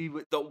when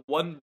the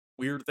one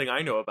weird thing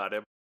I know about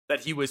him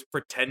that he was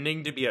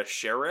pretending to be a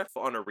sheriff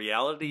on a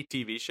reality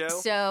TV show?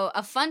 So,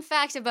 a fun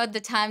fact about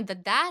the time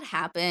that that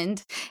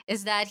happened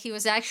is that he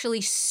was actually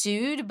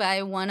sued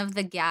by one of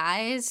the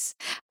guys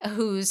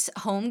whose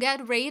home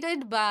got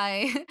raided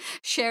by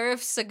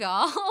Sheriff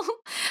Seagal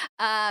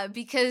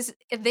because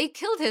they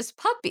killed his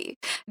puppy.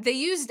 They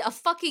used a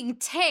fucking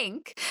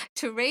tank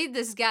to raid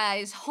this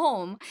guy's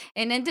home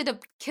and ended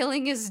up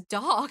killing his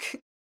dog.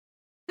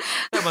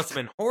 That must have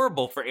been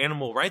horrible for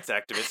animal rights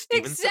activist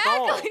Steven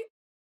Seagal. Exactly.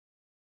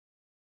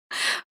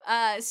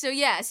 So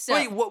yeah, so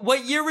Wait,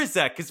 what year is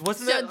that? Because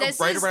wasn't So that this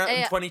right is around in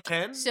a-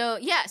 2010? so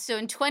yeah, so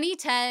in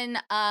 2010,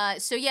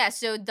 so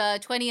the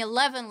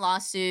 2011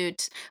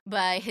 lawsuit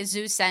by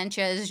Jesus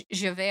Sanchez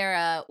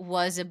Rivera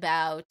was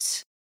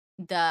about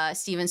the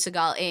Steven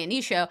Seagal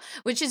A&E show,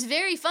 which is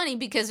very funny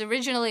because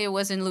originally it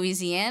was in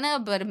Louisiana,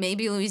 but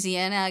maybe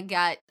Louisiana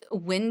got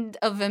wind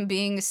of him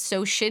being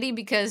so shitty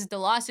because the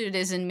lawsuit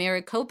is in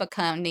Maricopa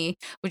County,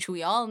 which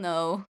we all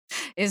know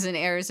is in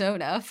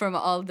Arizona from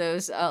all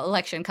those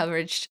election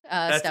coverage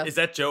stuff. Is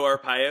that Joe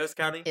Arpaio's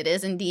county? It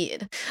is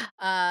indeed.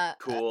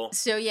 Cool.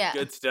 So yeah,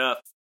 Good stuff.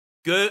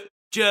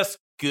 Just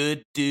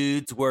good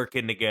dudes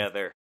working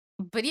together.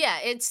 but yeah,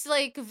 it's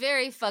like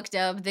very fucked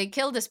up. They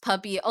killed this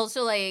puppy.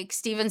 Also, like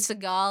Steven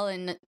Seagal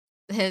and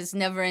his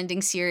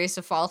never-ending series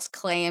of false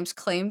claims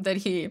claimed that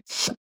he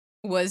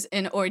was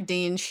an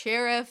ordained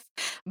sheriff,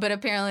 but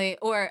apparently,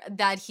 or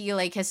that he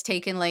like has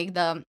taken like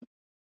the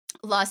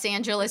Los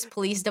Angeles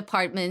Police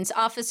Department's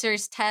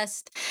officers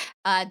test.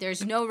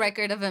 There's no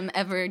record of him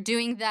ever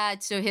doing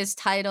that. So his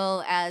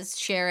title as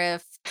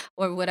sheriff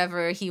or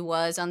whatever he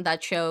was on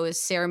that show is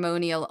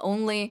ceremonial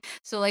only.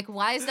 So like,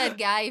 why is that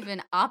guy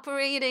even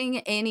operating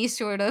any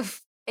sort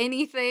of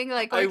anything,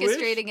 like I wish-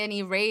 orchestrating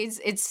any raids?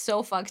 It's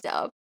so fucked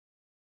up.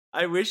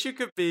 I wish you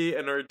could be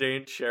an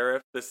ordained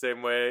sheriff the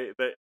same way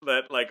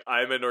that like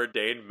I'm an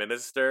ordained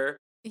minister.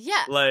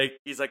 Yeah. Like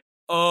he's like,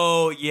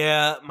 oh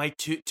yeah, my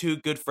two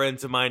good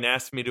friends of mine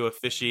asked me to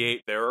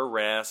officiate their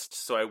arrest,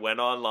 so I went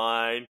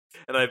online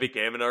and I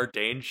became an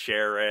ordained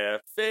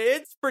sheriff.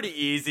 It's pretty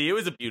easy. It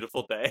was a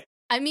beautiful day.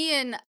 I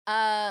mean,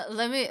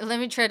 let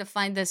me try to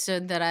find this so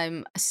that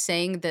I'm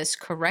saying this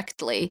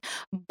correctly.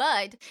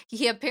 But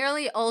he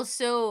apparently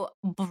also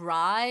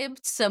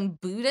bribed some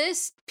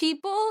Buddhist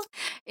people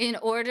in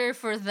order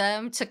for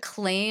them to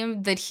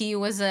claim that he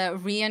was a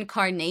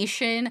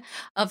reincarnation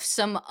of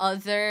some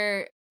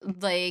other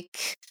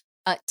like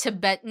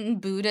Tibetan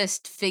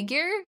Buddhist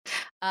figure.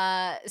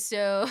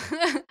 So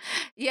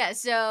yeah,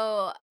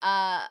 so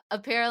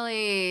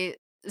apparently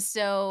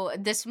so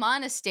this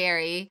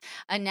monastery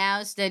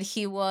announced that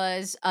he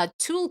was a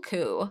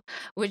Tulku,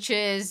 which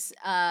is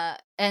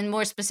and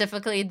more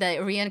specifically the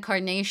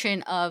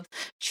reincarnation of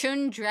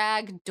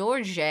Chundrag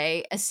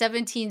Dorje, a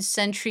 17th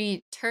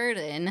century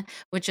Turton,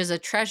 which is a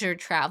treasure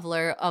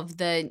traveler of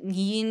the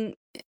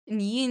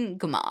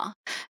Nyingma,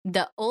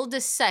 the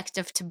oldest sect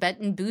of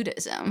Tibetan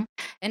Buddhism.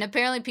 And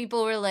apparently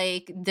people were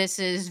like, this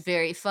is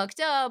very fucked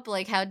up,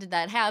 like how did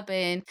that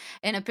happen?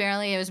 And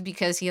apparently it was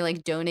because he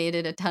like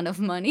donated a ton of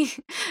money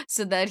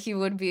so that he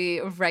would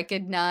be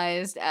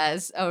recognized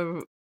as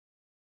a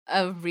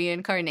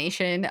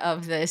reincarnation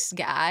of this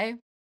guy.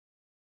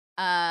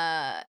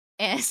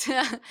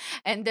 And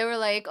and they were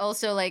like,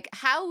 also like,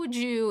 how would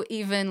you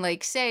even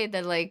like say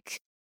that like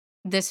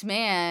this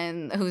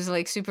man who's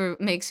like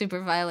makes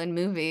super violent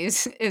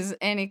movies is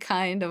any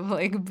kind of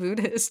like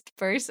Buddhist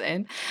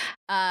person,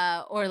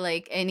 or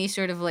like any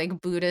sort of like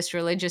Buddhist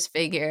religious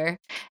figure.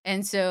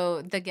 And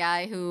so the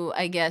guy who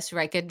I guess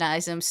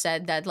recognized him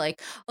said that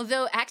like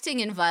although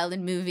acting in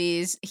violent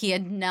movies he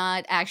had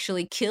not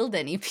actually killed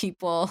any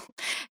people,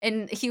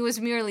 and he was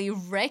merely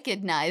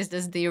recognized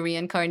as the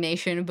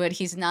reincarnation, but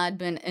he's not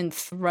been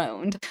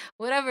enthroned,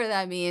 whatever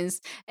that means.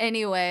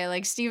 Anyway,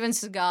 like Steven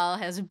Seagal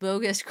has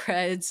bogus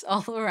creds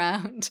all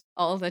around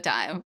all the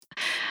time.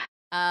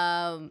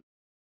 Um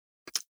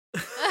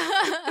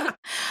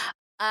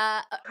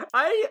uh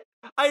I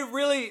I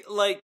really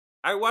like.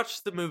 I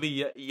watched the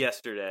movie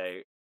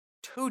yesterday.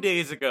 2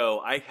 days ago,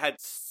 I had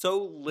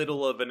so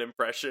little of an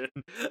impression,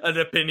 an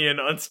opinion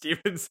on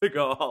Steven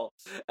Seagal,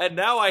 and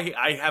now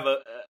I have a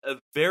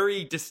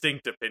very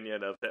distinct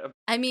opinion of him.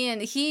 I mean,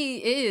 he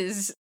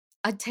is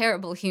a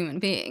terrible human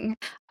being.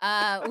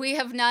 We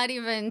have not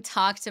even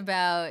talked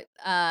about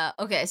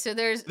okay, so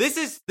there's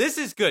This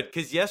is good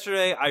because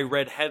yesterday I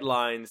read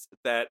headlines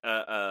that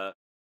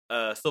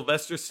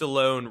Sylvester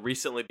Stallone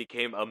recently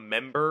became a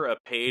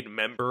paid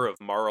member of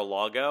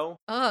Mar-a-Lago.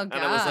 oh And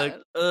I was like,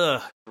 god.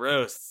 ugh,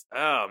 gross.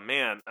 Oh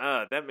man,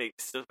 that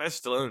makes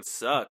Sylvester Stallone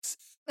sucks.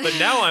 But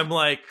now I'm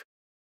like,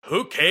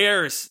 who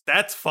cares?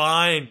 That's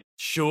fine.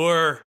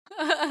 Sure.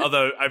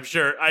 Although I'm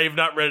sure I have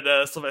not read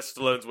Sylvester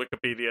Stallone's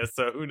Wikipedia,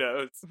 so who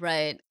knows?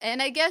 Right.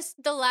 And I guess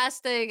the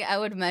last thing I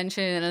would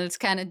mention, and it's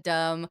kind of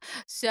dumb.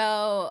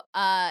 So,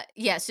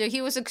 yeah, so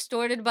he was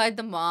extorted by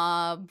the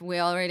mob. We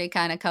already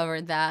kind of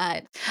covered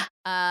that.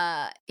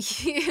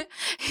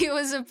 He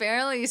was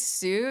apparently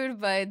sued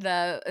by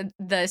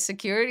the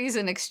Securities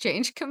and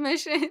Exchange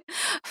Commission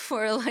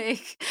for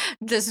like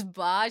this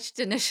botched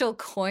initial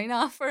coin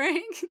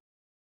offering.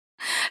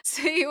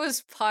 So he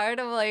was part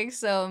of like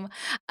some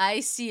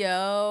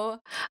ICO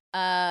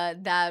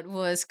that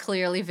was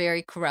clearly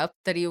very corrupt,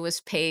 that he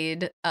was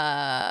paid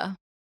that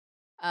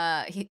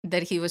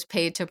he was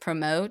paid to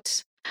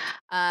promote.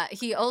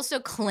 He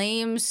also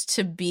claims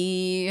to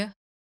be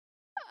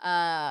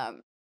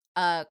um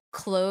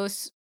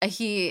close,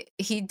 he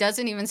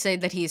doesn't even say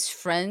that he's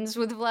friends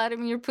with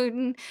Vladimir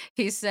Putin.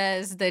 He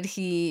says that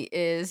he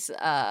is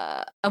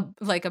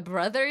like a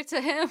brother to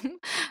him.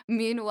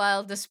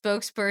 Meanwhile, the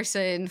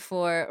spokesperson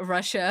for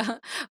Russia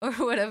or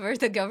whatever,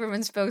 the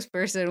government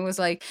spokesperson, was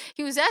like,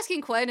 he was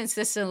asking quite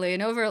insistently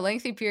and over a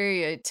lengthy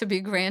period to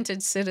be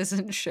granted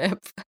citizenship.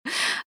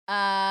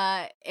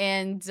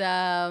 And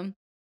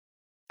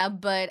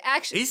but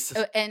actually, He's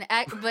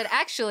but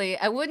actually,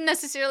 I wouldn't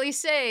necessarily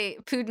say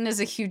Putin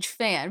is a huge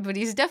fan, but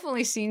he's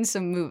definitely seen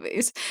some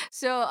movies.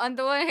 So on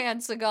the one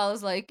hand, Seagal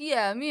is like,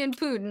 "Yeah, me and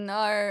Putin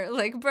are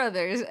like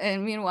brothers,"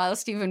 and meanwhile,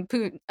 Stephen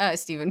Putin,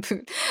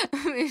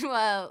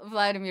 meanwhile,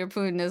 Vladimir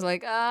Putin is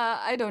like,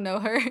 I don't know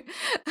her."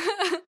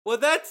 well,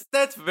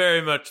 that's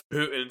very much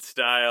Putin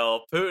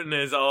style. Putin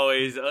is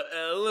always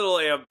a little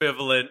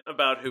ambivalent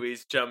about who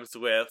he's chums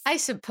with. I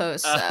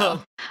suppose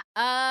so.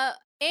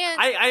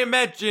 And I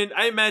imagine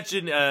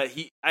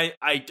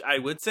I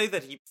would say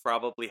that he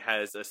probably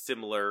has a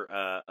similar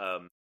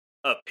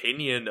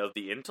opinion of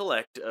the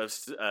intellect of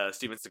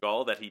Steven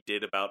Seagal that he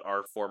did about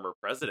our former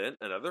president,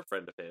 another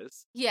friend of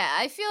his. yeah,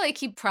 I feel like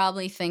he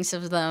probably thinks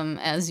of them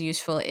as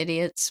useful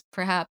idiots,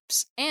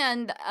 perhaps.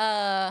 And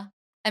I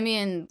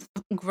mean,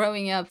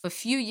 growing up, a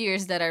few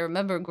years that I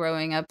remember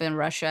growing up in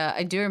Russia,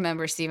 I do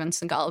remember Steven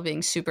Seagal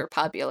being super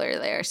popular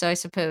there. So I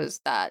suppose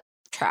that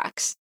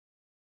tracks.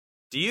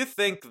 Do you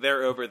think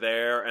they're over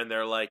there and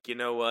they're like, you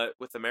know what,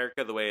 with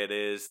America the way it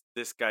is,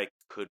 this guy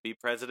could be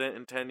president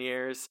in 10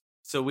 years,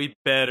 so we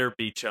better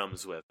be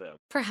chums with him?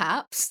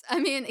 Perhaps.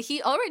 I mean,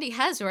 he already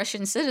has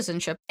Russian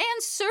citizenship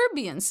and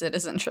Serbian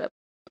citizenship.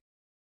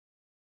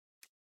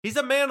 He's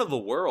a man of the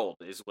world,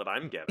 is what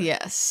I'm getting.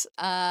 Yes.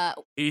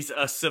 He's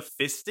a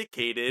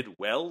sophisticated,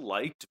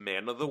 well-liked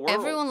man of the world.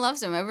 Everyone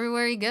loves him.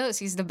 Everywhere he goes,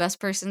 he's the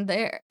best person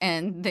there.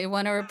 And they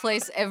want to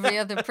replace every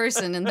other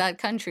person in that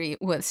country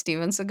with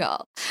Steven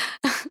Seagal.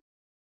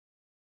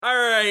 All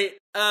right.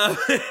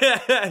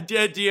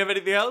 Do you have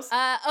anything else?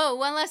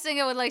 One last thing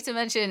I would like to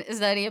mention is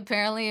that he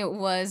apparently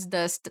was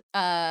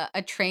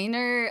a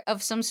trainer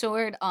of some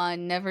sort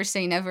on Never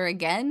Say Never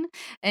Again,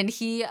 and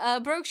he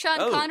broke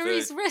Sean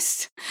Connery's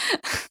wrist.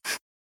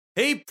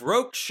 He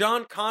broke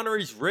Sean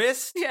Connery's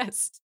wrist?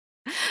 Yes.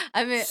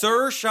 I mean,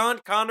 Sir Sean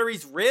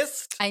Connery's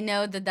wrist? I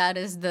know that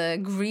is the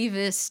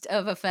grievous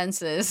of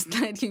offenses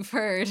that you've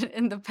heard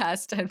in the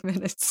past 10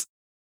 minutes.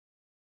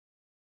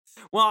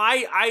 Well,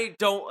 I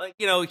don't,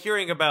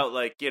 hearing about,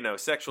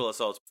 sexual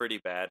assault's pretty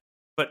bad,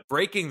 but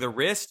breaking the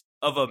wrist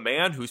of a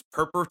man who's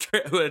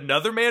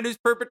another man who's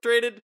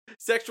perpetrated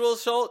sexual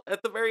assault,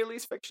 at the very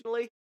least,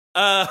 fictionally?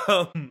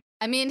 I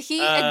mean,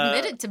 he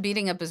admitted to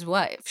beating up his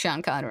wife,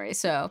 Sean Connery,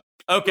 so...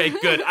 Okay,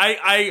 good.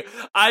 I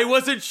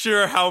wasn't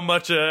sure how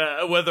much,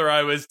 whether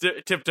I was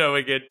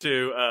tiptoeing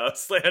into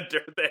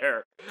slander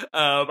there.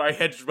 I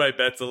hedged my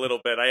bets a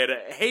little bit. I had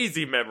a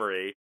hazy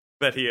memory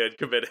that he had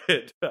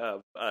committed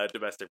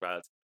domestic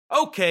violence.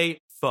 Okay,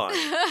 fun.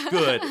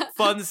 Good.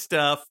 Fun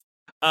stuff.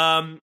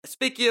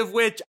 Speaking of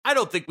which, I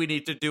don't think we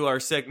need to do our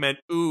segment,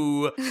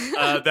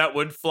 that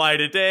would fly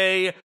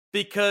today,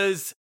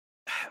 because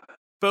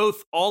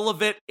both all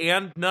of it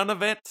and none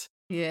of it.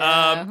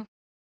 Yeah.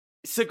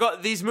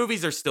 Seagal, these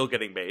movies are still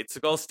getting made.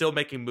 Seagal's still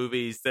making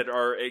movies that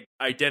are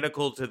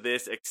identical to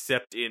this,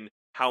 except in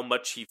how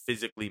much he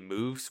physically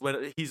moves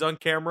when he's on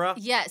camera.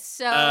 Yes,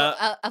 so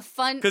a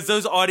fun, because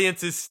those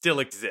audiences still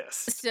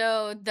exist.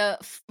 So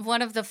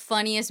one of the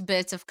funniest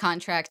bits of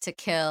Contract to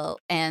Kill,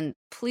 and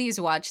please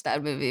watch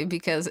that movie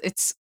because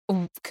it's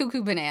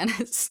cuckoo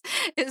bananas,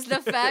 is the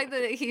fact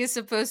that he is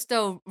supposed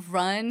to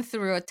run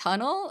through a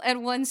tunnel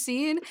at one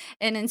scene,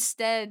 and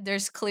instead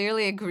there's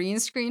clearly a green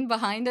screen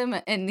behind him,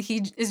 and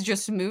he is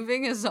just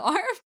moving his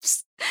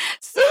arms.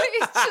 So he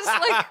just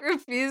like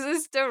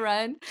refuses to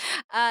run.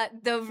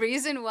 The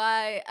reason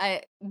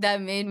why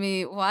that made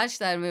me watch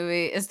that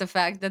movie is the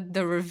fact that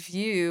the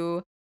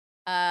review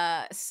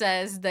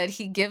says that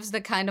he gives the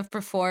kind of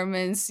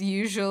performance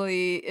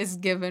usually is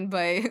given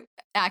by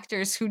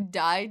actors who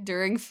died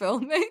during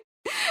filming.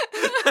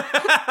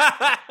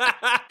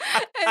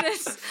 And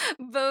it's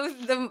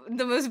both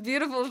the most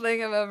beautiful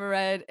thing I've ever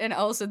read and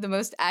also the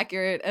most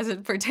accurate as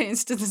it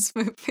pertains to this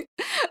movie.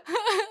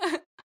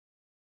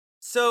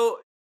 So,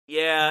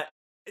 yeah,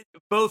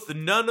 both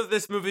none of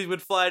this movie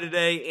would fly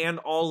today and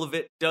all of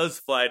it does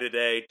fly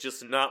today,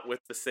 just not with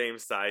the same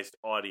sized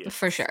audience.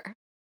 For sure.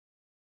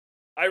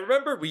 I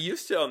remember we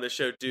used to on the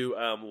show do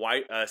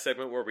a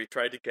segment where we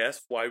tried to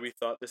guess why we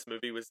thought this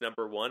movie was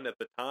number one at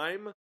the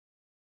time.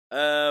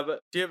 Do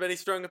you have any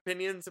strong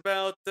opinions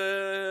about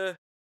I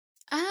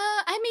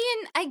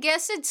mean, I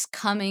guess it's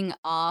coming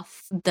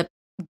off the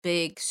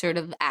big sort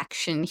of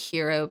action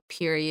hero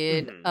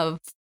period of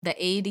the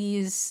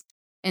 80s.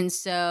 And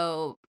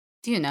so,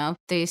 you know,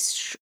 they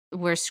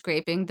were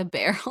scraping the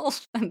barrel,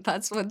 and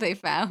that's what they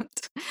found.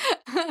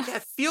 Yeah,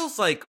 it feels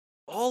like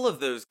all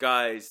of those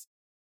guys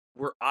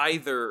were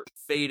either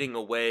fading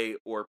away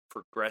or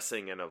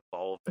progressing and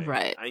evolving.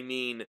 Right. I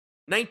mean,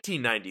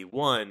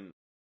 1991,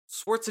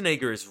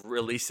 Schwarzenegger is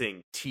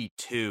releasing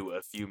T2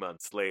 a few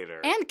months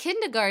later. And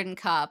Kindergarten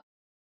Cop.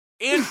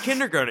 And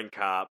Kindergarten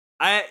Cop.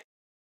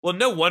 Well,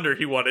 no wonder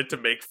he wanted to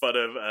make fun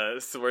of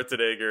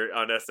Schwarzenegger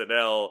on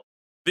SNL.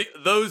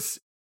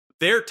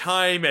 Their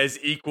time as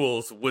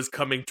equals was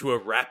coming to a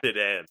rapid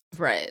end.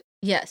 Right.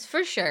 Yes,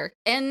 for sure.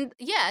 And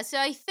yeah, so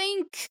I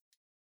think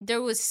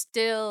there was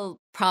still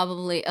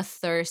probably a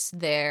thirst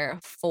there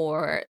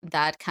for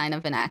that kind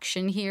of an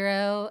action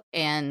hero.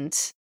 And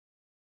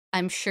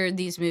I'm sure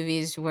these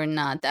movies were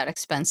not that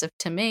expensive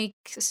to make,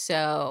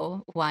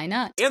 so why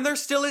not? And there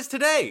still is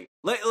today.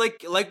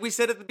 Like we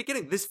said at the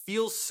beginning, this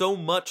feels so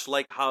much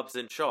like Hobbs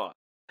and Shaw.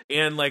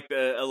 And like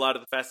a lot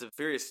of the Fast and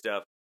Furious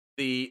stuff.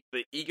 The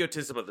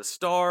egotism of the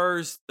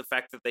stars, the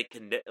fact that they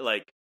can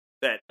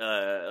The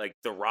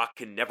Rock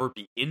can never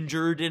be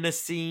injured in a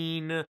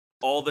scene,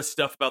 all the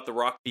stuff about The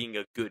Rock being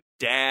a good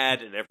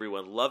dad and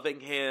everyone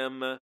loving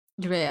him.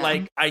 Yeah.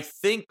 Like, I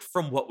think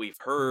from what we've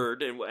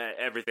heard and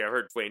everything I've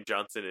heard, Dwayne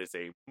Johnson is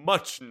a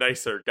much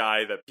nicer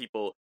guy that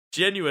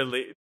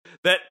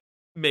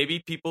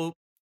maybe people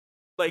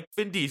like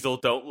Vin Diesel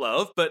don't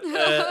love, but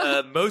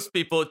most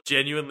people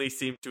genuinely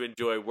seem to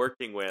enjoy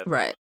working with.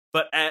 Right.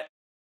 But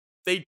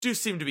they do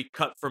seem to be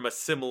cut from a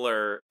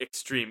similar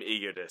extreme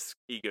egotist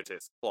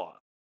cloth.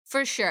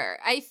 For sure.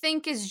 I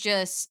think it's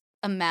just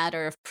a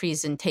matter of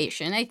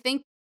presentation. I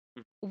think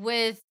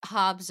with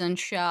Hobbs and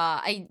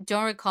Shaw, I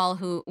don't recall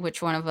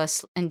which one of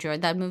us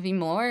enjoyed that movie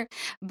more,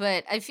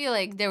 but I feel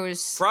like there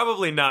was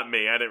probably not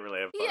me. I didn't really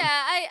have fun.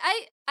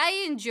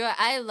 Yeah,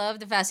 I love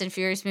the Fast and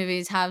Furious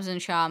movies. Hobbs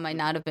and Shaw might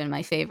not have been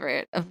my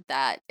favorite of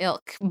that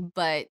ilk,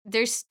 but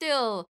there's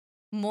still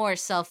more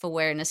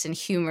self-awareness and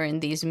humor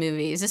in these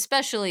movies,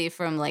 especially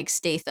from like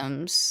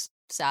Statham's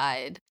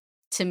side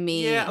to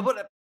me. Yeah,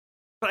 but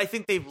I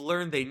think they've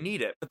learned they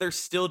need it, but they're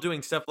still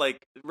doing stuff like,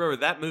 remember,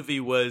 that movie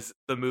was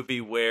the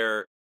movie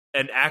where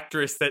an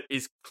actress that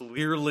is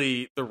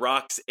clearly The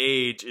Rock's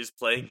age is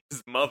playing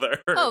his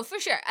mother. Oh, for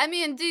sure. I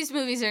mean, these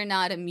movies are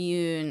not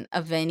immune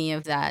of any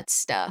of that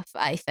stuff,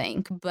 I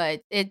think,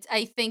 but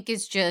I think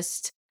it's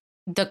just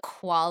the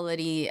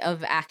quality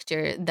of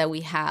actor that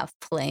we have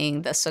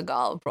playing the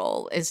Seagal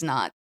role is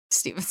not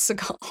Steven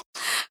Seagal.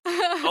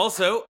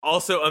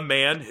 also a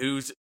man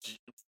who's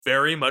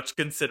very much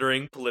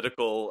considering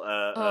political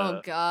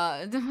a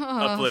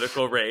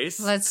political race.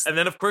 And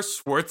then of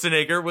course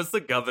Schwarzenegger was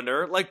the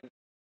governor. Like,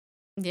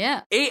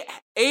 yeah.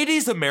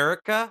 80s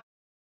America,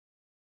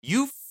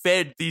 you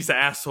fed these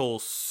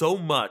assholes so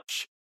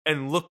much,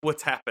 and look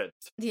what's happened.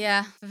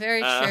 Yeah,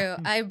 very true.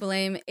 I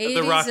blame 80s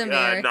The Rock,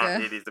 America.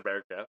 not 80s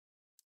America.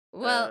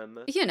 Well,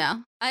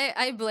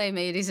 I blame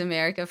 80s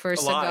America for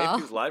Seagal.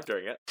 He was live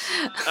during it.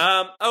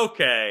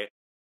 Okay.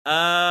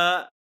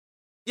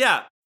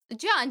 Yeah.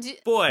 John, do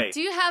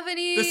you have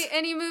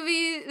any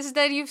movies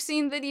that you've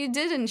seen that you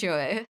did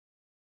enjoy?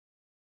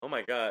 Oh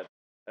my god.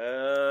 You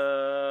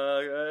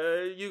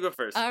go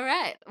first. All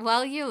right.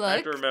 While you I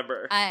have look, to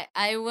remember.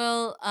 I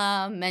will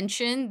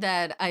mention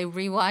that I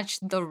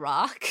rewatched The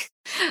Rock,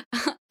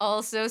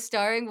 also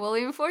starring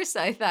William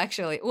Forsythe,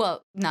 actually.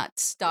 Well, not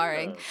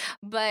starring, Oh.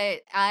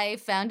 but I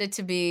found it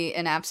to be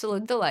an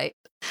absolute delight.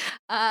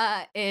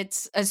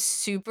 It's a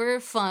super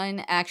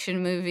fun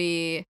action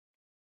movie.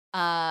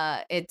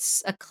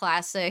 It's a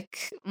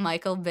classic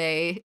Michael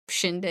Bay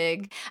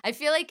shindig. I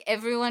feel like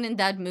everyone in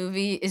that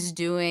movie is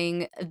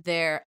doing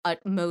their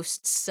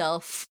utmost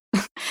self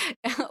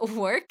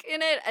work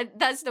in it.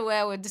 That's the way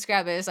I would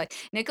describe it. It's like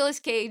Nicolas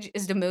Cage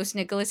is the most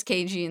Nicolas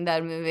Cagey in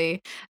that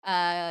movie.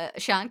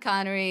 Sean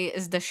Connery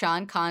is the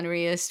Sean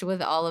Conneryest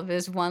with all of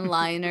his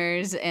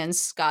one-liners and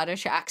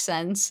Scottish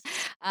accents.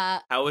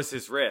 How was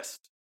his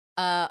wrist?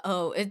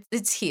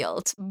 It's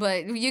healed,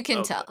 but you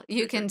can tell.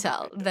 You can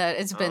tell that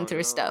it's been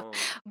through stuff.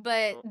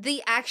 But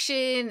the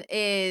action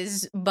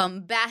is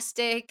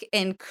bombastic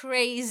and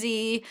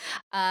crazy,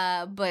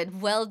 but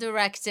well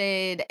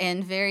directed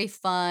and very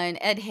fun.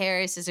 Ed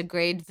Harris is a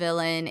great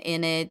villain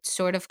in it,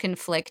 sort of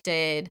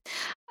conflicted.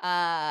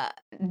 It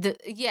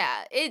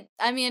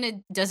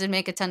doesn't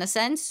make a ton of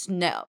sense.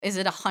 No. Is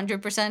it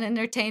 100%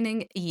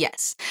 entertaining?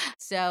 Yes.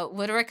 So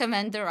would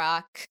recommend The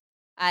Rock.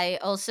 I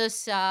also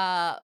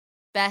saw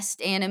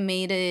Best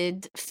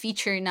Animated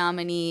Feature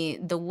nominee,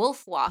 The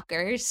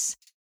Wolfwalkers,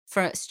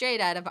 straight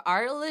out of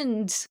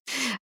Ireland.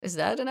 Is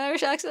that an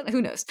Irish accent?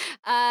 Who knows?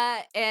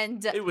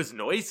 And it was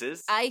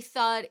noises. I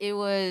thought it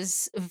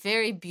was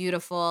very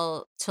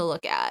beautiful to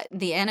look at.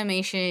 The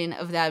animation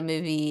of that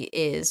movie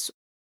is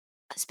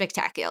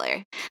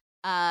spectacular.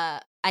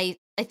 I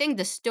think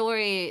the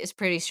story is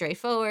pretty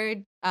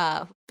straightforward.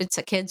 It's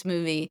a kids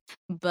movie,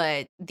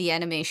 but the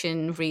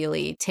animation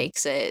really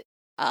takes it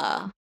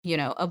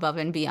above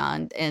and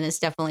beyond, and it's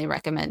definitely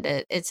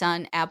recommended. It's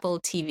on Apple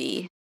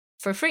TV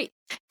for free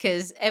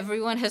because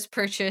everyone has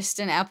purchased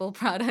an Apple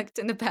product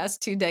in the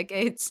past 2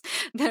 decades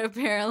that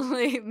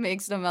apparently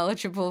makes them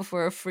eligible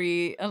for a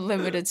free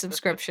unlimited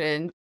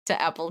subscription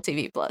to Apple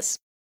TV Plus.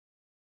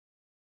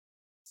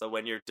 So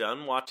when you're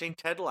done watching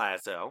Ted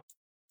Lasso,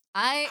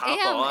 I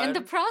am in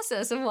the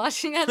process of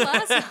watching Ted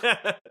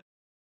Lasso.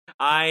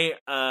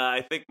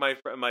 I think my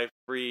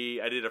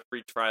free I did a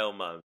free trial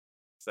month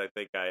because I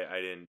think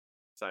I didn't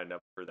sign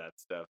up for that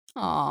stuff.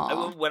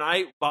 Aww. When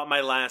I bought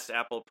my last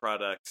Apple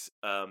products,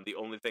 the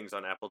only things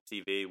on Apple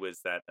TV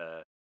was that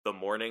the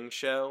morning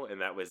show,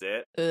 and that was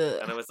it. Ugh.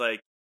 And I was like,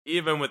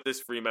 even with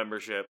this free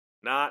membership,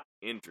 not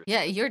interested.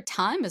 Yeah, your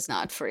time is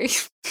not free.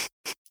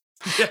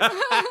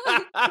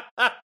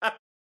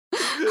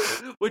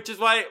 Which is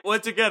why,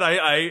 once again,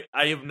 I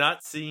have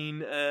not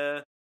seen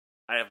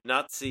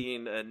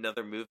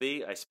another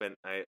movie. I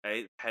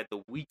had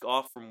the week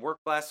off from work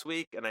last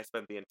week, and I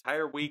spent the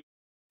entire week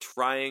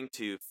trying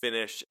to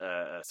finish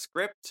a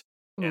script,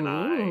 and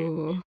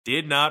I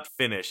did not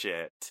finish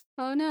it.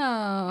 Oh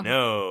no.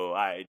 No,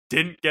 I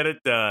didn't get it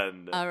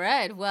done. All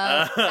right,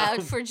 well,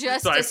 Out for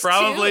Justice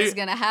so 2 is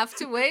gonna have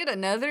to wait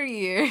another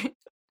year.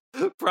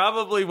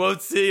 Probably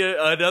won't see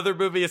another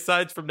movie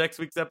aside from next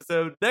week's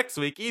episode next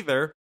week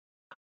either.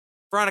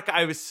 Veronica,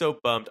 I was so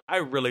bummed. I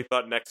really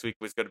thought next week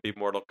was going to be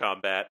Mortal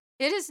Kombat.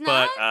 It is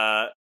not?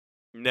 But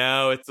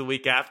no, it's the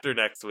week after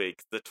next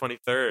week, the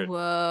 23rd.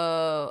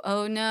 Whoa.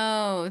 Oh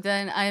no.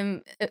 Then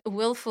I'm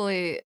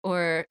willfully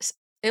or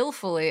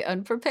illfully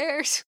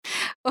unprepared.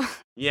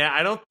 Yeah,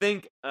 I don't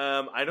think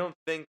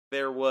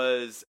there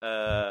was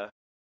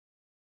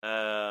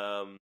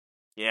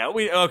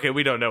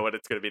we don't know what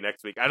it's going to be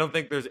next week. I don't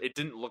think it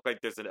didn't look like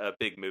there's a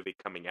big movie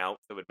coming out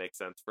that would make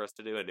sense for us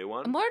to do a new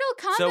one. Mortal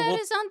Kombat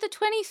is on the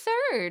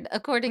 23rd,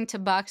 according to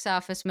Box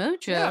Office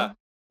Mojo. Yeah.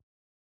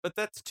 But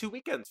that's 2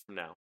 weekends from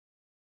now.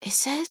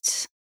 Is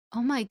it?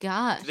 Oh my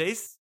god.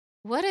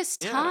 What is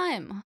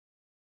time?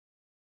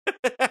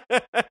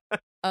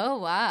 Oh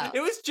wow. It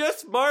was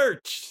just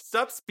March.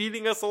 Stop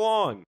speeding us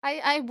along.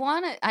 I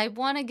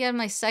wanna get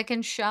my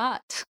second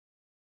shot.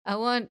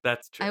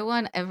 That's true. I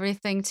want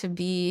everything to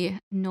be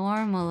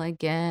normal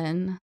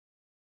again.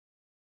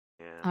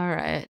 Yeah. All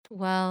right.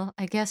 Well,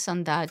 I guess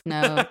on that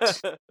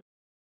note,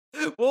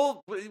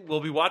 we'll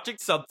be watching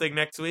something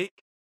next week,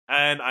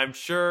 and I'm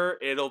sure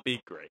it'll be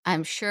great.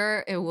 I'm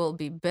sure it will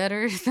be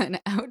better than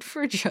Out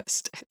for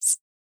Justice.